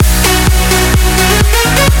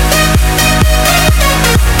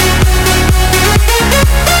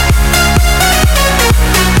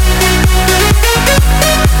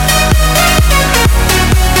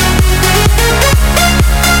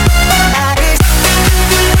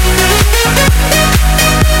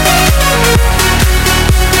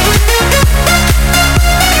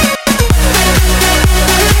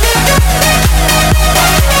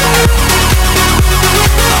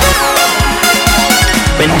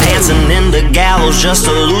Been dancing in the gallows just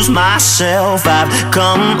to lose myself. I've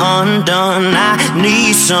come undone, I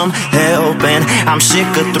need some help. And I'm sick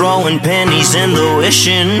of throwing pennies in the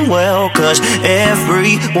wishing well, 'cause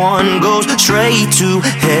everyone goes straight to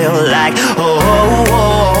hell. Like,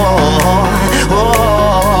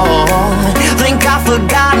 think I've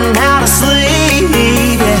forgotten how to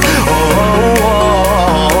sleep.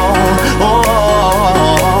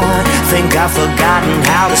 Think I've forgotten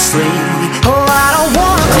how to sleep. Oh, I don't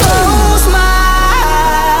wanna close my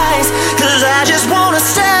eyes, 'cause I just wanna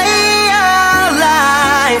stay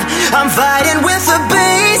alive. I'm fighting with the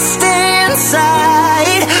beast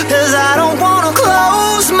inside, 'cause I don't wanna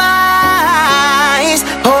close my eyes.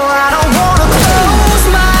 Oh, I don't wanna close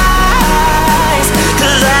my eyes,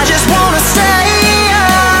 'cause I just wanna stay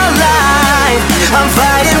alive. I'm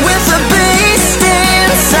fighting with the beast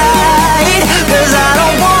inside, 'cause I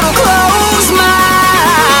don't wanna close my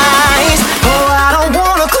eyes. Oh, I don't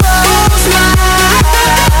wanna close my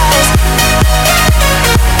eyes.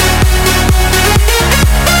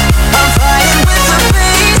 I'm fighting with the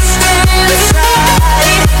beast inside.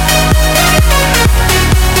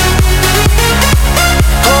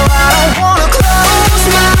 Oh, I don't wanna close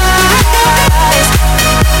my eyes.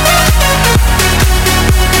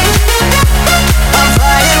 I'm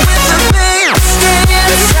fighting with the beast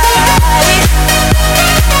inside.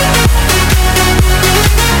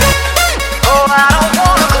 Oh, I don't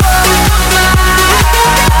wanna close my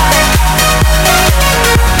eyes.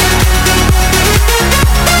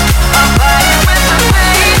 I'm fighting with the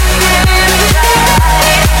beast inside.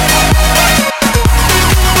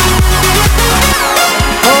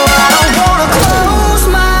 Oh, I don't wanna close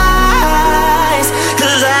my eyes,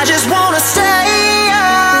 'cause I just wanna stay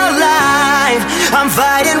alive. I'm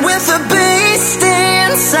fighting with the beast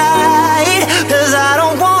inside, 'cause I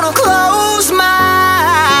don't wanna close my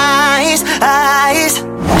eyes.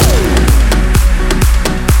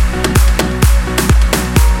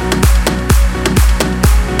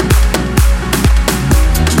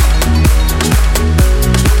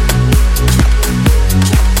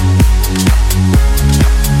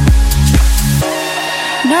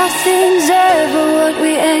 Nothing's ever what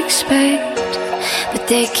we expect, but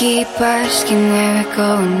they keep asking where we're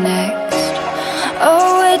going next. All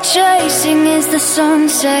we're chasing is the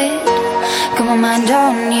sunset. Got my mind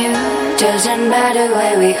on you. Doesn't matter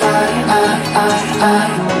where we are.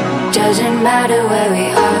 Doesn't matter where we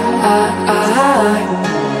are.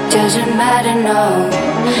 Doesn't matter, no.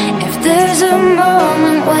 If there's a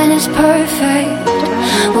moment when it's perfect,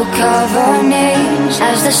 we'll carve our names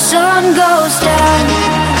as the sun goes down.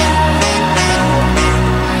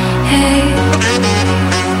 Hey,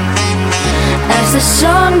 as the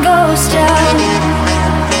sun goes down.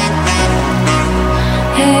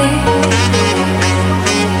 Hey,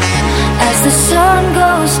 as the sun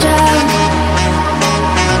goes down.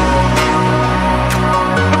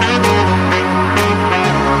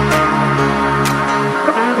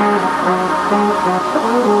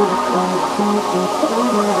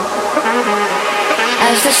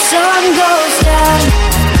 As the sun goes down.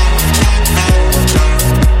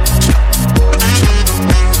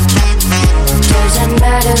 Doesn't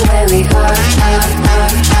matter where we are.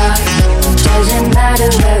 Doesn't matter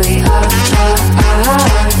where we are.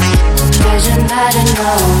 Doesn't matter,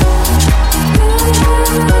 no.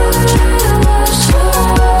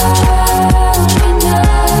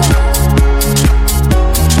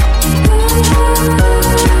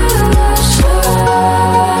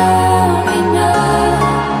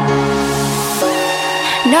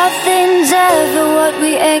 Nothing's ever what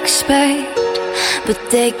we expect, but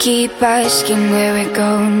they keep asking where we're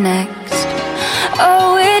going next.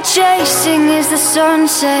 All we're chasing is the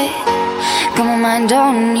sunset. Got my mind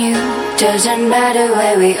on you. Doesn't matter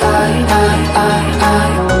where we are.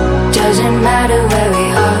 Doesn't matter where we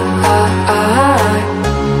are.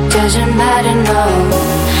 Doesn't matter, no.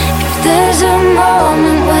 If there's a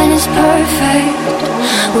moment when it's perfect,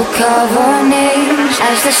 we'll carve our names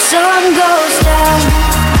as the sun goes down.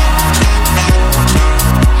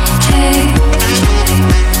 Hey,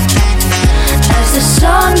 as the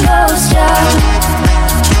sun goes down.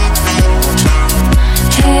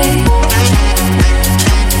 Hey,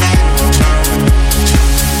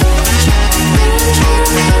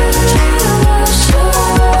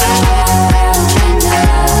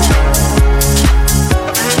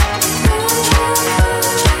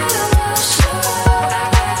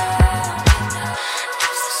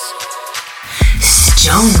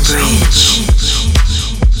 StoneBridge.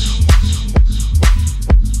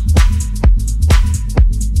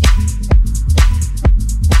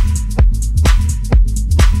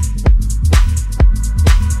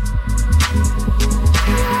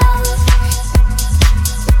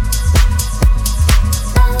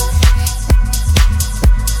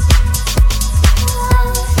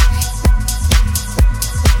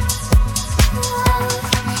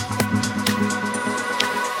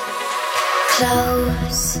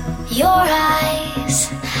 Close your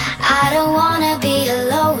eyes. I don't wanna be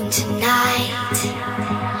alone tonight.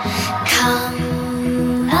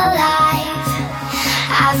 Come alive.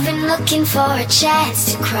 I've been looking for a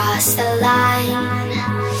chance to cross the line.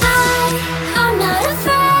 I'm not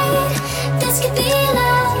afraid. This could be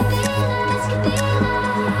love.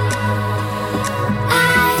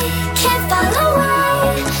 I can't fall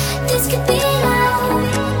away. This could be love.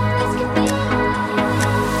 This could be love.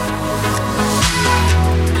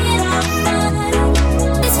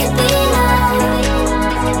 This could be love.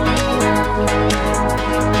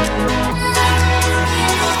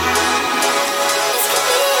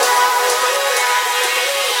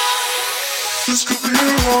 This could be love. This could be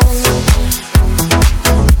love.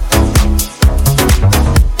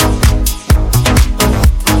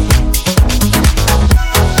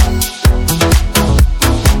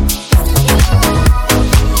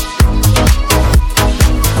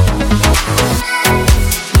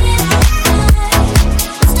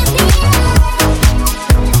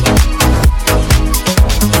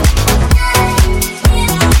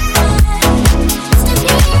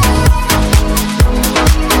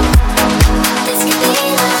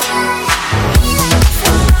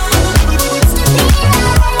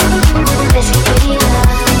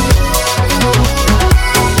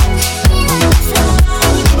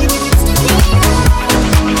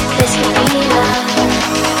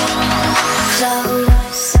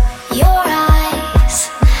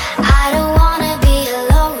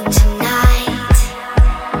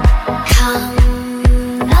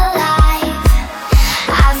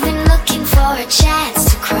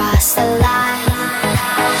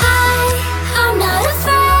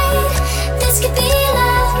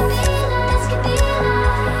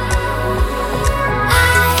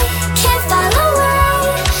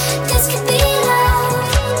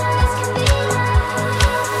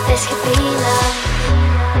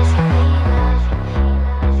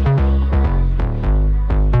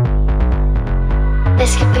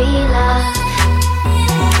 This could be love.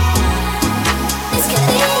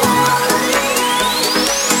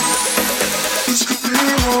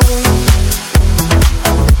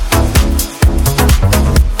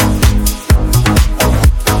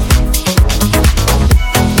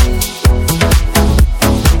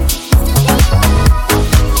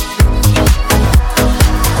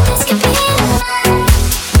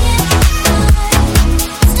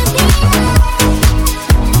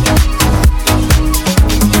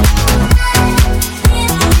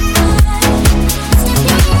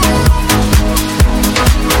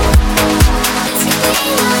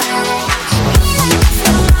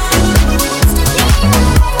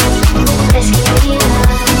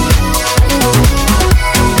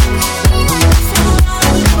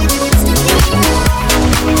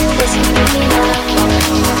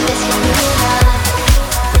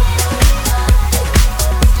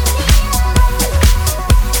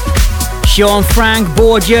 Sean Frank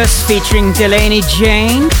Borges featuring Delaney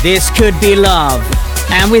Jane, This Could Be Love.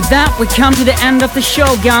 And with that, we come to the end of the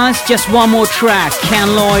show, guys. Just one more track,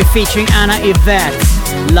 Ken Loy featuring Anna Yvette,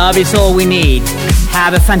 Love Is All We Need.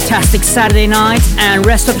 Have a fantastic Saturday night and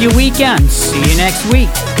rest of your weekend. See you next week.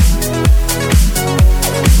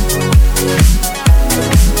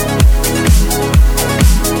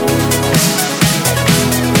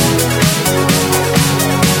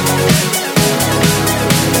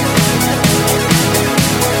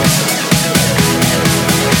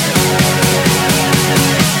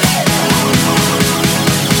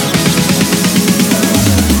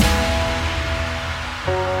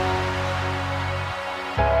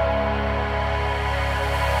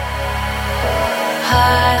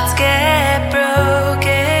 Hearts get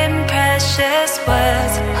broken, precious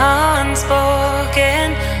words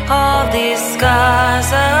unspoken. All these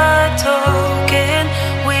scars are token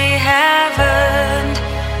we have earned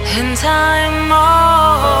in time.